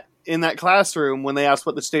in that classroom when they asked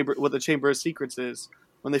what the Chamber of Secrets is.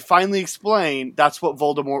 When they finally explained that's what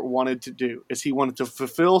Voldemort wanted to do, is he wanted to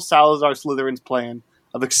fulfill Salazar Slytherin's plan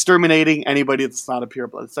of exterminating anybody that's not a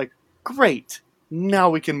pureblood. It's like, great, now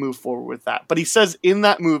we can move forward with that. But he says in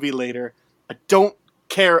that movie later, I don't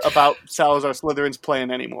care about Salazar Slytherin's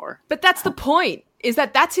plan anymore. But that's the point, is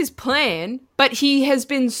that that's his plan, but he has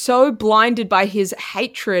been so blinded by his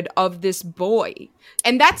hatred of this boy.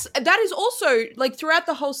 And that is also, like, throughout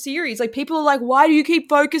the whole series, like, people are like, why do you keep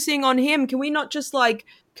focusing on him? Can we not just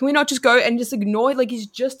go and just ignore it? Like,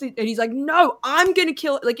 and he's like, no, I'm gonna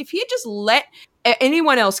kill it. Like, if he had just let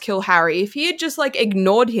anyone else kill Harry, if he had just, like,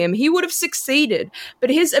 ignored him, he would have succeeded. But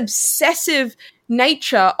his obsessive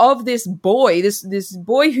nature of this boy, this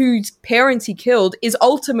boy whose parents he killed, is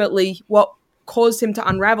ultimately what caused him to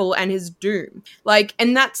unravel and his doom. Like,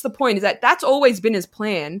 and that's the point, is that that's always been his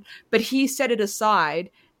plan, but he set it aside,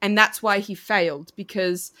 and that's why he failed,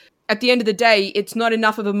 because at the end of the day, it's not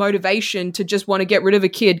enough of a motivation to just want to get rid of a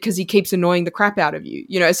kid because he keeps annoying the crap out of you,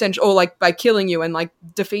 you know, essentially, or like by killing you and like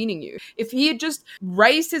defeating you. If he had just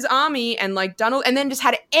raised his army and like done all, and then just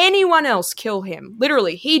had anyone else kill him,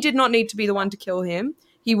 literally, he did not need to be the one to kill him,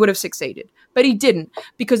 he would have succeeded. But he didn't,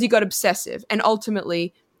 because he got obsessive, and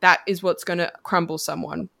ultimately that is what's going to crumble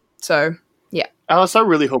someone. So, yeah. Alice, I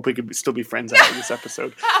really hope we could still be friends after this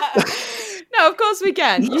episode. No, of course we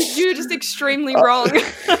can. You're just extremely wrong.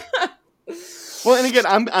 Well, and again,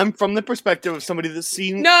 I'm from the perspective of somebody that's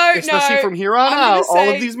seen, especially from here on out, all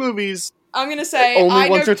of these movies. I'm going to say, I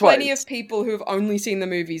know plenty of people who have only seen the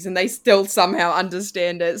movies and they still somehow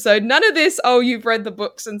understand it. So none of this, you've read the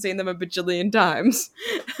books and seen them a bajillion times.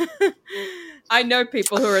 I know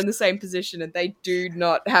people who are in the same position and they do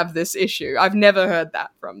not have this issue. I've never heard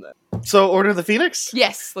that from them. So, Order of the Phoenix?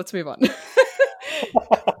 Yes, let's move on.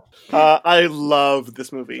 I love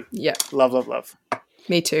this movie. Yeah. Love.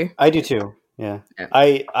 Me too. I do too. Yeah.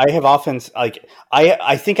 I have often, like,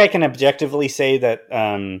 I think I can objectively say that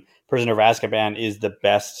Prisoner of Azkaban is the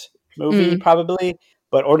best movie, probably,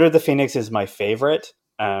 but Order of the Phoenix is my favorite.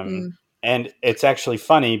 And it's actually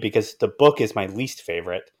funny because the book is my least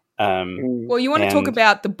favorite. Well, you want to talk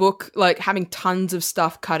about the book, like, having tons of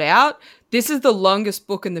stuff cut out? This is the longest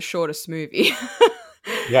book and the shortest movie.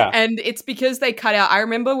 Yeah. And it's because they cut out, I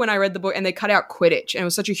remember when I read the book and they cut out Quidditch, and it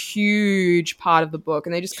was such a huge part of the book,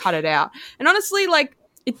 and they just cut it out. And honestly, like,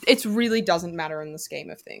 it really doesn't matter in the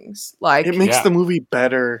scheme of things. Like, it makes the movie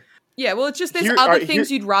better. Yeah, well, it's just there's other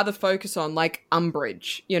things you'd rather focus on, like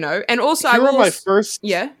Umbridge, you know? And also, here are my first...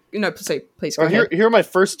 Yeah? No, please go ahead. Here are my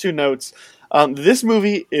first two notes. This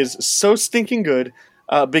movie is so stinking good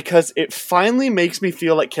because it finally makes me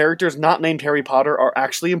feel like characters not named Harry Potter are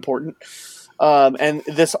actually important. And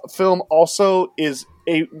this film also is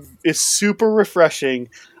super refreshing.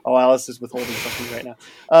 Oh, Alice is withholding something right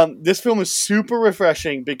now. This film is super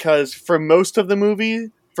refreshing because for most of the movie,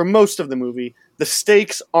 the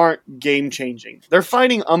stakes aren't game changing. They're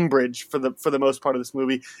fighting Umbridge for the most part of this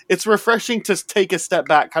movie. It's refreshing to take a step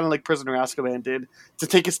back, kind of like Prisoner of Azkaban did, to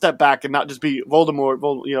take a step back and not just be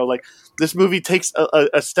Voldemort. You know, like, this movie takes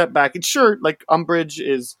a step back. And sure, like, Umbridge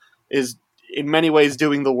is in many ways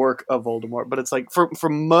doing the work of Voldemort, but it's like for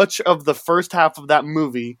much of the first half of that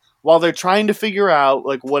movie, while they're trying to figure out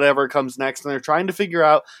like whatever comes next, and they're trying to figure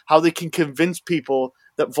out how they can convince people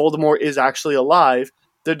that Voldemort is actually alive,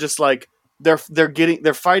 they're just like they're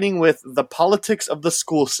fighting with the politics of the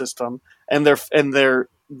school system, and they're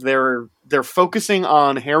focusing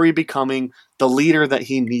on Harry becoming the leader that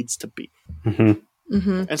he needs to be. Mm-hmm.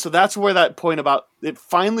 Mm-hmm. And so that's where that point about it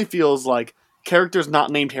finally feels like characters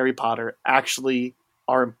not named Harry Potter actually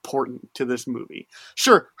are important to this movie.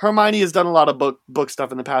 Sure, Hermione has done a lot of book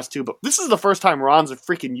stuff in the past too, but this is the first time Ron's a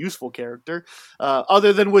freaking useful character,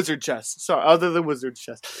 other than Wizard Chess.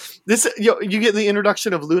 This, you get the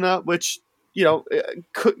introduction of Luna, which, you know,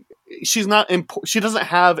 she doesn't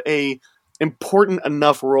have a important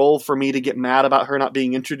enough role for me to get mad about her not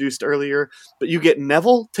being introduced earlier. But you get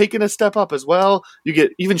Neville taking a step up as well. You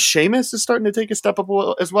get even Seamus is starting to take a step up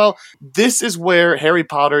as well. This is where Harry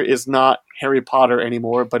Potter is not Harry Potter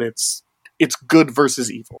anymore, but it's good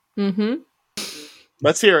versus evil. Mm-hmm.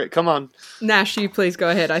 Let's hear it. Come on. Nash, you please go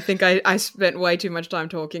ahead. I think I spent way too much time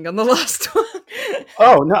talking on the last one.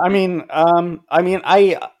 Oh no,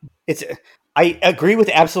 I agree with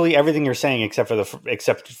absolutely everything you're saying,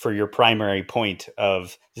 except for your primary point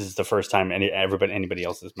of this is the first time anybody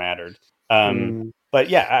else has mattered. But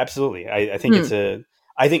yeah, absolutely. I think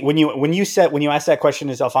I think when you asked that question,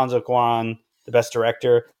 is Alfonso Cuarón the best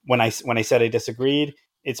director? When I said I disagreed,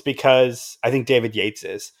 it's because I think David Yates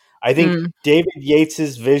is. I think David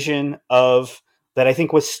Yates's vision of that I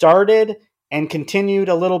think was started and continued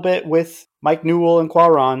a little bit with Mike Newell and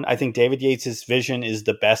Cuarón. I think David Yates's vision is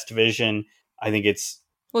the best vision. I think it's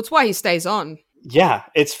why he stays on. Yeah,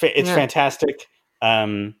 it's fantastic.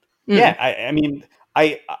 Yeah, I mean,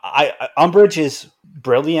 Umbridge is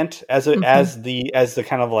brilliant as the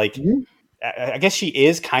kind of like. I guess she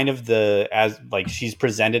is kind of she's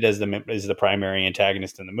presented as the primary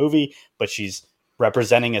antagonist in the movie, but she's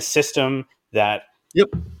representing a system that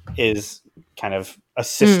is kind of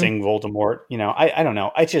assisting Voldemort. You know, I don't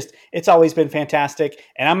know. It's always been fantastic.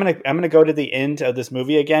 And I'm gonna go to the end of this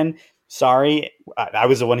movie again. Sorry, I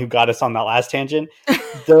was the one who got us on that last tangent.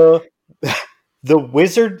 The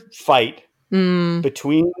wizard fight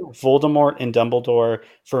between Voldemort and Dumbledore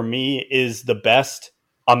for me is the best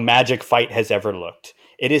a magic fight has ever looked.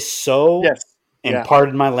 It is so,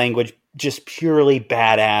 pardon my language, just purely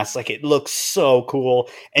badass. Like, it looks so cool,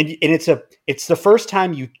 and it's the first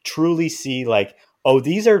time you truly see like, oh,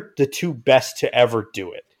 these are the two best to ever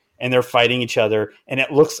do it, and they're fighting each other, and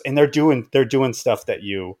they're doing stuff that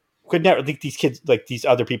you could never, like, these kids, like these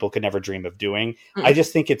other people could never dream of doing. I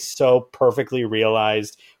just think it's so perfectly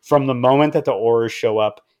realized from the moment that the Aurors show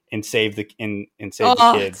up and save the kids.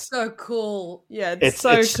 It's so cool. Yeah, it's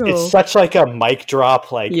so cool. It's such like a mic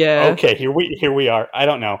drop. Like, okay, here we are. I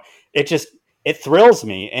don't know. It thrills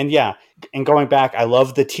me. And and going back, I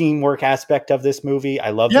love the teamwork aspect of this movie.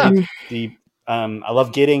 I love I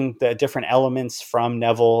love getting the different elements from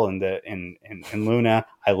Neville and Luna.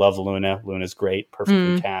 I love Luna. Luna's great,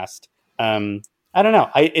 perfectly cast. I don't know.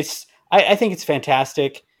 I think it's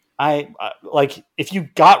fantastic. I like, if you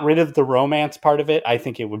got rid of the romance part of it, I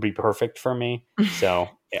think it would be perfect for me. So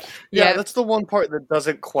yeah, that's the one part that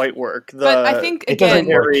doesn't quite work. But I think again,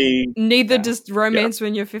 neither does romance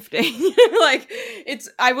when you're 15. Like,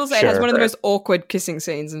 I will say it has one of the most awkward kissing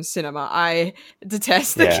scenes in cinema. I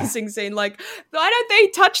detest the kissing scene. Like, why don't they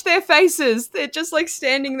touch their faces? They're just like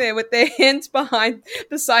standing there with their hands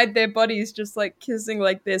beside their bodies, just like kissing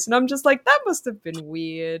like this. And I'm just like, that must have been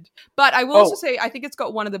weird. But I will also say, I think it's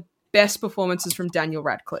got one of the best performances from Daniel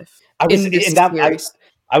Radcliffe in this series.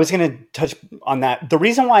 I was going to touch on that. The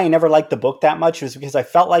reason why I never liked the book that much was because I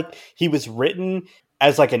felt like he was written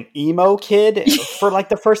as like an emo kid for like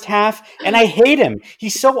the first half. And I hate him.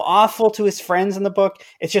 He's so awful to his friends in the book.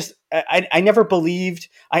 It's just, I never believed,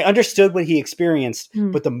 I understood what he experienced,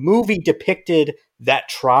 but the movie depicted that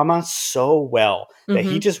trauma so well that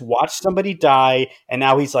he just watched somebody die. And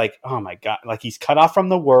now he's like, oh my God, like he's cut off from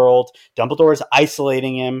the world. Dumbledore is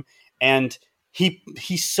isolating him. And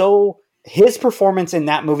he's so, his performance in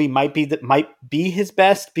that movie might be his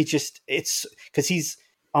best. It's because he's,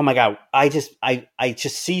 oh my God, I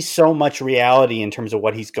just see so much reality in terms of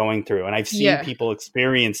what he's going through, and I've seen people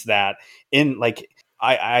experience that in like,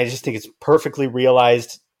 I just think it's perfectly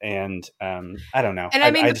realized, and I don't know. And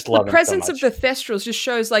I mean, I just love the presence of the Thestrals just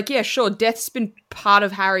shows like, yeah, sure, death's been part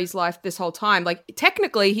of Harry's life this whole time. Like,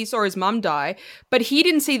 technically, he saw his mum die, but he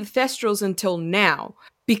didn't see the Thestrals until now.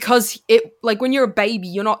 Because it, like, when you're a baby,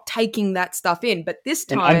 you're not taking that stuff in. But this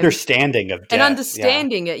time, understanding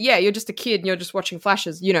it, you're just a kid and you're just watching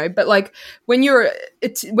flashes, you know. But like, when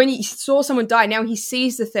he saw someone die, now he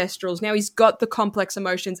sees the Thestrals. Now he's got the complex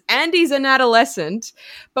emotions, and he's an adolescent.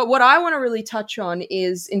 But what I want to really touch on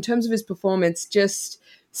is, in terms of his performance, just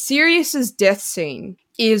Sirius's death scene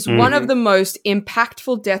is one of the most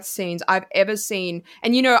impactful death scenes I've ever seen.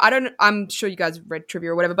 And, you know, I'm sure you guys read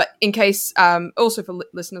trivia or whatever, but in case, also for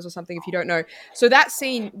listeners or something, if you don't know. So that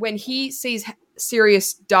scene, when he sees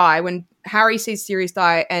Sirius die, when Harry sees Sirius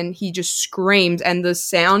die and he just screams and the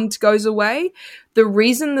sound goes away, the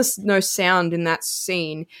reason there's no sound in that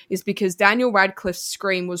scene is because Daniel Radcliffe's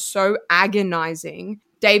scream was so agonizing.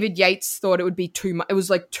 David Yates thought it would be too much. It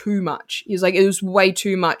was like too much. He was like, it was way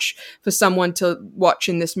too much for someone to watch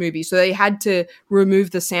in this movie. So they had to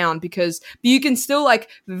remove the sound but you can still like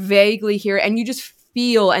vaguely hear it, and you just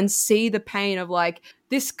feel and see the pain of like,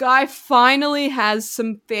 this guy finally has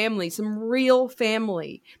some family, some real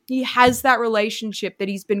family. He has that relationship that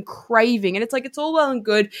he's been craving. And it's like, it's all well and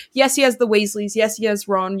good. Yes, he has the Weasleys. Yes, he has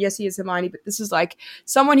Ron. Yes, he has Hermione. But this is like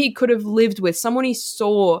someone he could have lived with, someone he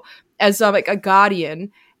saw as like a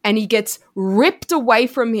guardian, and he gets ripped away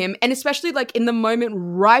from him. And especially like in the moment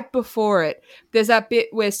right before it, there's that bit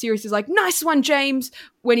where Sirius is like, nice one, James,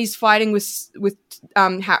 when he's fighting with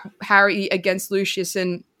Harry against Lucius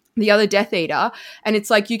and the other Death Eater. And it's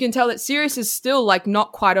like, you can tell that Sirius is still like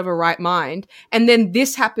not quite of a right mind. And then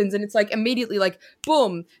this happens and it's like immediately like,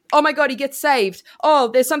 boom. Oh my God, he gets saved. Oh,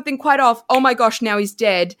 there's something quite off. Oh my gosh, now he's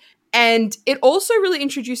dead. And it also really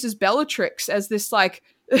introduces Bellatrix as this like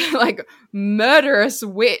murderous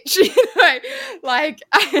witch, you know, like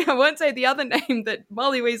I won't say the other name that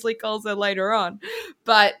Molly Weasley calls her later on,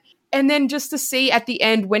 but and then just to see at the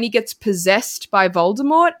end when he gets possessed by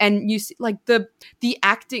Voldemort and you see like the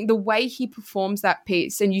acting, the way he performs that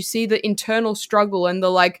piece, and you see the internal struggle and the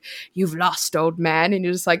like, you've lost, old man, and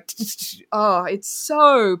you're just like, oh, it's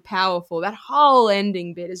so powerful. That whole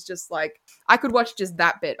ending bit is just like, I could watch just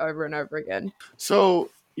that bit over and over again. So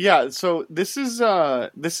yeah, so this is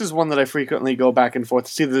one that I frequently go back and forth.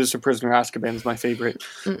 It's either this or Prisoner of Azkaban is my favorite,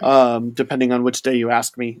 depending on which day you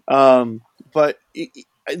ask me. But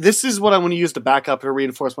this is what I want to use to back up and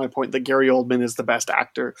reinforce my point that Gary Oldman is the best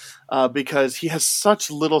actor, because he has such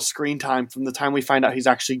little screen time from the time we find out he's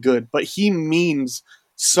actually good, but he means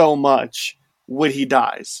so much when he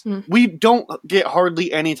dies. We don't get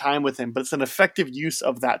hardly any time with him, but it's an effective use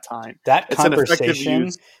of that time. That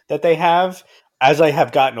conversation that they have, as I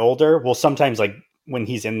have gotten older, will sometimes, like when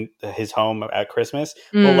he's in his home at Christmas,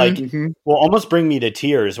 will almost bring me to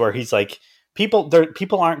tears, where he's like, people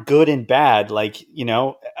aren't good and bad. Like, you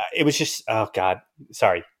know, it was just, oh God,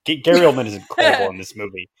 sorry. Gary Oldman is incredible in this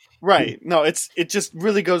movie. Right. No, it just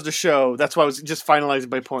really goes to show. That's why I was just finalizing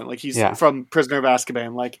my point. Like, he's from Prisoner of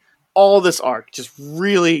Azkaban. Like, all this arc just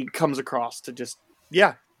really comes across to just,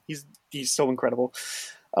 he's so incredible.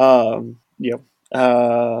 And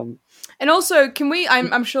also, can we,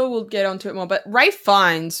 I'm sure we'll get onto it more, but Ralph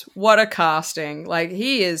Fiennes, what a casting. Like,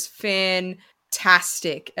 he is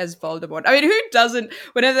fantastic as Voldemort. I mean, who doesn't,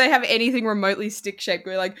 whenever they have anything remotely stick-shaped,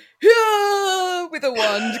 go like, with a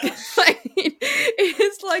wand. Like,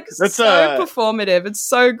 it's like so performative. It's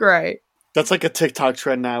so great. That's like a TikTok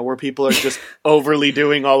trend now, where people are just overly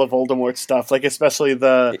doing all of Voldemort's stuff. Like, especially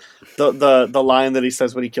the line that he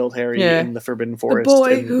says when he killed Harry in the Forbidden Forest. The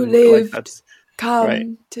boy who lived.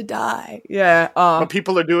 Come to die. Yeah. But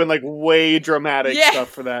people are doing like way dramatic stuff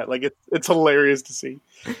for that. Like, it's hilarious to see.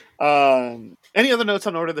 Any other notes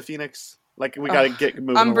on Order of the Phoenix? Like, we gotta get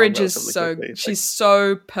moving. Umbridge is so quickly. She's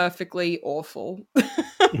so perfectly awful.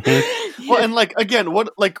 Well, and like again,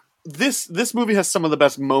 what like this movie has some of the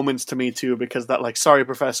best moments to me too, because that like, sorry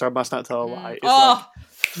professor, I must not tell a lie. Is like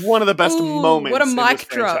one of the best moments. What a mic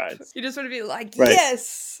drop! Franchise. You just want to be like,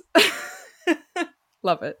 yes.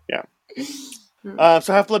 Love it. Yeah.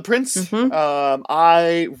 So Half-Blood Prince,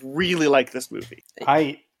 I really like this movie.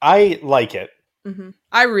 I like it.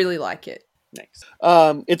 I really like it. Nice.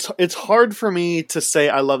 It's hard for me to say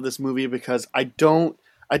I love this movie because I don't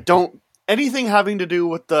anything having to do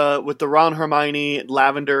with the Ron, Hermione,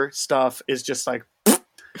 Lavender stuff is just like,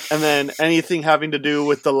 and then anything having to do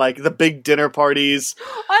with the big dinner parties.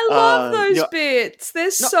 I love those bits. They're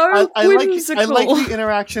so whimsical. I like the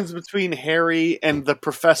interactions between Harry and the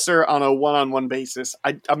professor on a one-on-one basis.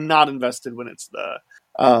 I'm not invested when it's the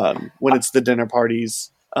dinner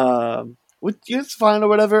parties. It's fine or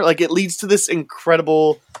whatever. Like, it leads to this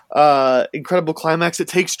incredible climax. It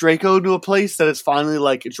takes Draco to a place that is finally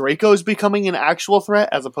like Draco's becoming an actual threat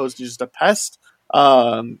as opposed to just a pest.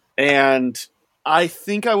 And I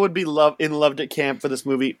think I would be loved at camp for this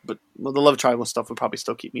movie, but the love triangle stuff would probably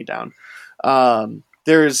still keep me down.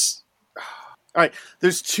 There's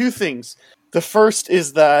two things. The first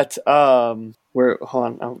is that hold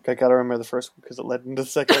on, I gotta remember the first one because it led into the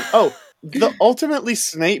second one. Ultimately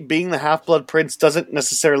Snape being the Half-Blood Prince doesn't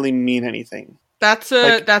necessarily mean anything. That's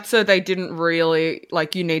they didn't really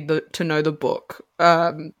like. You need to know the book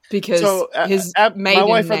because his maiden my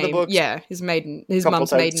wife name, read the books his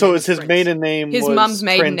mum's maiden. So name it's his Prince. Maiden name. His mum's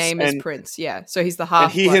maiden name is Prince. Yeah, so he's the half.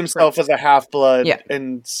 And he himself is a half-blood. Yeah.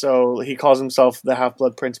 And so he calls himself the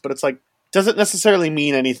Half-Blood Prince. But it's like, doesn't necessarily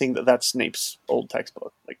mean anything that's Snape's old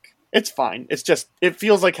textbook. Like, it's fine. It's just, it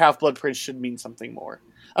feels like Half-Blood Prince should mean something more.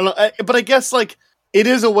 I don't know, but I guess like it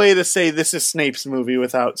is a way to say this is Snape's movie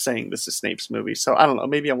without saying this is Snape's movie. So I don't know.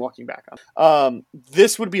 Maybe I'm walking back on.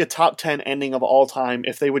 This would be a top 10 ending of all time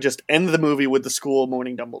if they would just end the movie with the school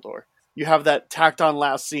mourning Dumbledore. you have that tacked on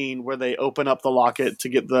last scene where they open up the locket to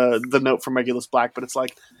get the note from Regulus Black, but it's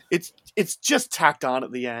like it's just tacked on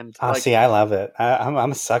at the end. Oh, like, see, I love it.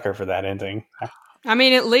 I'm a sucker for that ending. I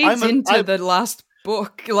mean, it leads into the last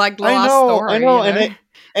book, like the last story. I know, you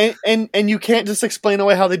know? And you can't just explain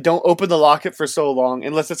away how they don't open the locket for so long,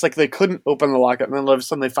 unless it's like they couldn't open the locket, and then all of a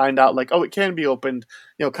sudden they find out like, oh, it can be opened,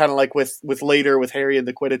 kind of like with later with Harry and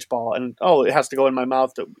the Quidditch ball, and it has to go in my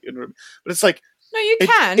mouth. But it's like, no, you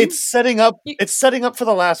can. It's setting up. It's setting up for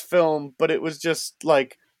the last film, but it was just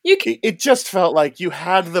like it just felt like you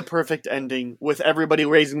had the perfect ending with everybody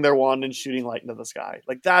raising their wand and shooting light into the sky.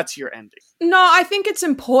 Like that's your ending. No, I think it's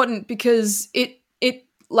important because it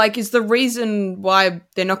like is the reason why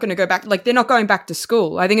they're not going to go back. Like they're not going back to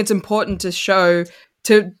school. I think it's important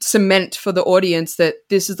to cement for the audience that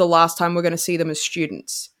this is the last time we're going to see them as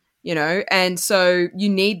students, and so you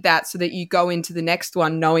need that so that you go into the next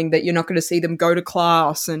one knowing that you're not going to see them go to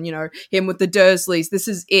class and, him with the Dursleys. This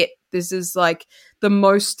is it. This is like the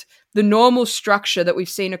normal structure that we've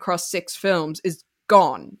seen across 6 films is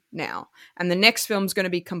gone now. And the next film's going to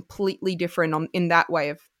be completely different in that way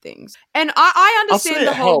of things. And I understand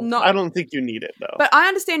the whole... I don't think you need it, though. But I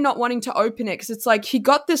understand not wanting to open it because it's like he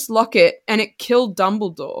got this locket and it killed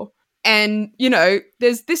Dumbledore. And,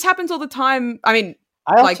 this happens all the time. I mean...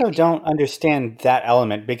 I also don't understand that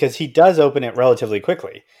element because he does open it relatively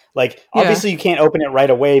quickly. Like, obviously you can't open it right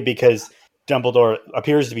away because Dumbledore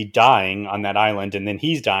appears to be dying on that island and then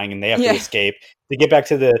he's dying and they have to escape. They get back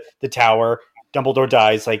to the tower. Dumbledore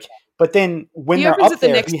dies. But then when they're up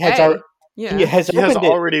there, he has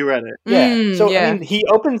already read it. Yeah. I mean, he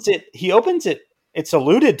opens it. It's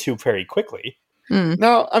alluded to very quickly.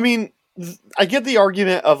 Now, I mean, I get the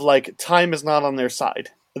argument of like time is not on their side.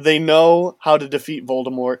 They know how to defeat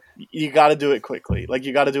Voldemort. You got to do it quickly. Like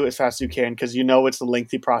you got to do it as fast as you can because it's a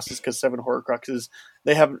lengthy process. Because 7 Horcruxes,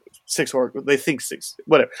 they have 6 Horcruxes. They think 6,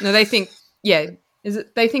 whatever. No, they think Is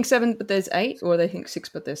it? They think 7, but there's 8, or they think 6,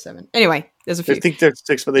 but there's 7. Anyway, there's a few. They think there's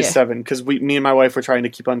 6, but there's 7 because me and my wife were trying to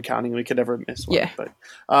keep on counting. We could never miss one. Yeah. But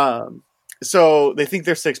so they think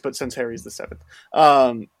there's 6, but since Harry's the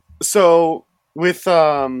 7th, so with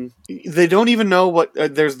they don't even know what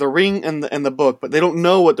there's the ring and the book, but they don't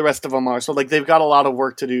know what the rest of them are. So like they've got a lot of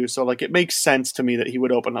work to do. So like it makes sense to me that he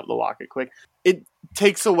would open up the locket quick. It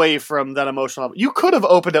takes away from that emotional. You could have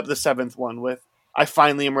opened up the 7th one with, I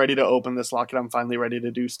finally am ready to open this locket. I'm finally ready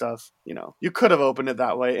to do stuff. You could have opened it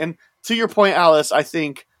that way. And to your point, Alice, I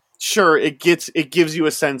think sure it gives you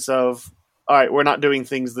a sense of, all right, we're not doing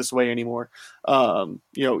things this way anymore.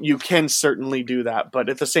 You can certainly do that, but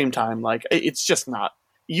at the same time, like it's just not.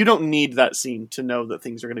 You don't need that scene to know that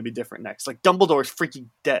things are going to be different next. Like Dumbledore's freaking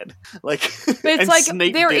dead. Like, but it's like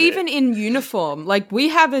Snape they're even in uniform. Like they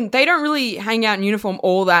don't really hang out in uniform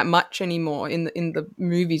all that much anymore in the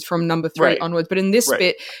movies from number 3 onwards. But in this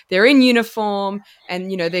bit, they're in uniform, and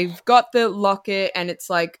they've got the locket, and it's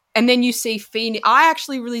like, and then you see Phoenix. I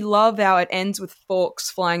actually really love how it ends with Fawkes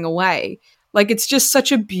flying away. Like it's just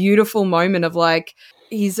such a beautiful moment of like.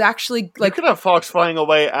 He's actually like... You could have Fawkes flying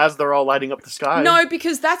away as they're all lighting up the sky. No,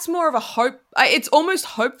 because that's more of a hope... It's almost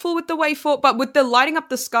hopeful with the way Fawkes... But with the lighting up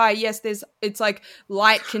the sky, yes, it's like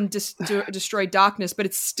light can destroy darkness, but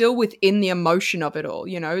it's still within the emotion of it all,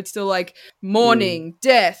 It's still like mourning,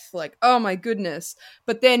 death, like, oh my goodness.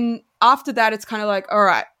 But then after that, it's kind of like, all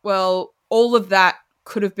right, well, all of that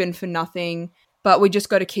could have been for nothing, but we just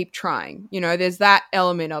got to keep trying. There's that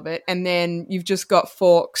element of it. And then you've just got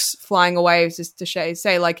Fawkes flying away, as to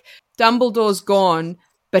say, like, Dumbledore's gone,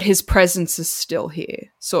 but his presence is still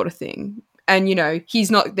here, sort of thing. And, he's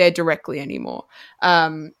not there directly anymore,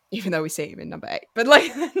 even though we see him in number 8. But,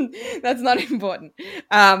 like, that's not important.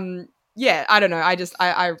 Yeah, I don't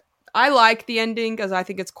know. I like the ending because I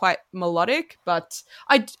think it's quite melodic, but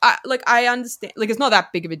I understand, like, it's not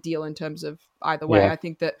that big of a deal in terms of either way. I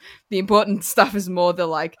think that the important stuff is more the,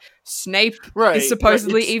 like, Snape is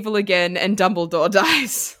supposedly evil again and Dumbledore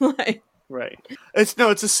dies. Like, right. It's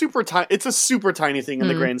a super tiny thing in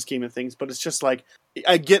the grand scheme of things, but it's just like,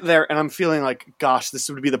 I get there and I'm feeling like, gosh, this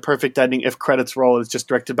would be the perfect ending if credits roll. It's just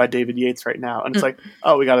directed by David Yates right now. And it's like,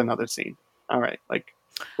 oh, we got another scene. All right. Like,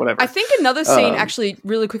 whatever. I think another scene, actually,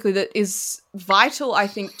 really quickly, that is vital, I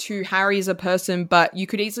think, to Harry as a person, but you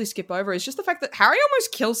could easily skip over, is just the fact that Harry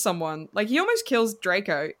almost kills someone. Like, he almost kills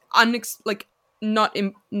Draco, not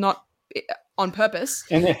on purpose,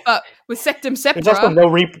 but with Sectum Septra.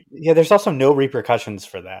 There's also no repercussions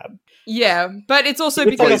for that. Yeah, but it's also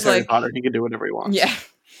because, Harry Potter, he can do whatever he wants. Yeah.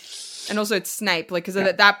 And also it's Snape, like, because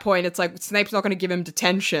at that point, it's like, Snape's not going to give him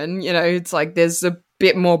detention, it's like, there's a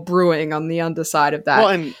bit more brewing on the underside of that. Well,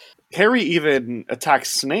 and Harry even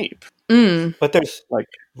attacks Snape But there's like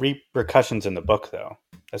repercussions in the book, though.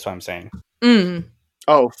 That's what I'm saying.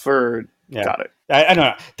 Oh, got it. I don't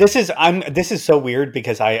know. This is so weird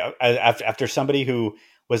because after somebody who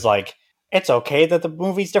was like, it's okay that the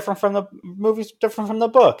movie's different from the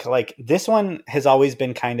book. Like, this one has always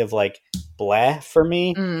been kind of like bleh for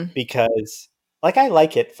me because like I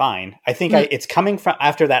like it fine. I think it's coming from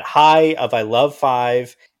after that high of I love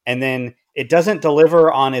 5, and then it doesn't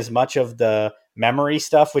deliver on as much of the memory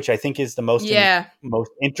stuff, which I think is the most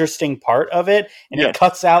interesting part of it, and it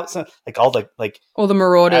cuts out some, like all the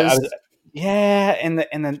marauders. And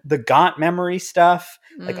the Gaunt memory stuff,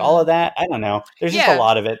 like all of that. I don't know. There's just a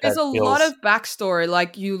lot of it. There's a lot of backstory.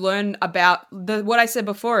 Like, you learn about what I said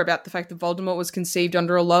before about the fact that Voldemort was conceived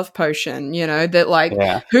under a love potion, you know, that like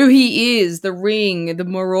who he is, the ring, the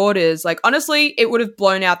marauders. Like, honestly, it would have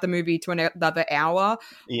blown out the movie to another hour,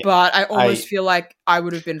 but I almost feel like I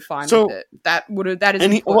would have been fine with it. That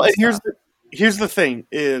is here's the thing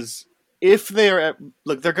is, if they're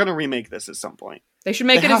going to remake this at some point. They should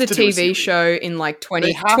make it as a TV show in like 2020.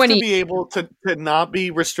 They have to be able to not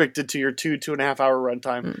be restricted to your 2.5 hour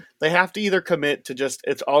runtime. They have to either commit to just,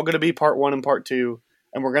 it's all going to be part 1 and part 2,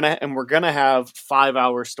 and we're gonna have 5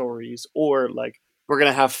 hour stories, or like we're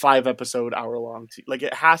gonna have 5 episode hour long. Like,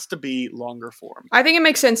 it has to be longer form. I think it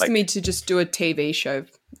makes sense to me to just do a TV show,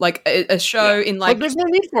 like a show in like. But there's no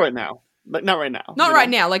need for it now. But not right now. Not right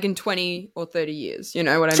now. Like in 20 or 30 years. You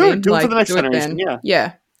know what I mean? Sure, do it like, for the next generation.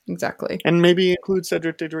 Yeah. Exactly. And maybe include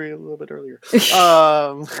Cedric Diggory a little bit earlier.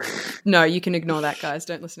 No, you can ignore that, guys.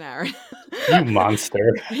 Don't listen to Aaron. You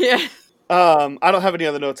monster. Yeah. I don't have any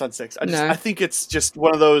other notes on 6. I think it's just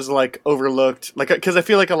one of those like overlooked, like, because I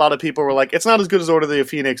feel like a lot of people were like, it's not as good as Order of the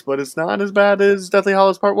Phoenix, but it's not as bad as Deathly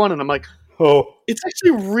Hallows Part 1, and I'm like, it's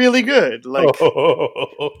actually really good. Like,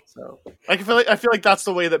 so I feel like that's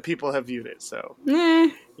the way that people have viewed it. So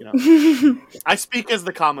you know, I speak as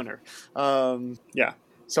the commoner.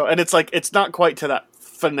 So, and it's like, it's not quite to that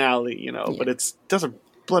finale, you know, but it does a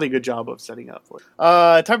bloody good job of setting up for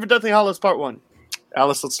it. Time for Deathly Hallows Part 1.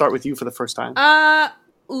 Alice, let's start with you for the first time.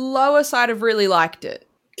 Lower side of really liked it.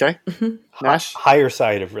 Okay. Nash? Higher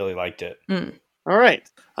side of really liked it. All right.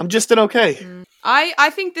 I'm just an okay. I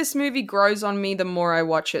think this movie grows on me the more I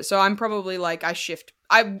watch it. So I'm probably like, I shift.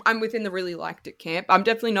 I'm within the really liked it camp. I'm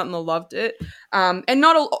definitely not in the loved it. And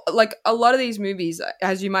not like a lot of these movies,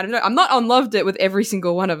 as you might have known, I'm not on loved it with every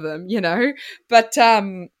single one of them, you know. But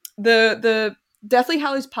the Deathly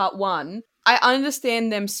Hallows Part 1, I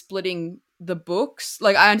understand them splitting the books.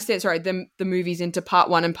 Like, I understand, the movies into Part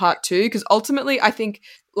 1 and Part 2, because ultimately I think,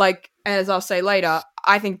 like, as I'll say later,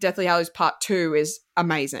 I think Deathly Hallows Part 2 is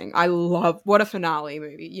amazing. I love, what a finale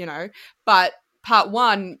movie, you know. But Part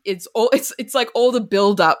 1, it's like all the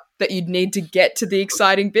build up that you'd need to get to the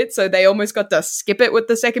exciting bit. So they almost got to skip it with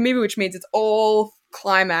the second movie, which means it's all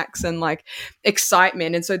climax and like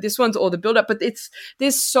excitement. And so this one's all the build up, but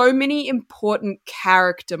there's so many important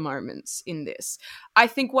character moments in this. I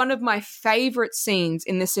think one of my favorite scenes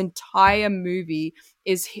in this entire movie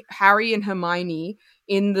is Harry and Hermione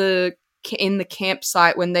in the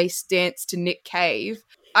campsite when they dance to Nick Cave.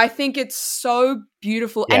 I think it's so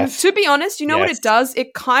beautiful. Yes. And to be honest, you know what it does?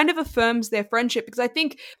 It kind of affirms their friendship, because I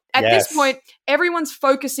think at this point, everyone's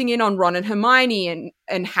focusing in on Ron and Hermione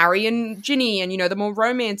and Harry and Ginny and, you know, the more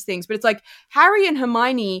romance things. But it's like Harry and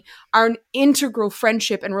Hermione are an integral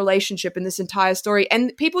friendship and relationship in this entire story.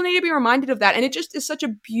 And people need to be reminded of that. And it just is such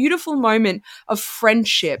a beautiful moment of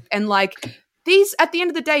friendship. And like, these, at the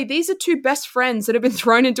end of the day, these are two best friends that have been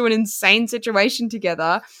thrown into an insane situation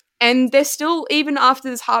together. And they're still, even after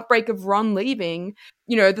this heartbreak of Ron leaving,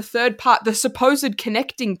 you know, the third part, the supposed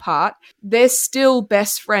connecting part, they're still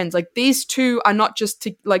best friends. Like, these two are not just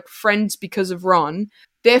like friends because of Ron.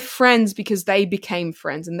 They're friends because they became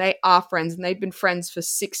friends, and they are friends, and they've been friends for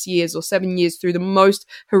 6 years or 7 years through the most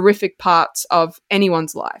horrific parts of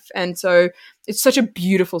anyone's life. And so it's such a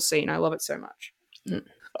beautiful scene. I love it so much.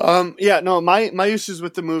 My issues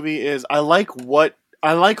with the movie is I like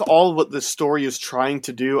all what the story is trying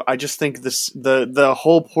to do. I just think the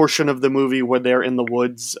whole portion of the movie where they're in the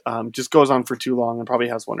woods just goes on for too long and probably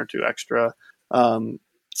has one or two extra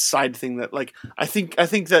side thing that, like, I think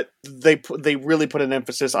that they really put an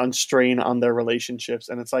emphasis on strain on their relationships,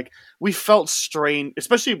 and it's like we felt strain,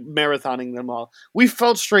 especially marathoning them all. We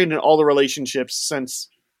felt strain in all the relationships since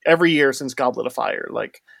every year since Goblet of Fire.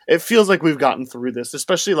 Like, it feels like we've gotten through this,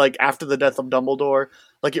 especially like after the death of Dumbledore.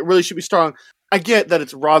 Like, it really should be strong. I get that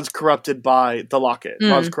it's Ron's corrupted by the locket.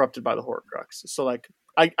 Ron's corrupted by the Horcrux. So, like,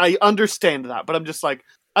 I understand that, but I'm just like,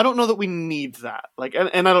 I don't know that we need that. Like,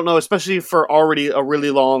 and I don't know, especially for already a really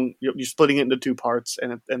long, you're splitting it into two parts,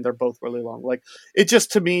 and they're both really long. Like, it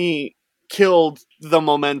just, to me, killed the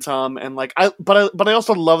momentum, and like but I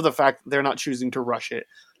also love the fact that they're not choosing to rush it,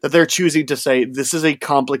 that they're choosing to say this is a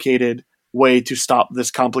complicated way to stop this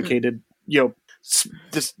complicated,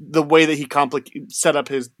 the way that he set up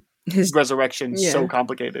his resurrection, so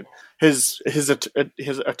complicated, his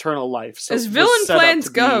eternal life. So as villain plans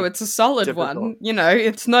go, it's a solid difficult. One.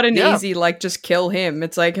 It's not an easy like just kill him.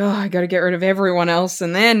 It's like, I got to get rid of everyone else,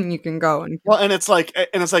 and then you can go and. Well, and it's like,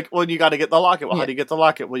 well, you got to get the locket. Well, how do you get the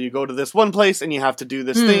locket? Well, you go to this one place, and you have to do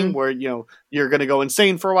this thing where you're going to go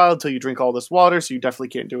insane for a while until you drink all this water. So you definitely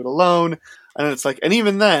can't do it alone. And it's like, and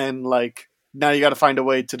even then, like. Now you got to find a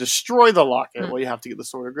way to destroy the locket. Well, you have to get the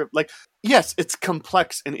Sword of Grip. Like, yes, it's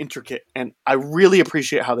complex and intricate, and I really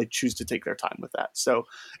appreciate how they choose to take their time with that. So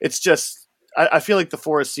it's just, I feel like the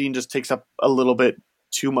forest scene just takes up a little bit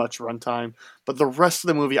too much runtime, but the rest of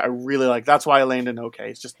the movie I really like. That's why I landed okay.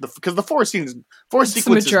 It's just because the forest sequence is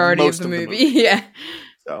the majority of the movie. Yeah.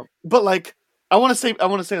 So, but like. I want to say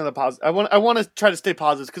on the positive. I want to try to stay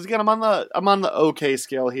positive because again, I'm on the okay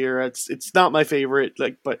scale here. It's not my favorite,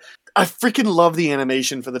 but I freaking love the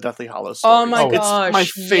animation for the Deathly Hallows story. Oh my gosh, it's my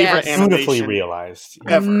favorite animation beautifully realized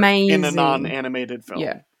ever amazing in a non-animated film.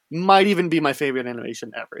 Yeah, might even be my favorite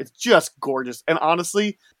animation ever. It's just gorgeous, and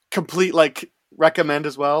honestly, complete recommend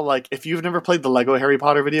as well. Like if you've never played the Lego Harry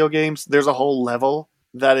Potter video games, there's a whole level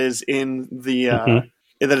that is in the.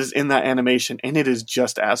 That is in that animation, and it is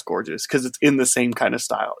just as gorgeous because it's in the same kind of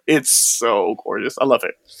style. It's so gorgeous. I love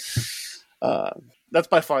it. That's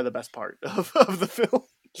by far the best part of the film.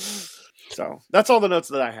 So that's all the notes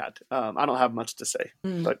that I had. I don't have much to say,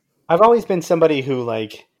 but I've always been somebody who I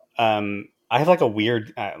have a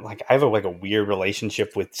weird weird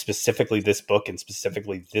relationship with specifically this book and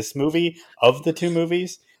specifically this movie of the two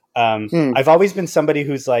movies. I've always been somebody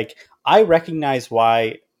who's like, I recognize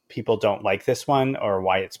why people don't like this one or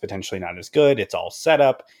why it's potentially not as good. It's all set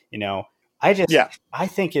up, I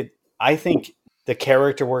think the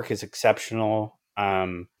character work is exceptional.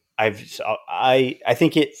 I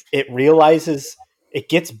think it realizes, it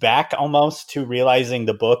gets back almost to realizing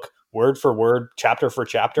the book word for word, chapter for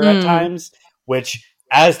chapter at times, which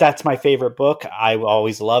as that's my favorite book, I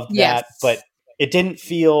always loved that, but it didn't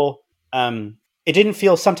feel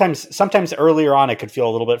sometimes earlier on, it could feel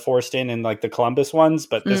a little bit forced in like the Columbus ones,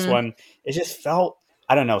 but this one, it just felt,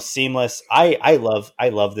 I don't know, seamless. I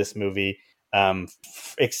love this movie,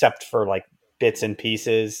 except for like bits and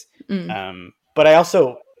pieces. But I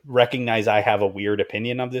also recognize I have a weird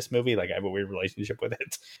opinion of this movie. Like I have a weird relationship with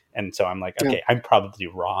it. And so I'm like, okay, I'm probably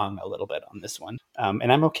wrong a little bit on this one.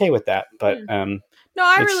 And I'm okay with that. But, no,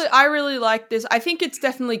 I really like this. I think it's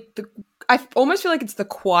definitely I almost feel like it's the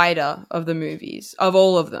quieter of the movies, of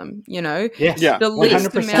all of them, Yes. Yeah. The least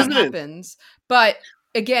 100%. amount happens. But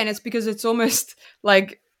again, it's because it's almost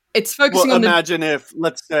like it's focusing on imagine if,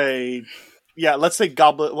 let's say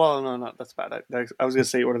Goblet. Well, no, that's bad. I was going to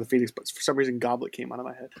say Order of the Phoenix, but for some reason Goblet came out of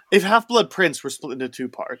my head. If Half-Blood Prince were split into two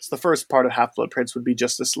parts, the first part of Half-Blood Prince would be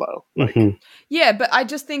just as slow. Yeah, but I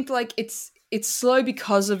just think like it's slow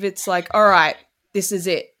because of it's like, all right, this is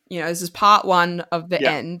it. This is part one of the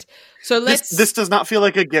end. So this does not feel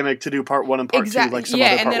like a gimmick to do part one and part two like some other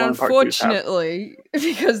part and then one and part twos have. unfortunately,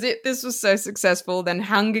 because this was so successful, then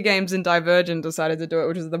Hunger Games and Divergent decided to do it,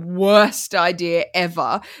 which is the worst idea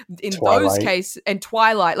ever. In those cases, and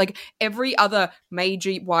Twilight, like every other major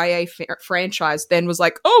YA franchise then was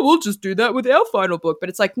like, oh, we'll just do that with our final book. But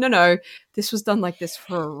it's like, no, this was done like this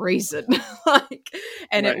for a reason.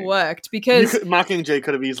 It worked because Mockingjay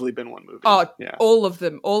could have easily been one movie. Oh, yeah. All of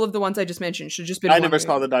them, all of the ones I just mentioned should just been. I never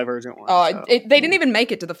saw the Divergent one. Oh, so. They didn't even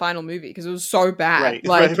make it to the final movie because it was so bad.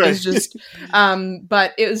 It was just,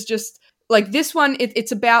 but it was just like this one.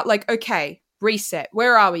 It's about like, okay, reset.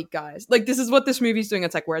 Where are we, guys? Like this is what this movie's doing.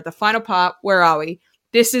 It's like we're at the final part. Where are we?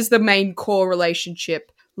 This is the main core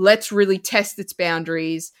relationship. Let's really test its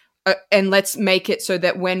boundaries. And let's make it so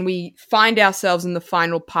that when we find ourselves in the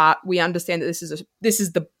final part, we understand that this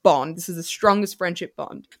is the bond. This is the strongest friendship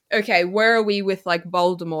bond. Okay, where are we with like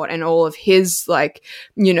Voldemort and all of his like,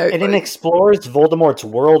 and it explores Voldemort's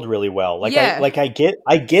world really well. Like, I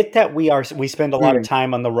get that we spend a lot of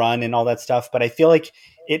time on the run and all that stuff, but I feel like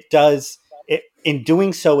in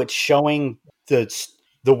doing so, it's showing the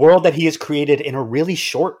world that he has created in a really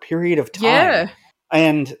short period of time. Yeah,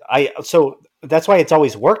 and that's why it's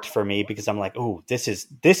always worked for me because I'm like, oh, this is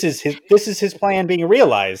his plan being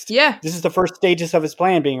realized. Yeah. This is the first stages of his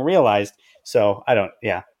plan being realized. So I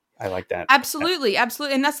like that. Absolutely.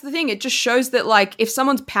 And that's the thing. It just shows that like if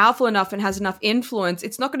someone's powerful enough and has enough influence,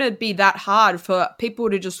 it's not going to be that hard for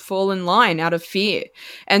people to just fall in line out of fear.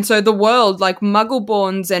 And so the world, like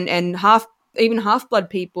Muggleborns and half even Half-Blood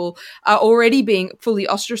people are already being fully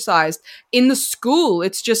ostracized. In the school,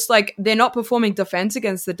 it's just like they're not performing defense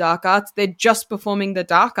against the dark arts, they're just performing the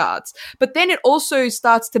dark arts. But then it also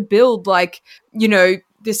starts to build like, you know,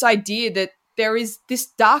 this idea that there is this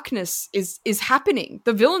darkness is happening.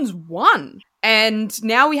 The villains won. And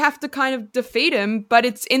now we have to kind of defeat him, but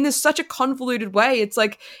it's in this such a convoluted way. It's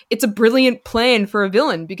like, it's a brilliant plan for a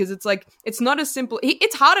villain because it's like, it's not as simple.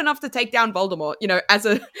 It's hard enough to take down Voldemort, you know,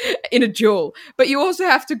 in a duel, but you also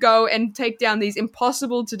have to go and take down these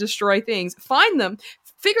impossible to destroy things, find them,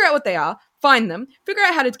 figure out what they are, find them, figure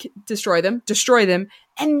out how to destroy them,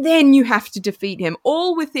 and then you have to defeat him,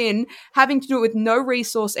 all within having to do it with no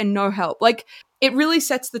resource and no help. Like, it really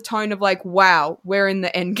sets the tone of like, wow, we're in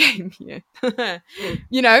the end game here.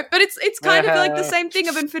 You know, but it's kind of like the same thing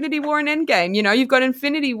of Infinity War and Endgame. You know, you've got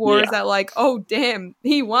Infinity War is that like, oh damn,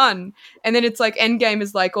 he won. And then it's like Endgame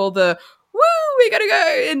is like all the woo, we gotta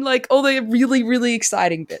go, and like all the really, really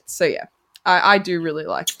exciting bits. So yeah, I do really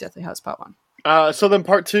like Deathly Hallows Part 1. So then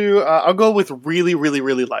Part 2, I'll go with really, really,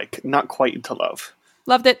 really like, not quite into love.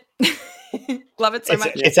 Loved it. Love it so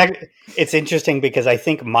much. It's interesting because I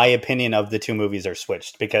think my opinion of the two movies are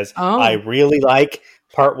switched because I really like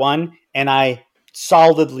Part 1 and I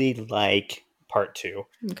solidly like Part 2.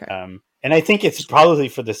 Okay. And I think it's probably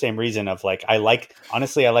for the same reason of like,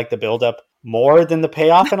 honestly, I like the buildup more than the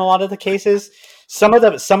payoff in a lot of the cases. Some of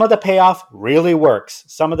the payoff really works.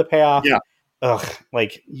 Some of the payoff,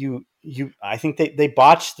 like I think they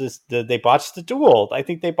botched this. They botched the duel. I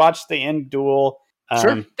think they botched the end duel.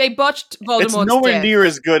 Sure. They botched Voldemort's death. It's nowhere near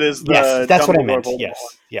as good as the that's what I meant. Voldemort.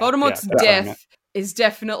 Yes. Yeah, Voldemort's death is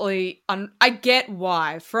definitely... I get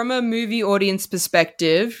why. From a movie audience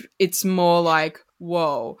perspective, it's more like,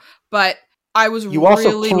 whoa. But I was You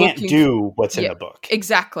also can't do what's in the book.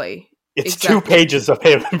 Exactly. It's 2 pages of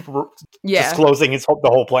him disclosing the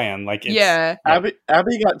whole plan. Like,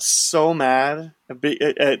 Abby got so mad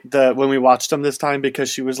when we watched him this time because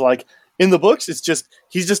she was like, in the books, he's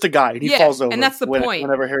just a guy and he falls over. And that's the point.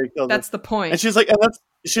 Whenever Harry kills him. That's the point. And she's like,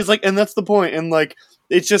 and that's the point. And like,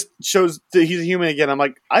 it just shows that he's a human again. I'm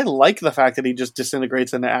like, I like the fact that he just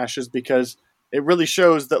disintegrates into ashes because it really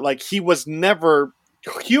shows that like he was never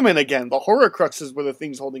human again. The Horcruxes were the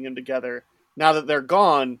things holding him together. Now that they're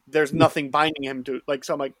gone, there's nothing binding him to like.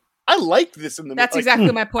 So I'm like, I like this in the. That's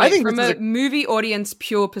exactly my point. I think from a movie audience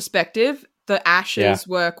pure perspective, the ashes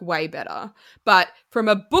work way better. But from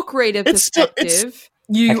a book reader perspective,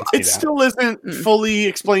 it still isn't fully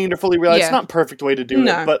explained or fully realized. Yeah. It's not a perfect way to do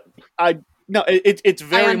it, but it's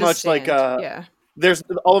very much like there's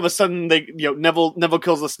all of a sudden Neville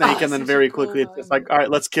kills the snake and then very quickly it's just like, all right,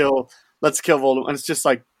 let's kill Voldemort, and it's just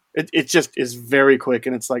like it just is very quick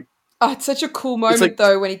and it's like. Oh, it's such a cool moment,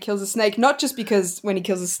 though, when he kills a snake. Not just because when he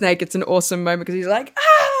kills a snake, it's an awesome moment because he's like,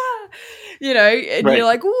 ah! You know, and you're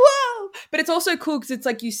like, whoa! But it's also cool because it's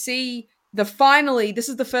like you see this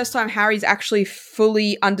is the first time Harry's actually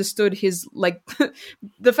fully understood his, like,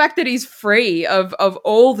 the fact that he's free of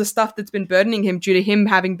all the stuff that's been burdening him due to him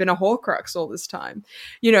having been a Horcrux all this time.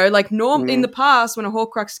 You know, like, in the past, when a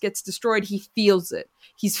Horcrux gets destroyed, he feels it.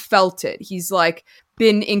 He's felt it. He's, like,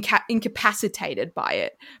 been incapacitated by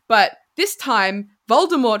it. But this time,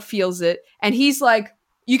 Voldemort feels it, and he's like,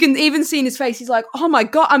 you can even see in his face, he's like, oh my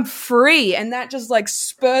god, I'm free. And that just like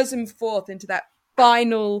spurs him forth into that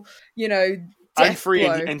final, you know, I'm free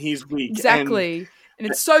and he's weak. Exactly. And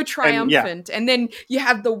it's so triumphant. And then you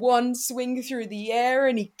have the wand swing through the air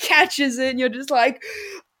and he catches it and you're just like,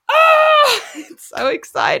 oh, it's so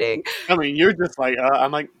exciting. I mean, you're just like,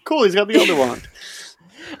 I'm like, cool, he's got the other wand.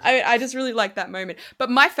 I just really like that moment. But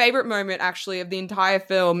my favorite moment, actually, of the entire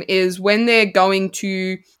film is when they're going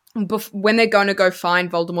to go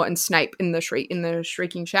find Voldemort and Snape in the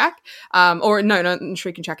Shrieking Shack, or no, not in the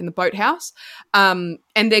Shrieking Shack, in the boathouse, and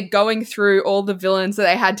they're going through all the villains that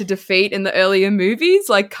they had to defeat in the earlier movies,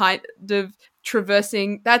 like kind of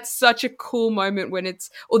traversing. That's such a cool moment when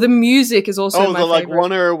the music is also my like favorite.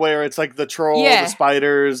 Oneer where it's like the troll, the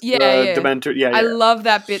spiders, the Dementor. I love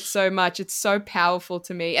that bit so much. It's so powerful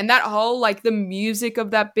to me, and that whole like the music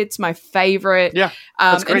of that bit's my favorite. Yeah,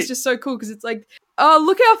 that's great. And it's just so cool because it's like, oh,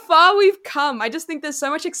 look how far we've come. I just think there's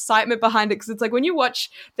so much excitement behind it because it's like when you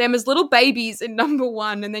watch them as little babies in number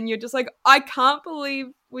 1 and then you're just like, I can't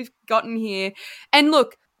believe we've gotten here. And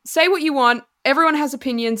look, say what you want. Everyone has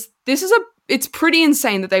opinions. It's pretty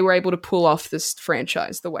insane that they were able to pull off this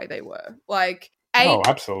franchise the way they were. Like 8,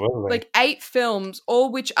 absolutely. Like 8 films,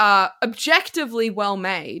 all which are objectively well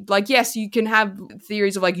made. Like, yes, you can have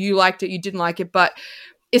theories of like you liked it, you didn't like it, but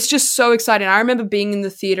it's just so exciting. I remember being in the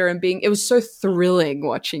theater and it was so thrilling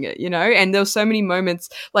watching it, you know, and there were so many moments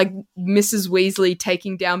like Mrs. Weasley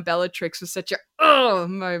taking down Bellatrix was such a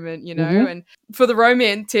moment, you know, and for the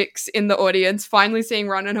romantics in the audience, finally seeing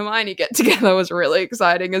Ron and Hermione get together was really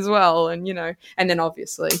exciting as well. And, you know, and then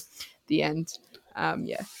obviously the end.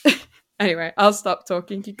 Yeah. Anyway, I'll stop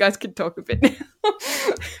talking. You guys can talk a bit now.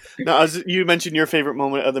 No, as you mentioned your favorite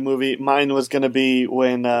moment of the movie, mine was going to be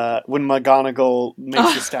when McGonagall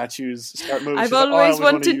makes the statues start moving. I've always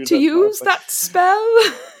wanted to use that spell.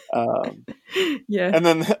 Yeah.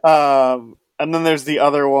 And then there's the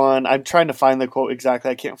other one. I'm trying to find the quote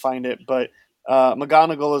exactly. I can't find it, but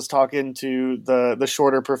McGonagall is talking to the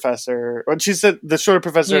shorter professor. When she said the shorter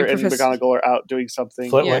professor and McGonagall are out doing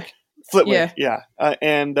something. Flitwick. Flitwick, yeah.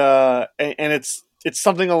 And it's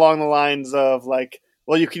something along the lines of like,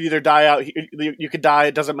 well, you could either die out, you could die,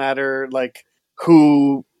 it doesn't matter, like,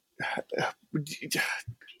 who...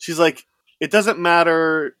 She's like, it doesn't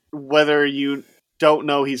matter whether you don't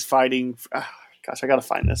know he's fighting... Gosh, I gotta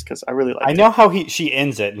find this, because I really like it. I know how she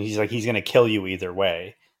ends it, and he's like, he's gonna kill you either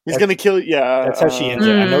way. He's gonna kill you, yeah. That's how she ends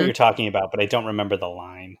it. I know what you're talking about, but I don't remember the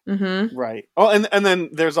line. Right. Oh, and then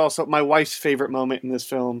there's also my wife's favorite moment in this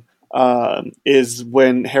film, is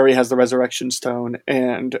when Harry has the Resurrection Stone,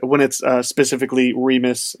 and when it's specifically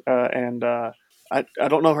Remus and I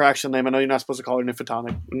don't know her actual name. I know you're not supposed to call her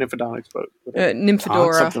Nymphadonix, but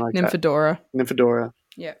Nymphadora, something like Nymphadora. Nymphadora.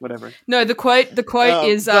 Yeah, whatever. No, the quote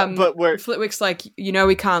is but where Flitwick's like, you know,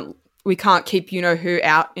 we can't keep you know who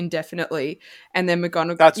out indefinitely, and then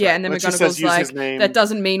McGonagall, right. And then McGonagall's like, that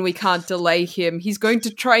doesn't mean we can't delay him. He's going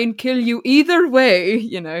to try and kill you either way,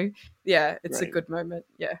 you know. Yeah, it's a good moment.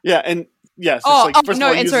 Yeah. Yeah, and yes.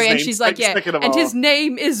 And she's like, yeah, and his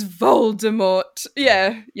name is Voldemort.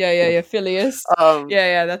 Yeah, Phileas.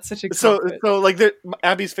 That's such a good so like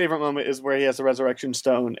Abby's favorite moment is where he has the Resurrection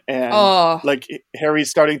Stone, and like Harry's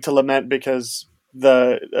starting to lament because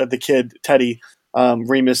the kid Teddy,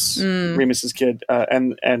 Remus's kid,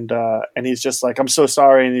 and he's just like, I'm so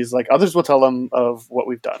sorry, and he's like, others will tell him of what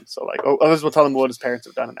we've done. So like, others will tell him what his parents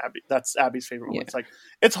have done, and that's Abby's favorite moment. It's like,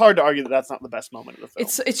 it's hard to argue that that's not the best moment of the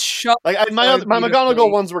film. It's shot like my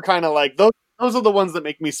McGonagall ones were kind of like those are the ones that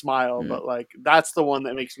make me smile, but like that's the one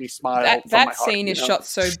that makes me smile. That scene is shot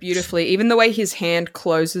so beautifully. Even the way his hand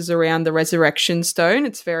closes around the Resurrection Stone,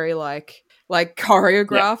 it's very like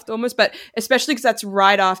choreographed almost, but especially because that's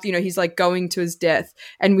right after, you know, he's like going to his death,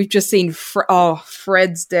 and we've just seen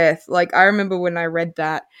Fred's death. Like, I remember when I read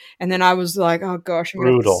that, and then I was like, oh gosh, I'm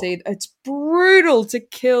going to see it. It's brutal to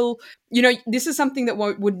kill. You know, this is something that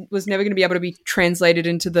was never going to be able to be translated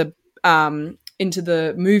into the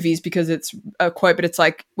movies because it's a quote, but it's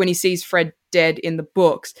like when he sees Fred dead in the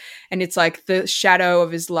books, and it's like the shadow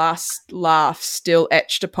of his last laugh still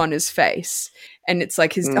etched upon his face, and it's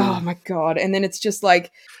like his oh my god. And then it's just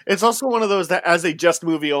like, it's also one of those that as a just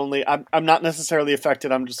movie only, I'm not necessarily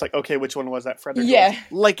affected. I'm just like, okay, which one was that, Fred?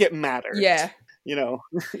 Like it matters. You know,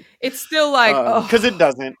 it's still like, because it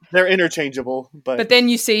doesn't. They're interchangeable, but then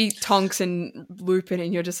you see Tonks and Lupin,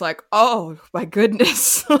 and you're just like, oh my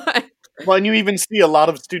goodness. Well, and you even see a lot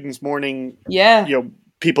of students mourning, you know,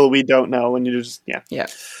 people we don't know, and you just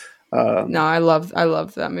no, I love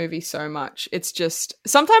that movie so much. It's just,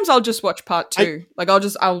 sometimes I'll just watch part 2.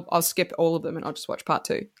 I'll skip all of them and I'll just watch part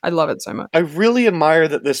 2. I love it so much. I really admire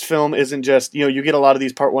that this film isn't just, you know, you get a lot of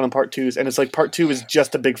these part 1 and part 2s, and it's like part 2 is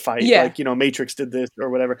just a big fight. Like, you know, Matrix did this or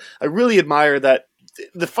whatever. I really admire that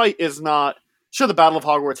the fight is not, sure, the Battle of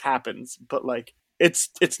Hogwarts happens, but like,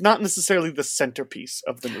 it's not necessarily the centerpiece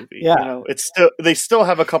of the movie. You know, they still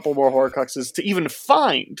have a couple more Horcruxes to even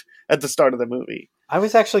find at the start of the movie. I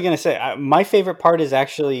was actually going to say my favorite part is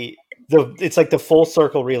actually it's like the full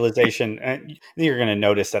circle realization. And you're going to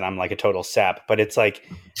notice that I'm like a total sap, but it's like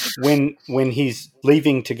when he's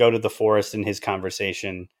leaving to go to the forest in his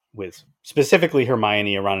conversation with specifically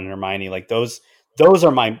Hermione, Ron and Hermione, like those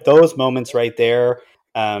are those moments right there.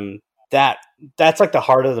 That's like the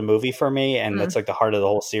heart of the movie for me, and that's like the heart of the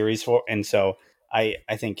whole series and so I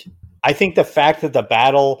think the fact that the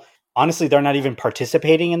battle, honestly, they're not even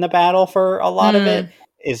participating in the battle for a lot of it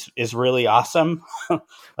is really awesome.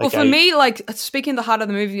 Well, for me, like, speaking of the heart of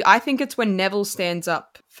the movie, I think it's when Neville stands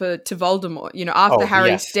up to Voldemort, you know, after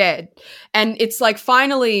Harry's dead. And it's like,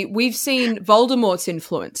 finally, we've seen Voldemort's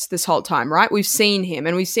influence this whole time, right? We've seen him,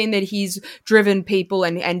 and we've seen that he's driven people,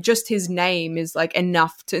 and just his name is like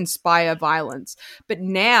enough to inspire violence. But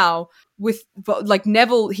now with like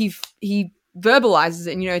Neville, he verbalizes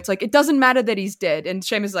it, and, you know, it's like, it doesn't matter that he's dead, and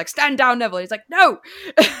Seamus is like, stand down, Neville. He's like, no.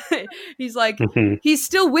 He's like, he's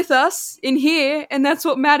still with us in here, and that's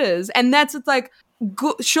what matters. And it's like,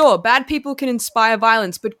 sure, bad people can inspire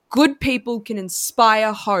violence, but good people can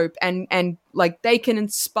inspire hope and like they can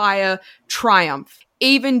inspire triumph,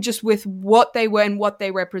 even just with what they were and what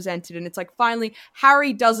they represented. And it's like, finally,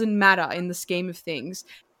 Harry doesn't matter in the scheme of things.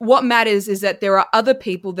 What matters is that there are other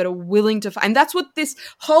people that are willing to and that's what this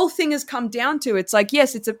whole thing has come down to. It's like,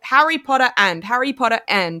 yes, it's a Harry Potter, but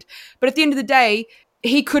at the end of the day,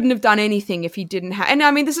 he couldn't have done anything if he didn't have. And I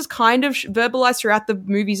mean, this is kind of verbalized throughout the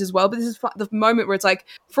movies as well, but this is the moment where it's like,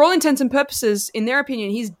 for all intents and purposes, in their opinion,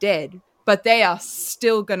 he's dead, but they are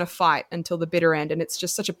still going to fight until the bitter end. And it's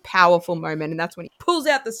just such a powerful moment. And that's when he pulls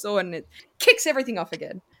out the sword and it kicks everything off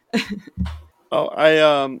again.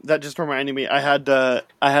 Oh, that just reminded me. I had a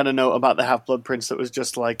note about the Half-Blood Prince that was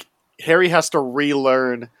just like, Harry has to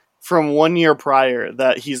relearn from 1 year prior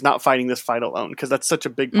that he's not fighting this fight alone, because that's such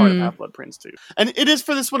a big part of Half-Blood Prince too. And it is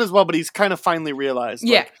for this one as well, but he's kind of finally realized.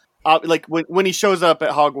 Like when he shows up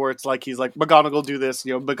at Hogwarts, like he's like, McGonagall do this,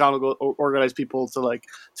 McGonagall organize people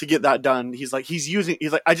to get that done. He's like,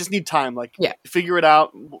 I just need time, figure it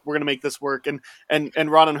out. We're gonna make this work. And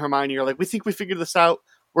Ron and Hermione are like, we think we figured this out.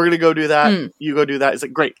 We're gonna go do that. You go do that. It's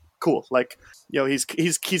like, great, cool. Like,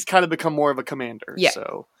 he's kind of become more of a commander. Yeah.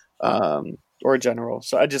 So, or a general.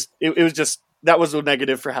 So it was just, that was a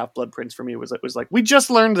negative for Half-Blood Prince for me. It was like, we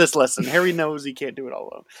just learned this lesson. Harry knows he can't do it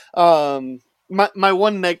all alone.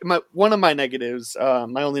 One of my negatives,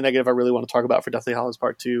 my only negative I really want to talk about for Deathly Hallows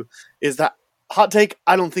Part 2 is that, hot take,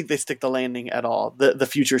 I don't think they stick the landing at all. The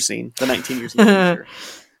future scene, the 19 years in the future.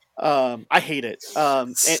 I hate it.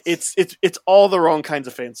 It's all the wrong kinds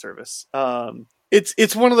of fan service.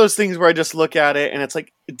 It's one of those things where I just look at it and it's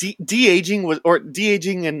like de-aging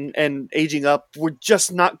and aging up were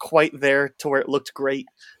just not quite there to where it looked great.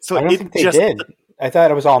 So I don't think they did. I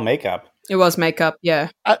thought it was all makeup. It was makeup, yeah.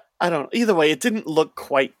 I don't know. Either way, it didn't look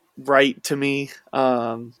quite right to me.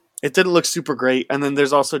 It didn't look super great. And then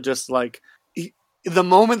there's also just like, the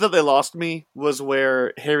moment that they lost me was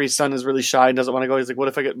where Harry's son is really shy and doesn't want to go. He's like, what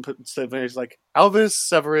if I get put instead? He's like, Albus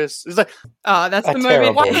Severus. He's like, oh, that's the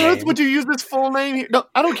moment. Why on earth would you use this full name here? No,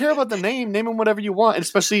 I don't care about the name. Name him whatever you want,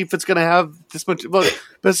 especially if it's going to have this much. But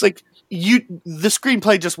it's like, the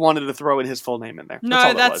screenplay just wanted to throw in his full name in there.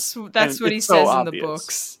 That's what he says in the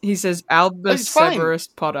books. He says, Albus Severus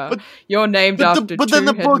Potter. But, you're named after but then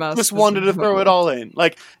the book just wanted to throw it all in.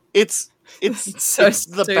 Like, it's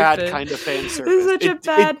the bad kind of fan service. It's such a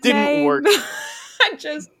bad it didn't name. work.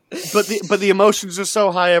 But the emotions are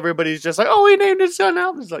so high. Everybody's just like, "Oh, he named his son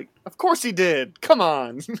Albus." Like, of course he did. Come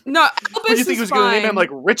on. No, Albus do you think he was going to name him like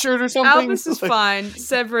Richard or something? Albus is fine.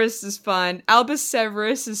 Severus is fine. Albus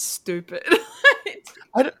Severus is stupid.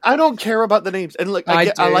 I don't care about the names, and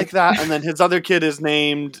I like that. And then his other kid is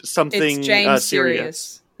named something. It's James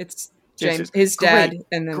Sirius. It's James, his dad, great.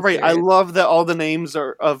 And then great. I love that all the names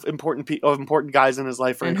are of important guys in his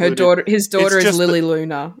life. And included. His daughter is Lily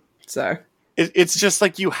Luna. So it's just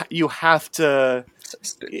like you have to.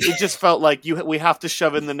 It just felt like we have to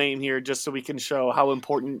shove in the name here just so we can show how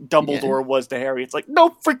important Dumbledore was to Harry. It's like,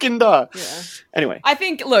 no freaking duh. Yeah. Anyway, I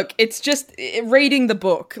think it's just reading the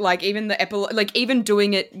book, like even the epilogue, like even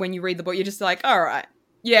doing it when you read the book, you're just like, all right.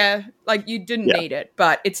 Yeah, like you didn't need it,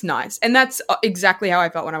 but it's nice. And that's exactly how I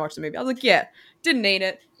felt when I watched the movie. I was like, yeah, didn't need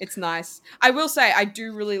it. It's nice. I will say I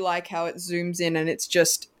do really like how it zooms in and it's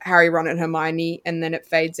just Harry, Ron, and Hermione, and then it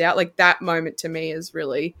fades out. Like that moment to me is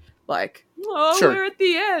really like, we're at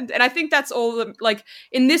the end. And I think that's all, like,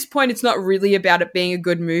 in this point, it's not really about it being a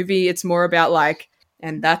good movie. It's more about like,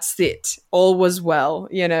 and that's it. All was well,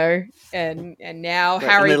 and now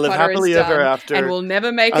Harry Potter is done, ever after, and we'll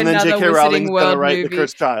never make another Wizarding World movie. The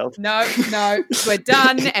Cursed Child. No, we're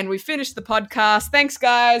done, and we finished the podcast. Thanks,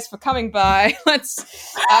 guys, for coming by. Let's.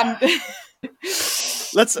 All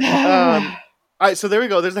right, so there we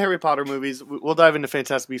go. There's the Harry Potter movies. We'll dive into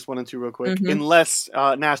Fantastic Beasts 1 and 2 real quick. Mm-hmm. Unless,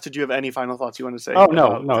 Nash, did you have any final thoughts you want to say? Oh,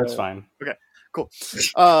 no, it's fine. Okay, cool.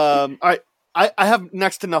 All right. I have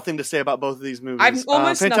next to nothing to say about both of these movies. I've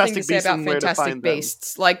almost nothing to say about Fantastic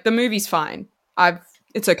Beasts. Like, the movie's fine.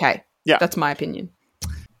 It's okay. Yeah. That's my opinion.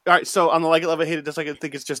 All right, so on the like it, love it, hate it, dislike it,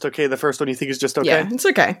 think it's just okay. The first one you think is just okay? Yeah, it's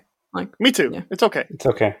okay. Like, me too. Yeah. It's okay. It's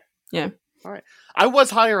okay. Yeah. All right. I was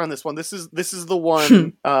higher on this one. This is the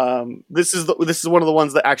one. This is one of the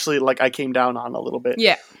ones that actually I came down on a little bit.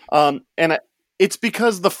 Yeah. It's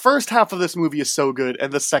because the first half of this movie is so good,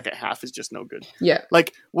 and the second half is just no good. Yeah.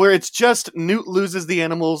 Like, where it's just Newt loses the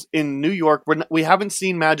animals in New York. We haven't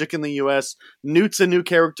seen magic in the U.S. Newt's a new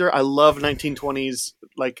character. I love 1920s,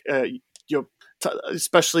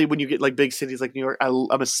 especially when you get like big cities like New York.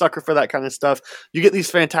 I'm a sucker for that kind of stuff. You get these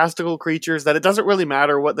fantastical creatures that it doesn't really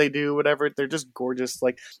matter what they do, whatever. They're just gorgeous.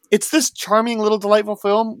 Like, it's this charming little delightful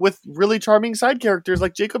film with really charming side characters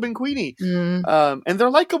like Jacob and Queenie. And they're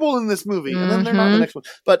likable in this movie, and then they're not in the next one.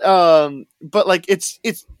 But like it's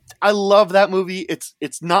I love that movie.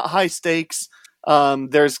 It's not high stakes.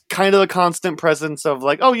 There's kind of a constant presence of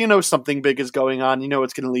like, oh, something big is going on,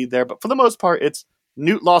 it's going to lead there. But for the most part, it's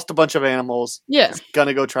Newt lost a bunch of animals. Yeah. He's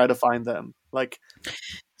gonna go try to find them. Like,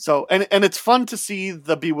 so, and it's fun to see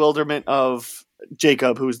the bewilderment of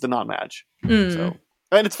Jacob, who's the non-Madge. So,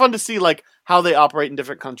 and it's fun to see like how they operate in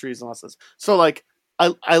different countries and all this. So like,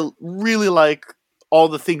 I really like all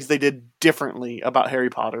the things they did differently about Harry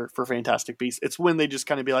Potter for Fantastic Beasts. It's when they just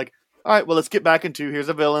kind of be like, all right, well, let's get back into here's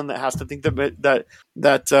a villain that has to think that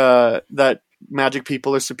magic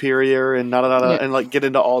people are superior and and like get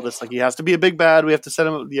into all this. Like, he has to be a big bad. We have to set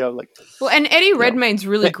him, like. Well, and Eddie Redmayne's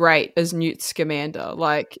really great as Newt Scamander.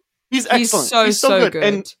 Like, he's excellent. He's so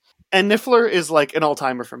good. And Niffler is like an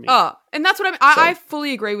all-timer for me. Oh, and that's what I mean. I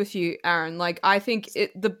fully agree with you, Aaron. Like, I think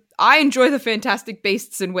I enjoy the Fantastic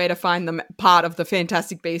Beasts and Where to Find Them part of the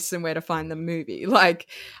Fantastic Beasts and Where to Find Them movie. Like,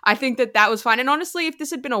 I think that was fine. And honestly, if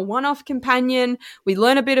this had been a one-off companion, we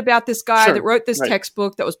learn a bit about this guy that wrote this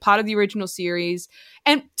textbook that was part of the original series.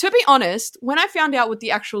 And to be honest, when I found out what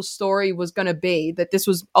the actual story was going to be, that this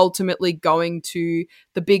was ultimately going to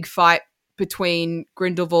the big fight between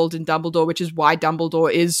Grindelwald and Dumbledore, which is why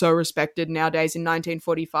Dumbledore is so respected nowadays in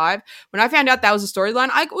 1945. When I found out that was a storyline,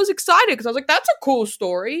 I was excited because I was like, that's a cool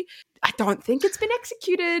story. I don't think it's been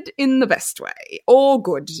executed in the best way or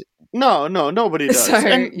good. No, nobody does.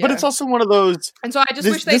 But it's also one of those... And so I just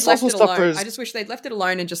wish they'd left it alone. I just wish they'd left it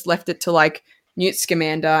alone and just left it to like Newt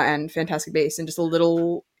Scamander and Fantastic Beasts and just a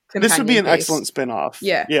little companion This would be an piece. excellent spin-off.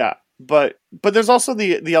 Yeah. Yeah. But there's also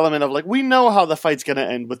the element of like, we know how the fight's going to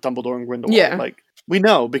end with Dumbledore and Grindelwald. Yeah. Like, we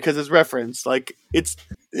know because it's referenced. Like, it's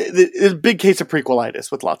a big case of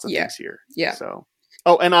prequelitis with lots of things here. Yeah. So,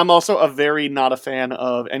 and I'm also a very not a fan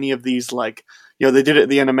of any of these, like, they did it at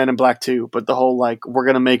the end of Men in Black 2, but the whole, like, we're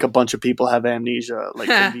going to make a bunch of people have amnesia, like,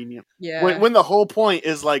 convenient. Yeah. When the whole point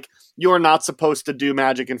is, like, you're not supposed to do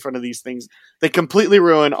magic in front of these things. They completely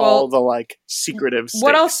ruin all the, like, secretive stakes.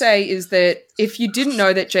 What I'll say is that if you didn't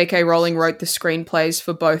know that J.K. Rowling wrote the screenplays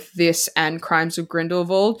for both this and Crimes of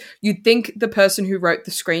Grindelwald, you'd think the person who wrote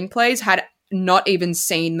the screenplays had not even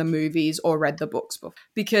seen the movies or read the books before,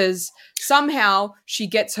 because somehow she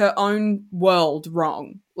gets her own world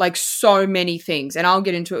wrong, like so many things. And I'll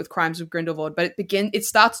get into it with Crimes of Grindelwald, but it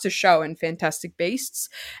starts to show in Fantastic Beasts,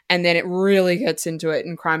 and then it really gets into it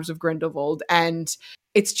in Crimes of Grindelwald. And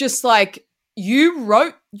it's just like, you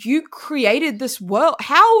created this world.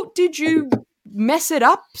 How did you mess it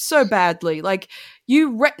up so badly? Like,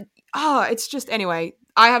 it's just, anyway.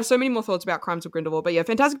 I have so many more thoughts about Crimes of Grindelwald, but yeah,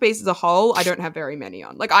 Fantastic Beasts as a whole, I don't have very many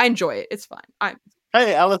on. Like, I enjoy it. It's fine.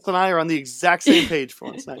 Hey, Alice and I are on the exact same page for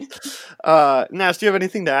once. Nice. Nas, do you have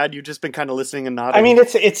anything to add? You've just been kind of listening and nodding. I mean,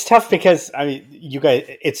 it's tough because, I mean, you guys,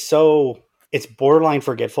 it's borderline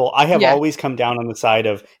forgetful. I have always come down on the side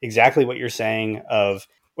of exactly what you're saying of,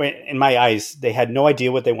 in my eyes, they had no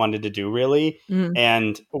idea what they wanted to do, really. Mm-hmm.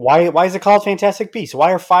 And why is it called Fantastic Beasts?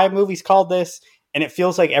 Why are 5 movies called this? And it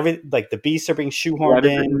feels like the beasts are being shoehorned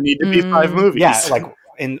in. Need to be 5 movies. Yeah, like,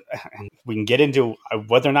 and we can get into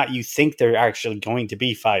whether or not you think they're actually going to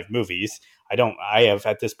be 5 movies. I have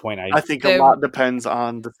at this point. I think a lot depends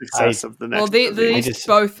on the success of the next. Well, these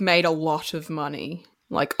both made a lot of money,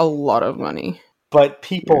 like a lot of money. But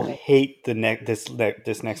people hate this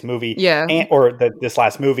next movie, this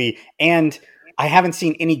last movie, and I haven't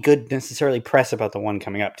seen any good necessarily press about the one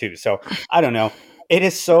coming up too. So I don't know. It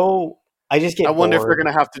is so. I wonder if they're going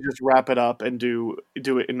to have to just wrap it up and do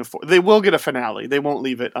it in They will get a finale. They won't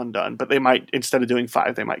leave it undone, but they might, instead of doing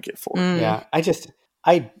 5, they might get 4. Yeah, I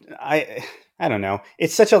don't know.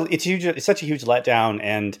 It's such a huge letdown.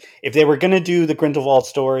 And if they were going to do the Grindelwald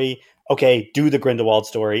story, okay, do the Grindelwald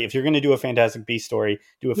story. If you're going to do a Fantastic Beast story,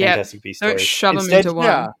 do a Fantastic Beast story. Don't shove them into one.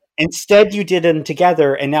 Yeah. Instead, you did them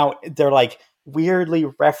together, and now they're like weirdly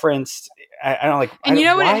referenced. I don't like. And you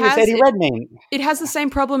know what it has? Eddie Redmayne? It has the same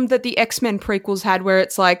problem that the X-Men prequels had, where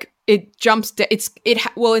it's like it jumps.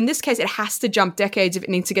 Well, in this case, it has to jump decades if it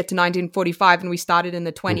needs to get to 1945, and we started in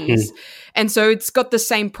the 20s, mm-hmm. and so it's got the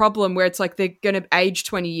same problem where it's like they're going to age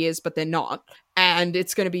 20 years, but they're not, and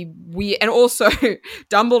it's going to be weird. And also,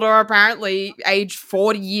 Dumbledore apparently aged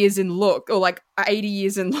 40 years in look, or like 80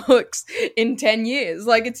 years in looks in 10 years.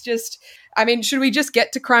 Like, it's just. I mean, should we just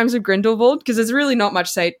get to Crimes of Grindelwald? Because there's really not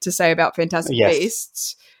much to say about Fantastic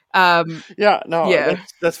Beasts.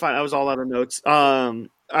 That's fine. I was all out of notes. I'll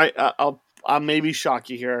I'll maybe shock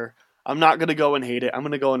you here. I'm not going to go and hate it. I'm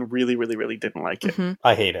going to go and really, really, really didn't like it. Mm-hmm.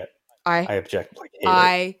 I hate it. I object.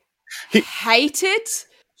 I hate it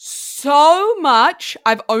so much.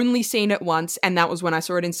 I've only seen it once, and that was when I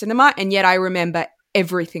saw it in cinema, and yet I remember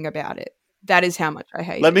everything about it. That is how much I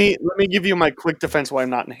hate it. Let me give you my quick defense why I'm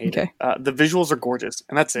not in hate it. The visuals are gorgeous,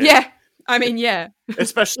 and that's it. Yeah. I mean, yeah.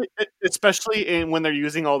 especially when they're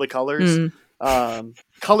using all the colors.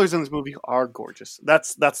 Colors in this movie are gorgeous.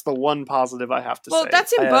 That's the one positive I have to say. Well,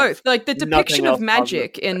 that's in both. Like the depiction of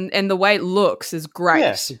magic and the way it looks is great.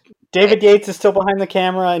 Yes. David Yates is still behind the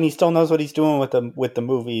camera, and he still knows what he's doing with the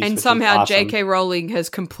movies. And somehow J.K. Rowling has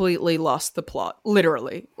completely lost the plot.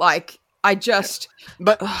 Literally, like I just.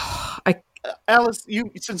 But Alice,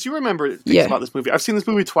 since you remember things about this movie, I've seen this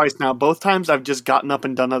movie twice now. Both times I've just gotten up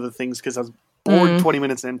and done other things because I was bored 20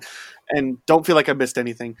 minutes in, and don't feel like I missed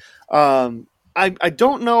anything. I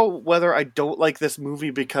don't know whether I don't like this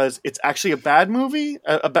movie because it's actually a bad movie,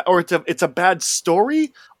 or it's a bad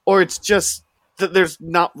story, or it's just that there's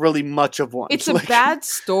not really much of one. It's a bad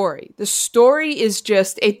story. The story is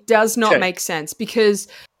just, it does not make sense because,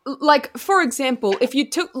 like, for example, if you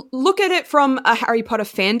look at it from a Harry Potter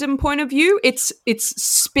fandom point of view, it's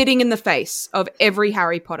spitting in the face of every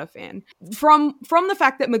Harry Potter fan. From the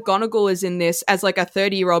fact that McGonagall is in this as like a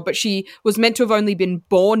 30-year-old, but she was meant to have only been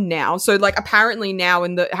born now. So like apparently now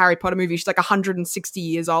in the Harry Potter movie, she's like 160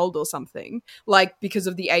 years old or something, like because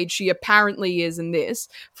of the age she apparently is in this.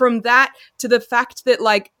 From that to the fact that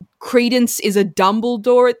like Credence is a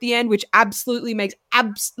Dumbledore at the end, which absolutely makes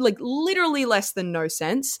like literally less than no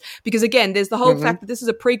sense. Because again, there's the whole fact that this is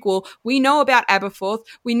a prequel. We know about Aberforth.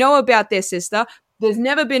 We know about their sister. There's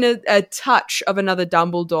never been a touch of another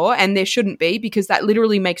Dumbledore, and there shouldn't be because that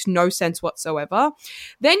literally makes no sense whatsoever.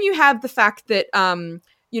 Then you have the fact that,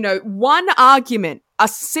 one argument, a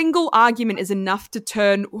single argument is enough to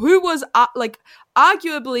turn who was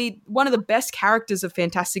arguably one of the best characters of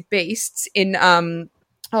Fantastic Beasts in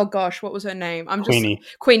oh gosh, what was her name?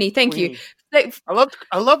 Queenie. Thank you. I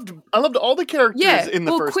loved all the characters in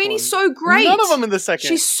the first one. Queenie's so great. None of them in the second.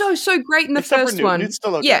 She's so great in the Except first for Newt. one. Newt's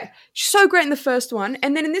still okay. Yeah, she's so great in the first one,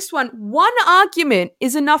 and then in this one argument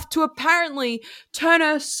is enough to apparently turn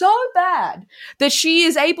her so bad that she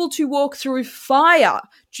is able to walk through fire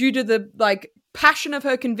due to the passion of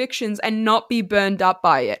her convictions and not be burned up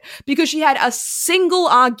by it because she had a single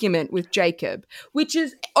argument with Jacob, which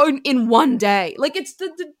is in one day. Like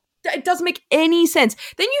it doesn't make any sense.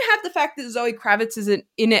 Then you have the fact that Zoe Kravitz is in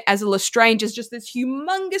it as a Lestrange as just this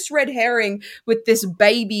humongous red herring with this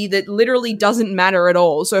baby that literally doesn't matter at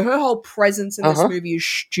all. So her whole presence in this movie is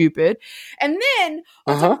stupid. And then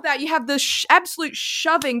on top of that, you have the absolute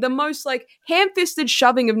shoving, the most ham-fisted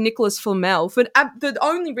shoving of Nicholas Flamel for the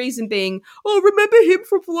only reason being, remember him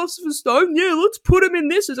from Philosopher's Stone? Yeah, let's put him in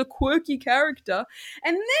this as a quirky character.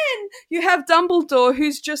 And then you have Dumbledore,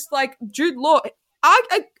 who's just like Jude Law.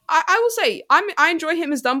 I will say I enjoy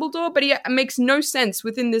him as Dumbledore, but he makes no sense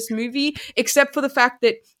within this movie except for the fact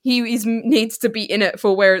that he needs to be in it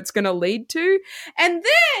for where it's going to lead to. And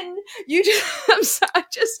then you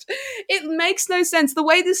it makes no sense the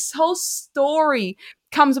way this whole story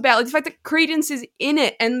comes about. Like the fact that Credence is in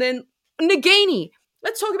it, and then Nagini.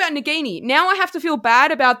 Let's talk about Nagini. Now I have to feel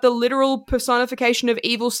bad about the literal personification of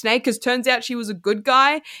evil Snake because turns out she was a good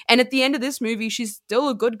guy. And at the end of this movie, she's still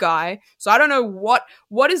a good guy. So I don't know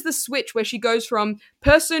what is the switch where she goes from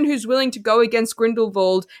person who's willing to go against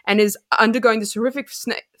Grindelwald and is undergoing this horrific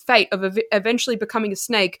fate of eventually becoming a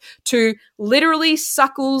snake to literally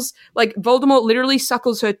Voldemort literally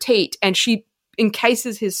suckles her teat and she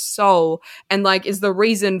encases his soul and is the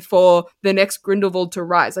reason for the next Grindelwald to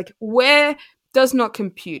rise. Where does not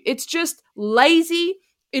compute. It's just lazy.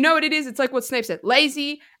 You know what it is? It's like what Snape said.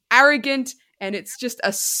 Lazy, arrogant, and it's just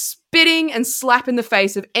a spitting and slap in the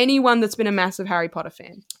face of anyone that's been a massive Harry Potter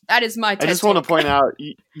fan. That is my take. I just want to point out,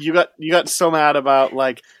 you got so mad about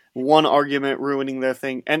one argument ruining their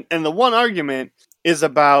thing. And the one argument is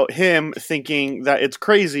about him thinking that it's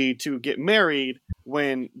crazy to get married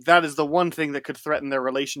when that is the one thing that could threaten their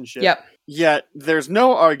relationship. Yep. Yet there's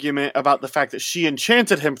no argument about the fact that she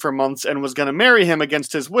enchanted him for months and was going to marry him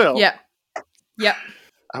against his will. Yep. Yep.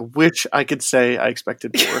 I wish I could say I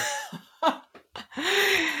expected more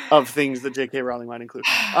of things that J.K. Rowling might include.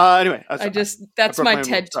 Anyway. That's my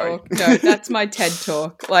TED talk. No, that's my TED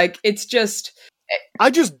talk. It's just... I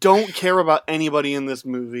just don't care about anybody in this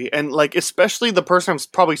movie, and especially the person I'm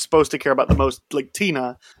probably supposed to care about the most,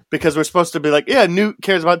 Tina, because we're supposed to be Newt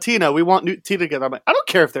cares about Tina. We want Tina together. I'm I don't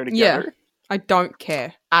care if they're together. Yeah, I don't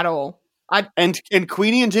care at all. And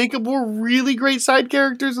Queenie and Jacob were really great side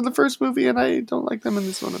characters in the first movie, and I don't like them in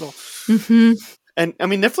this one at all. Mm-hmm. And I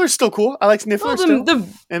mean, Niffler's still cool. I like Niffler still.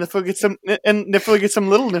 And Niffler gets some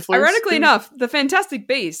little Nifflers. Ironically enough, the Fantastic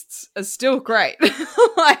Beasts are still great.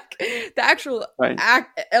 Like the actual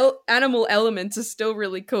animal elements are still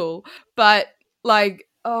really cool, but like,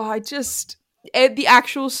 the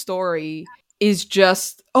actual story is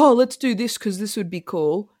just, let's do this because this would be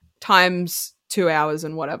cool times 2 hours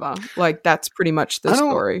and whatever. Like that's pretty much the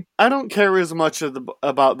story. I don't care as much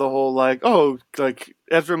about the whole like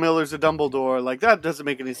Ezra Miller's a Dumbledore. Like that doesn't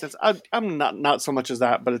make any sense. I'm not so much as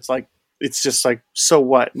that, but it's just like, so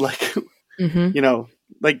what? Like you know,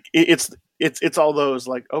 like it's all those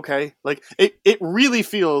like, okay, like it really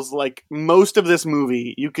feels like most of this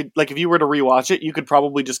movie you could, like, if you were to rewatch it, you could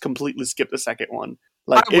probably just completely skip the second one.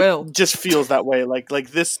 Like it just feels that way. Like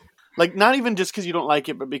this. Like, not even just because you don't like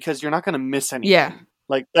it, but because you're not going to miss anything. Yeah.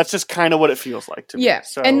 Like, that's just kind of what it feels like to me. Yeah.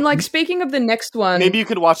 So, and, like, speaking of the next one... Maybe you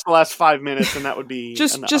could watch the last 5 minutes and that would be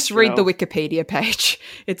Just read the Wikipedia page.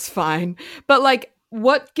 It's fine. But, like,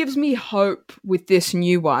 what gives me hope with this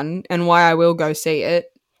new one and why I will go see it...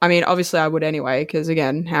 I mean, obviously I would anyway, because,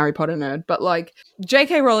 again, Harry Potter nerd. But, like,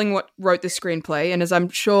 J.K. Rowling wrote the screenplay, and as I'm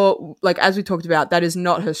sure, like, as we talked about, that is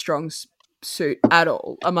not her strong suit at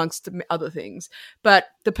all, amongst other things. But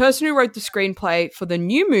the person who wrote the screenplay for the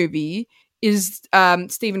new movie is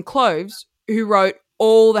Stephen Kloves, who wrote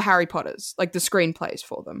all the Harry Potters, like the screenplays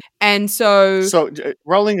for them. And so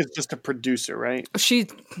Rowling is just a producer, right?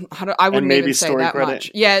 I wouldn't even say that credit.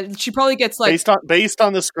 Much. Yeah, she probably gets like based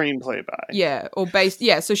on the screenplay by. Yeah, or based.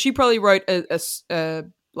 Yeah, so she probably wrote a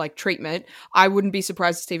like treatment. I wouldn't be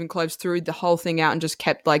surprised if Stephen Kloves threw the whole thing out and just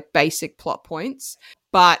kept like basic plot points,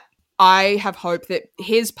 but I have hope that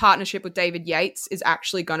his partnership with David Yates is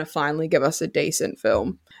actually going to finally give us a decent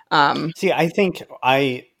film. See, I think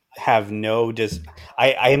I have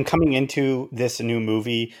I am coming into this new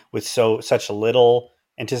movie with such little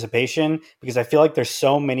anticipation because I feel like there's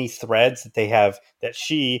so many threads that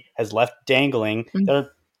she has left dangling that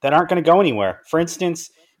aren't going to go anywhere. For instance,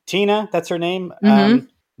 Tina, that's her name,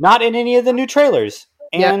 not in any of the new trailers.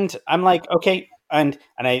 And I'm like, okay. And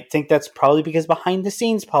I think that's probably because behind the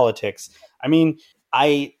scenes politics. I mean,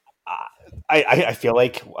 I feel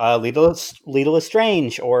like Lita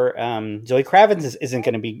Lestrange or Zoe Kravitz isn't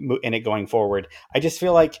going to be in it going forward. I just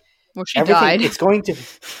feel like she died. It's going to.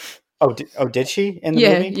 Did she in the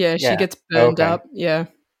movie? Yeah, she gets burned up. Yeah.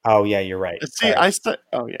 Oh yeah, you're right. See,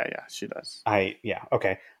 she does.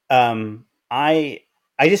 Okay.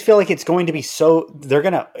 I just feel like it's going to be so they're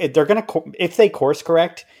gonna if they course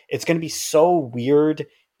correct, it's going to be so weird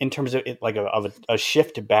in terms of it, like a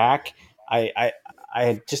shift back. I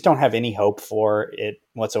just don't have any hope for it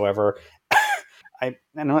whatsoever. I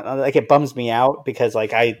know, like, it bums me out because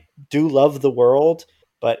like I do love the world,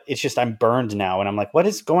 but it's just I'm burned now, and I'm like, what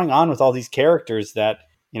is going on with all these characters that,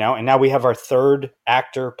 you know? And now we have our third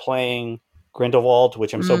actor playing Grindelwald,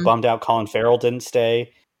 which I'm so bummed out Colin Farrell didn't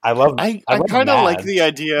stay. I kind of like the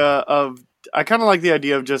idea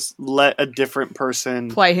of just let a different person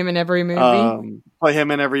play him in every movie. Right.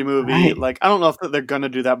 Like, I don't know if they're gonna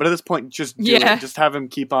do that, but at this point, just do it. Just have him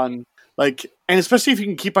keep on, like, and especially if you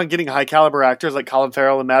can keep on getting high caliber actors like Colin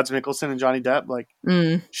Farrell and Mads Mikkelsen and Johnny Depp, like,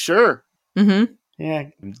 sure. Mm-hmm. Yeah,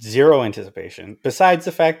 zero anticipation. Besides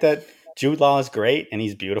the fact that Jude Law is great and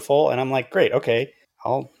he's beautiful, and I'm like, great, okay,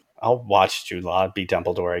 I'll watch Jude Law be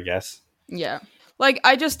Dumbledore, I guess. Yeah. Like,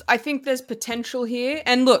 I think there's potential here.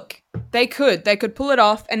 And look, they could pull it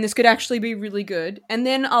off, and this could actually be really good. And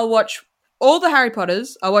then I'll watch all the Harry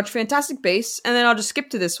Potters, I'll watch Fantastic Beasts, and then I'll just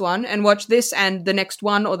skip to this one and watch this and the next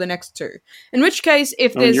one or the next two. In which case,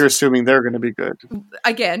 if there's... You're assuming they're going to be good.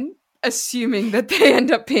 Again, assuming that they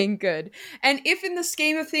end up being good. And if in the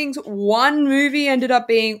scheme of things, one movie ended up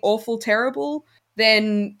being awful terrible,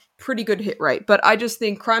 then pretty good hit rate. But I just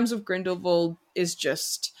think Crimes of Grindelwald is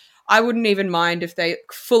just... I wouldn't even mind if they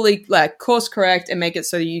fully like course correct and make it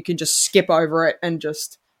so that you can just skip over it and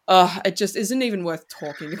just, it just isn't even worth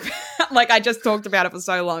talking about. Like, I just talked about it for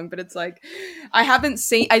so long, but it's like,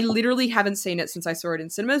 I literally haven't seen it since I saw it in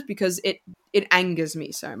cinemas because it angers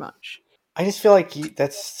me so much. I just feel like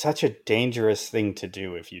that's such a dangerous thing to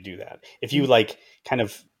do if you do that. If you like kind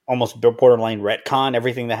of almost borderline retcon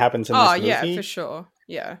everything that happens in this movie. Oh yeah, for sure.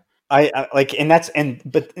 Yeah. I like, and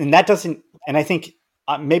that doesn't, and I think,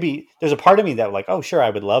 maybe there's a part of me that like, oh, sure, I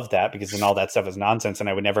would love that because then all that stuff is nonsense and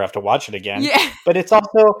I would never have to watch it again. Yeah. But it's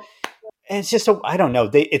just I don't know.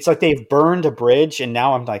 It's like they've burned a bridge and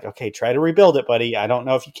now I'm like, okay, try to rebuild it, buddy. I don't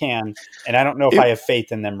know if you can. And I don't know if I have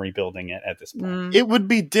faith in them rebuilding it at this point. It would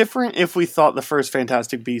be different if we thought the first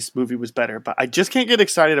Fantastic Beasts movie was better, but I just can't get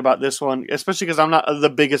excited about this one, especially because I'm not the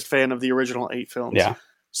biggest fan of the original 8 films. Yeah.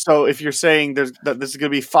 So if you're saying that this is going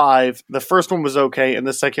to be 5, the first one was okay, and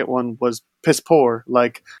the second one was piss poor.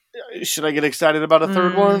 Like, should I get excited about a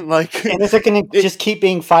third one? Like, and is it going to just keep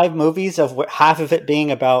being 5 movies of half of it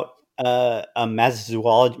being about a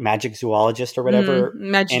magic zoologist or whatever,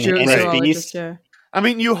 magic zoologist? Yeah. I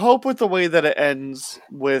mean, you hope with the way that it ends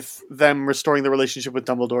with them restoring the relationship with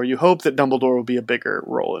Dumbledore, you hope that Dumbledore will be a bigger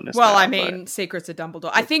role in this. Well, I mean, Secrets of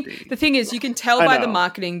Dumbledore. I think the thing is, you can tell by the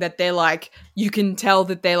marketing that they're like,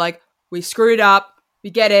 we screwed up,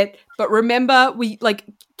 we get it, but remember,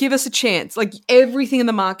 give us a chance. Like, everything in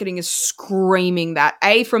the marketing is screaming that.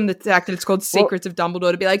 From the fact that it's called Secrets of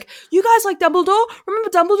Dumbledore, to be like, you guys like Dumbledore? Remember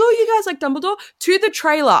Dumbledore? You guys like Dumbledore? To the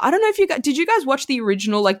trailer. I don't know if did you guys watch the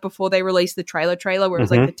original, like, before they released the trailer where it was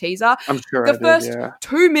like the teaser? I'm sure the first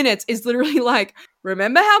 2 minutes is literally like,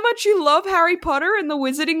 remember how much you love Harry Potter and the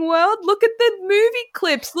Wizarding World? Look at the movie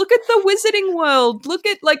clips. Look at the Wizarding World. Look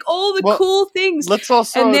at, like, all the cool things. Let's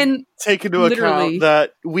also take into account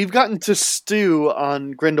that we've gotten to stew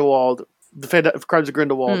on Grindelwald, the Crimes of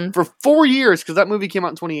Grindelwald, for 4 years, because that movie came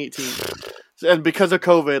out in 2018. And because of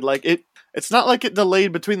COVID, like, it's not like it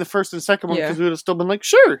delayed between the first and second one, because we would have still been like,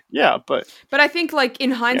 sure, yeah, but I think, like,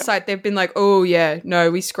 in hindsight, they've been like, oh yeah, no,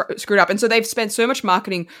 we screwed up, and so they've spent so much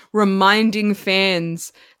marketing reminding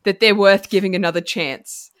fans that they're worth giving another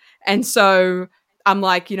chance. And so I'm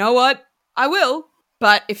like, you know what, I will,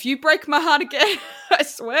 but if you break my heart again, I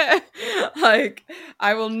swear, like,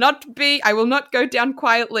 I will not go down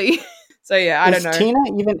quietly. So yeah, I don't know. Is Tina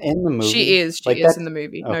even in the movie? She is. She is in the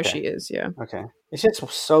movie. Okay. No, she is. Yeah. Okay. It's just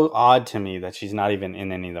so odd to me that she's not even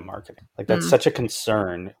in any of the marketing. Like, that's such a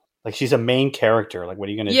concern. Like, she's a main character. Like, what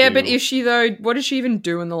are you going to do? Yeah, but is she, though? What did she even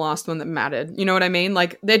do in the last one that mattered? You know what I mean?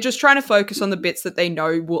 Like, they're just trying to focus on the bits that they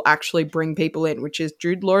know will actually bring people in, which is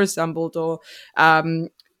Jude Law as Dumbledore,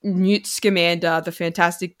 Newt Scamander, the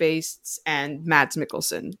Fantastic Beasts, and Mads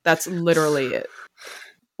Mikkelsen. That's literally it.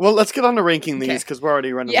 Well, let's get on to ranking these, because we're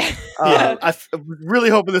already running. I'm really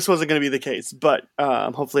hoping this wasn't going to be the case, but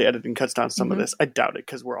hopefully editing cuts down some of this. I doubt it,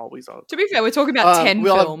 because we're always on. To be fair, we're talking about 10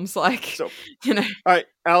 films, you know. All right,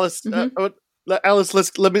 Alice.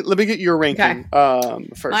 Alice, let me get your ranking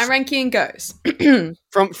first. My ranking goes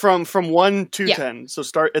from 1 to 10. So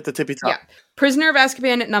start at the tippy top. Yeah. Prisoner of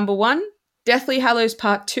Azkaban at number 1, Deathly Hallows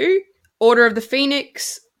Part 2, Order of the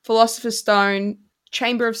Phoenix, Philosopher's Stone,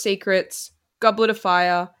 Chamber of Secrets, Goblet of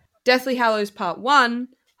Fire, Deathly Hallows Part 1,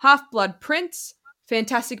 Half-Blood Prince,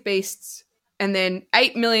 Fantastic Beasts, and then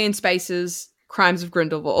 8 Million Spaces, Crimes of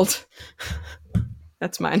Grindelwald.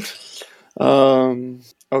 That's mine.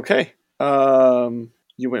 Okay.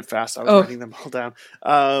 You went fast. I was writing them all down.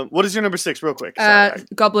 What is your number 6, real quick? Sorry.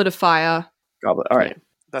 Goblet of Fire. Goblet. All right.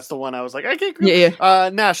 That's the one I was like, I can't. Yeah.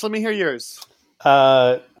 Nash, let me hear yours.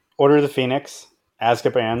 Order of the Phoenix,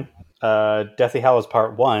 Azkaban, Deathly Hallows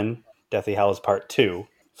Part 1, Deathly Hallows Part 2,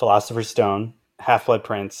 Philosopher's Stone, Half-Blood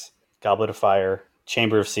Prince, Goblet of Fire,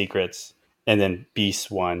 Chamber of Secrets, and then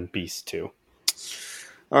Beast 1, Beast 2.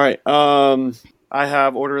 All right. I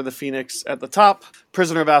have Order of the Phoenix at the top,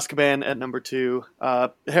 Prisoner of Azkaban at number 2,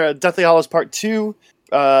 Deathly Hallows Part 2,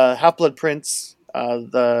 Half-Blood Prince,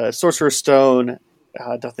 the Sorcerer's Stone,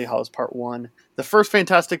 Deathly Hallows Part 1, the first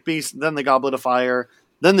Fantastic Beast, then the Goblet of Fire,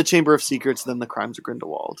 then the Chamber of Secrets, then the Crimes of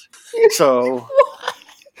Grindelwald. So...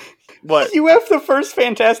 What? You have the first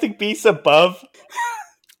Fantastic Beasts above?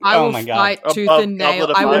 I will fight tooth and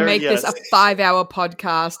nail. I will make this a 5-hour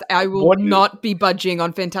podcast. I will not be budging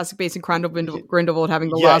on Fantastic Beasts and Crimes of Grindelwald having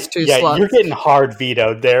the last 2 slots. You're getting hard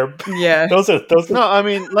vetoed there. Yeah. Those are. No, I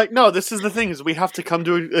mean, no, this is the thing, is we have to come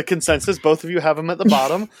to a consensus. Both of you have them at the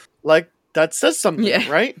bottom. Like, that says something,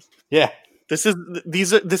 right? Yeah. This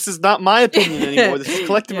is not my opinion anymore. This is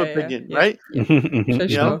collective opinion, right? For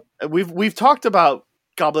sure. We've talked about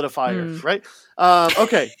Goblet of Fire, right?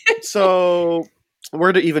 Okay, so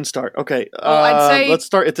where to even start? Okay, I'd say, let's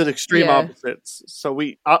start at the extreme opposites. So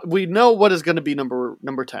we know what is going to be number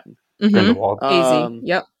 10. Easy.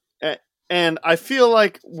 Yep. And I feel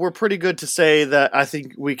like we're pretty good to say that. I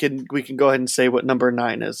think we can go ahead and say what number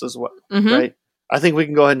 9 is as well, right? I think we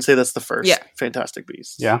can go ahead and say that's the first Fantastic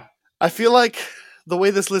Beasts. Yeah. I feel like the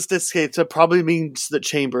way this list escapes, it probably means that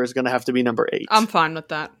Chamber is going to have to be number 8. I'm fine with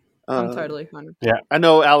that. I'm totally fine with that. Yeah, I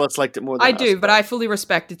know Alice liked it more than I do, but I fully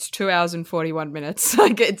respect it's 2 hours and 41 minutes.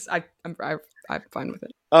 Like, I'm fine with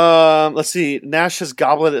it. Let's see. Nash has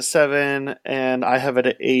Goblet at 7, and I have it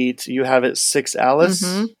at 8. You have it 6,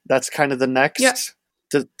 Alice. That's kind of the next. Yeah.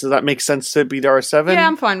 Does that make sense to be our 7? Yeah,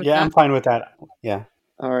 I'm fine with that. Yeah, I'm fine with that. Yeah.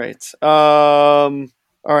 All right.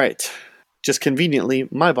 just conveniently,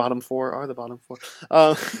 my bottom 4 are the bottom 4.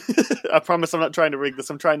 I promise I'm not trying to rig this.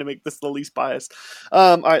 I'm trying to make this the least biased.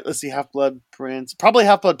 All right, let's see. Half-Blood Prince. Probably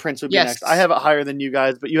Half-Blood Prince would be next. I have it higher than you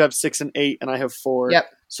guys, but you have 6 and 8, and I have 4. Yep.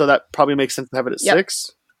 So that probably makes sense to have it at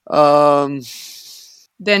 6.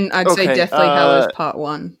 Then I'd say Deathly Hallows Part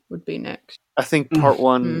 1 would be next. I think Part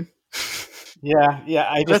 1... Yeah.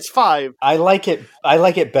 That's 5. I like it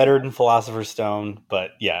better than Philosopher's Stone,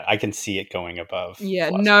 but yeah, I can see it going above.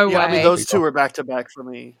 Yeah, no way. I mean, those two are back to back for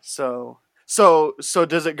me. So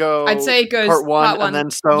does it go? I'd say it goes part one and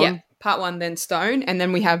then Stone. Yeah, Part 1 then Stone, and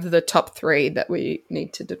then we have the top 3 that we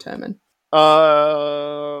need to determine.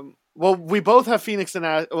 Well, we both have Phoenix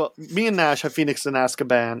and me and Nash have Phoenix and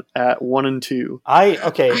Azkaban at 1 and 2. I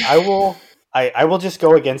will just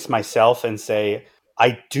go against myself and say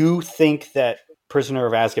I do think that Prisoner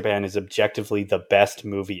of Azkaban is objectively the best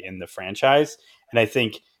movie in the franchise, and I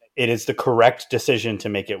think it is the correct decision to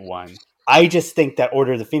make it 1. I just think that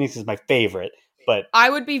Order of the Phoenix is my favorite, but I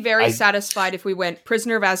would be very satisfied if we went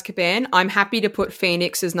Prisoner of Azkaban. I'm happy to put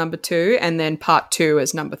Phoenix as number 2 and then Part 2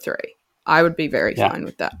 as number 3. I would be very fine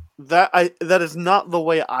with that. That is not the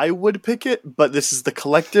way I would pick it, but this is the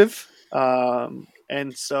collective. And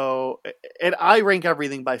I rank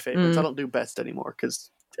everything by favorites. I don't do best anymore because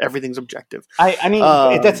everything's objective. I mean,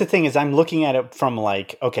 that's the thing is I'm looking at it from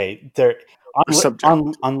like, okay, they're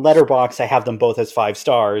on Letterboxd. I have them both as 5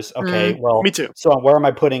 stars. Okay, well, me too. So where am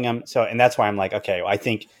I putting them? So, and that's why I'm like, okay, I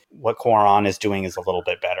think what Quaron is doing is a little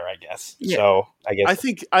bit better, I guess. Yeah. So I guess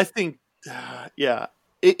I think, yeah.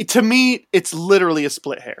 To me, it's literally a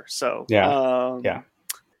split hair. So okay.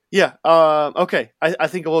 I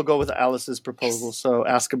think we'll go with Alice's proposal. Yes. So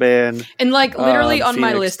Azkaban, and like literally on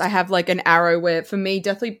Phoenix. my list, I have like an arrow where for me,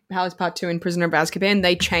 Deathly Hallows Part 2 and Prisoner of Azkaban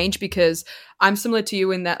they change because I'm similar to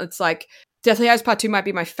you in that it's like Deathly Hallows Part 2 might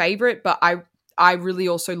be my favorite, but I really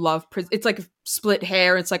also love it's like split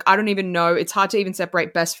hair. It's like I don't even know. It's hard to even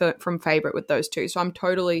separate best from favorite with those two. So I'm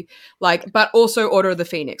totally like, but also Order of the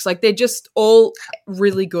Phoenix. Like they're just all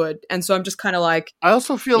really good, and so I'm just kind of like. I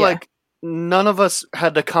also feel like none of us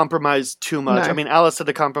had to compromise too much. No. I mean, Alice had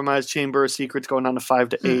to compromise Chamber of Secrets going down to 5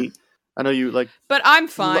 to 8. I know you like, but I'm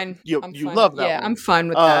fine. You fine. love that. Yeah, one. I'm fine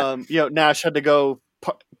with that. Nash had to go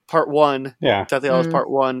part 1. Yeah, Deathly Hallows Part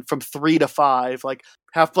 1 from 3 to 5. Like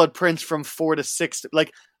Half-Blood Prince from 4 to 6.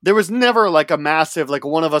 Like there was never like a massive like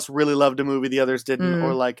one of us really loved a movie the others didn't,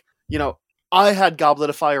 or like I had Goblet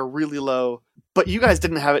of Fire really low, but you guys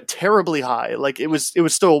didn't have it terribly high. Like it was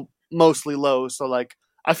still mostly low. So like.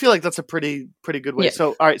 I feel like that's a pretty good way. Yeah.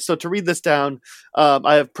 So, all right. So to read this down,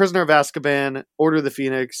 I have Prisoner of Azkaban, Order of the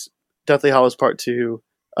Phoenix, Deathly Hallows Part 2,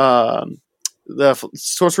 the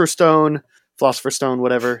Sorcerer's Stone, Philosopher's Stone,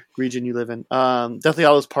 whatever region you live in. Deathly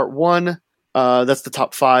Hallows Part 1, that's the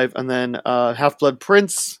top 5. And then Half-Blood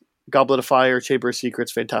Prince, Goblet of Fire, Chamber of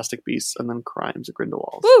Secrets, Fantastic Beasts, and then Crimes of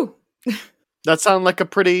Grindelwald. Woo! That sound like a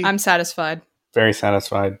pretty... I'm satisfied. Very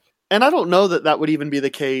satisfied. And I don't know that would even be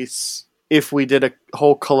the case... if we did a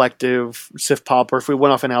whole collective Sif Pop, or if we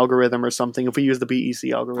went off an algorithm or something, if we used the BEC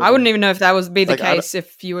algorithm. I wouldn't even know if that would be the case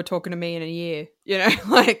if you were talking to me in a year.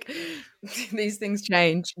 Like these things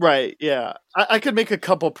change. Right, yeah. I could make a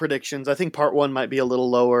couple predictions. I think Part 1 might be a little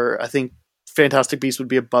lower. I think Fantastic Beasts would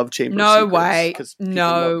be above Chamber No of way. Secrets.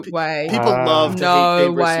 No way. People love to hate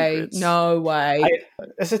Chamber of Secrets. No way.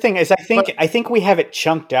 That's the thing is I think we have it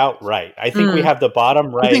chunked out right. I think we have the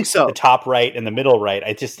bottom right, the top right, and the middle right.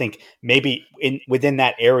 I just think maybe within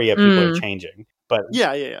that area people are changing. But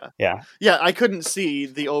yeah. I couldn't see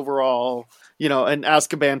the overall, and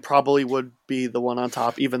Azkaban probably would be the one on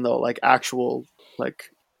top, even though like actual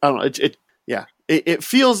like I don't know. It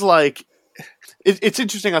feels like. It's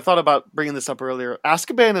interesting. I thought about bringing this up earlier.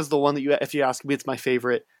 Azkaban is the one that if you ask me, it's my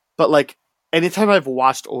favorite. But like, anytime I've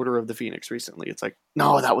watched Order of the Phoenix recently, it's like,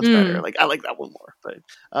 no, that one's better. Like, I like that one more.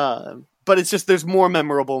 But it's just there's more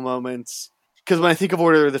memorable moments. Because when I think of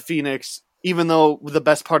Order of the Phoenix, even though the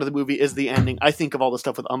best part of the movie is the ending, I think of all the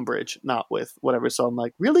stuff with Umbridge, not with whatever. So I'm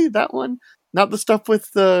like, really, that one? Not the stuff with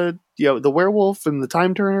the werewolf and the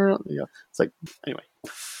time turner. It's like anyway.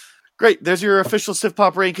 Great. There's your official Sif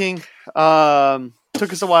Pop ranking.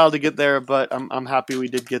 Took us a while to get there, but I'm happy we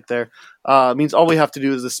did get there. Means all we have to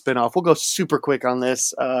do is a spin-off. We'll go super quick on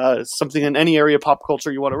this. Something in any area of pop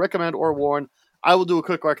culture you want to recommend or warn. I will do a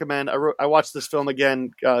quick recommend. I watched this film again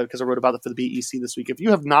because I wrote about it for the BEC this week. If you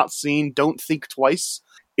have not seen Don't Think Twice,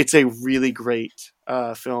 it's a really great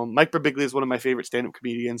film. Mike Birbiglia is one of my favorite stand-up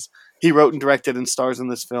comedians. He wrote and directed and stars in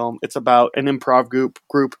this film. It's about an improv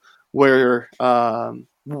group where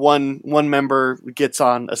one member gets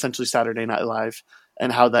on essentially Saturday Night Live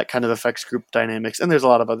and how that kind of affects group dynamics. And there's a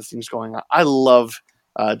lot of other things going on. I love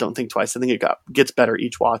don't think twice. I think it gets better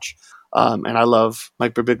each watch. And I love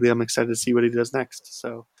Mike Birbiglia. I'm excited to see what he does next.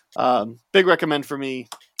 So big recommend for me.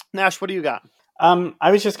 Nash, what do you got?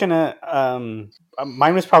 I was just gonna.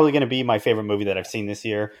 Mine was probably gonna be my favorite movie that I've seen this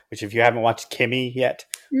year. Which, if you haven't watched Kimmy yet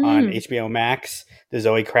on HBO Max, the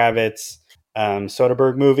Zoe Kravitz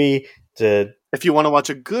Soderbergh movie. If you want to watch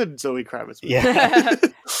a good Zoe Kravitz movie. Yeah.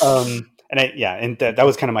 And that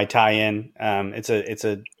was kind of my tie-in. It's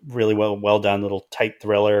a really well done little tight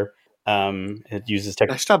thriller. It uses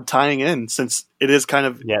tech. I stopped tying in since it is kind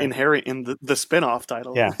of inherent in the spin-off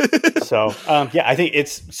title. Yeah. So I think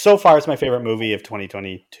so far it's my favorite movie of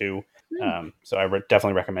 2022. So I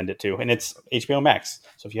definitely recommend it too. And it's HBO Max.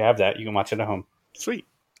 So if you have that, you can watch it at home. Sweet.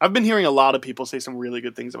 I've been hearing a lot of people say some really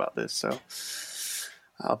good things about this. So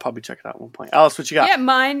I'll probably check it out at one point. Alice, what you got? Yeah,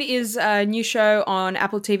 mine is a new show on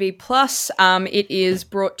Apple TV Plus. It is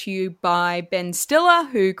brought to you by Ben Stiller,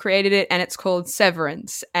 who created it, and it's called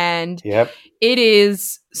Severance. And it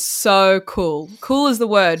is so cool. Cool is the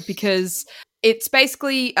word, because it's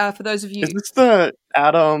basically, for those of you... Is this the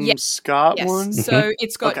Adam Scott one? So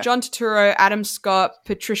it's got John Turturro, Adam Scott,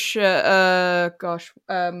 Patricia,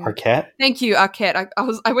 Arquette? Thank you, Arquette.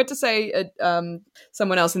 I went to say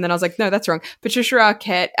someone else, and then I was like, no, that's wrong. Patricia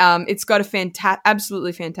Arquette. It's got a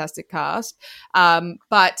absolutely fantastic cast. And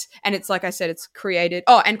it's, like I said, it's created...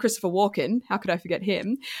 Oh, and Christopher Walken. How could I forget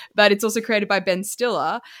him? But it's also created by Ben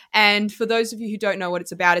Stiller. And for those of you who don't know what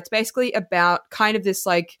it's basically about kind of this,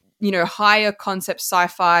 like, higher concept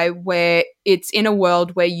sci-fi where it's in a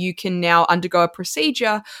world where you can now undergo a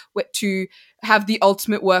procedure to have the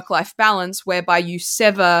ultimate work-life balance, whereby you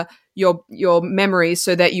sever your memories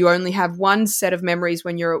so that you only have one set of memories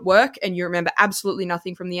when you're at work and you remember absolutely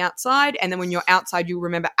nothing from the outside. And then when you're outside, you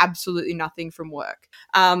remember absolutely nothing from work.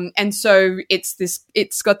 And so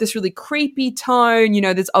it's got this really creepy tone.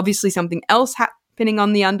 There's obviously something else happening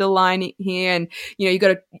on the underline here, and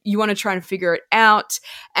you want to try and figure it out.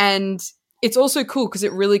 And it's also cool because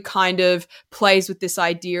it really kind of plays with this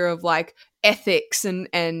idea of like ethics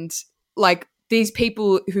and like these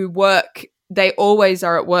people who work, they always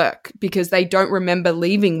are at work because they don't remember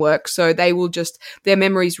leaving work, so they will their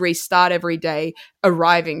memories restart every day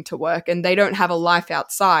arriving to work, and they don't have a life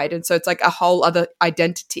outside, and so it's like a whole other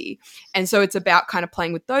identity. And so it's about kind of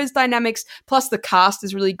playing with those dynamics, plus the cast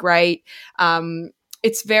is really great.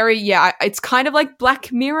 It's very, it's kind of like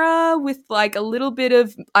Black Mirror with like a little bit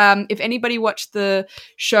of, if anybody watched the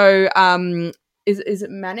show, is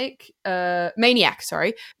it Maniac,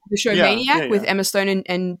 sorry. The show Maniac with Emma Stone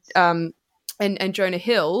and Jonah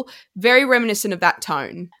Hill, very reminiscent of that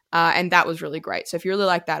tone. And that was really great. So if you really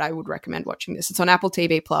like that, I would recommend watching this. It's on Apple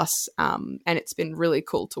TV Plus, and it's been really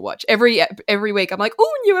cool to watch. Every week I'm like,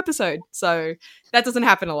 oh, new episode. So that doesn't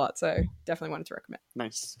happen a lot. So definitely wanted to recommend.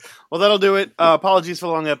 Nice. Well, that'll do it. Apologies for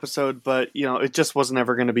the long episode, but it just wasn't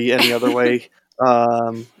ever going to be any other way.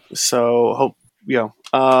 So hope, yeah.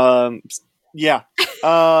 If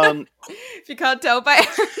you can't tell by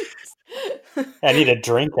I need a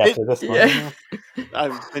drink after this one. Yeah.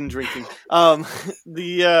 I've been drinking.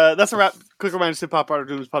 That's a wrap. Quick reminder: Sip Pop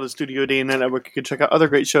Art is part of Studio DNA Network. You can check out other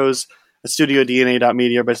great shows at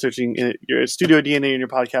studiodna.media by searching your Studio DNA in your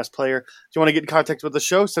podcast player. If you want to get in contact with the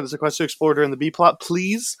show, send us a question to explore during the B-plot,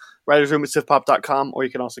 please. writersroom@sifpop.com, or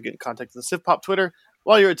you can also get in contact with the Sifpop Twitter.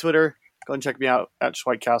 While you're at Twitter, go and check me out at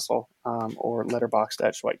Schweik Castle, or letterboxd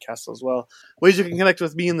at Schweik Castle as well. Ways you can connect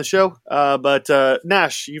with me in the show. But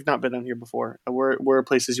Nash, you've not been on here before. Where are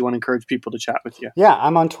places you want to encourage people to chat with you? Yeah,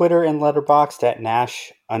 I'm on Twitter and letterboxd at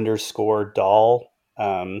Nash_doll.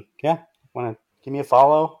 Want to give me a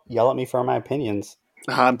follow? Yell at me for my opinions.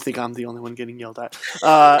 I think I'm the only one getting yelled at.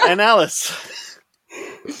 And Alice.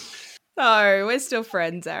 Oh, we're still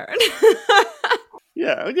friends, Aaron.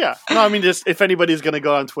 Yeah. No, I mean, just if anybody's going to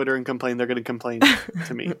go on Twitter and complain, they're going to complain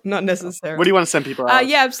to me. Not necessarily. What do you want to send people out?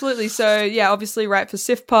 Yeah, absolutely. So, obviously write for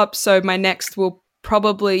Sif Pop. So my next will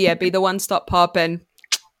probably, be the One Stop Pop. And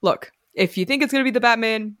look, if you think it's going to be the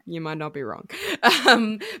Batman, you might not be wrong.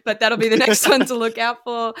 But that'll be the next one to look out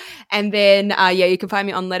for. And then, you can find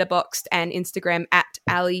me on Letterboxd and Instagram at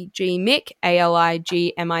AliGMich,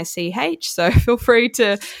 AliGMich. So feel free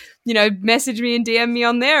to message me and DM me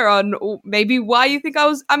on there on maybe why you think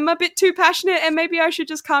I'm a bit too passionate and maybe I should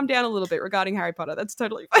just calm down a little bit regarding Harry Potter. That's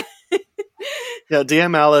totally fine. Yeah,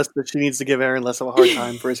 DM Alice that she needs to give Aaron less of a hard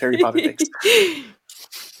time for his Harry Potter takes.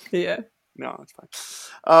 Yeah. No, it's fine.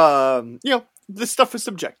 This stuff is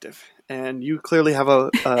subjective, and you clearly have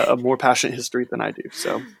a more passionate history than I do,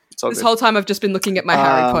 so it's all this good. whole time I've just been looking at my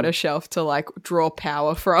Harry Potter shelf to draw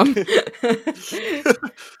power from.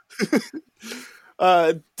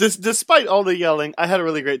 Despite all the yelling, I had a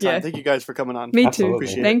really great time. Yeah. Thank you guys for coming on. Me too. Absolutely.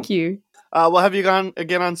 Appreciate Thank you. We'll have you on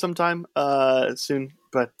again on sometime soon.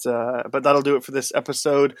 But that'll do it for this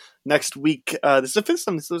episode. Next week, this is the fifth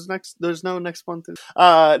one. So there's no next month.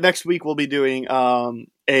 Next week we'll be doing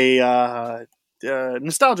a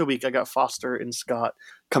nostalgia week. I got Foster and Scott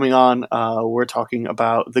coming on. We're talking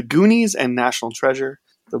about The Goonies and National Treasure.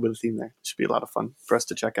 A little bit of theme there. Should be a lot of fun for us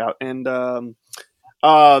to check out. And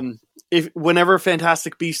if whenever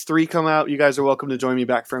Fantastic Beasts 3 come out, you guys are welcome to join me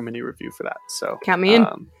back for a mini review for that. So Count me in.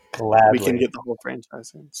 we can get the whole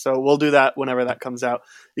franchise in. So we'll do that whenever that comes out.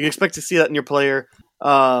 You can expect to see that in your player.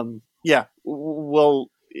 Yeah.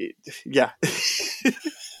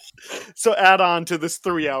 So add on to this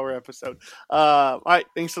 3-hour episode. All right.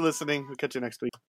 Thanks for listening. We'll catch you next week.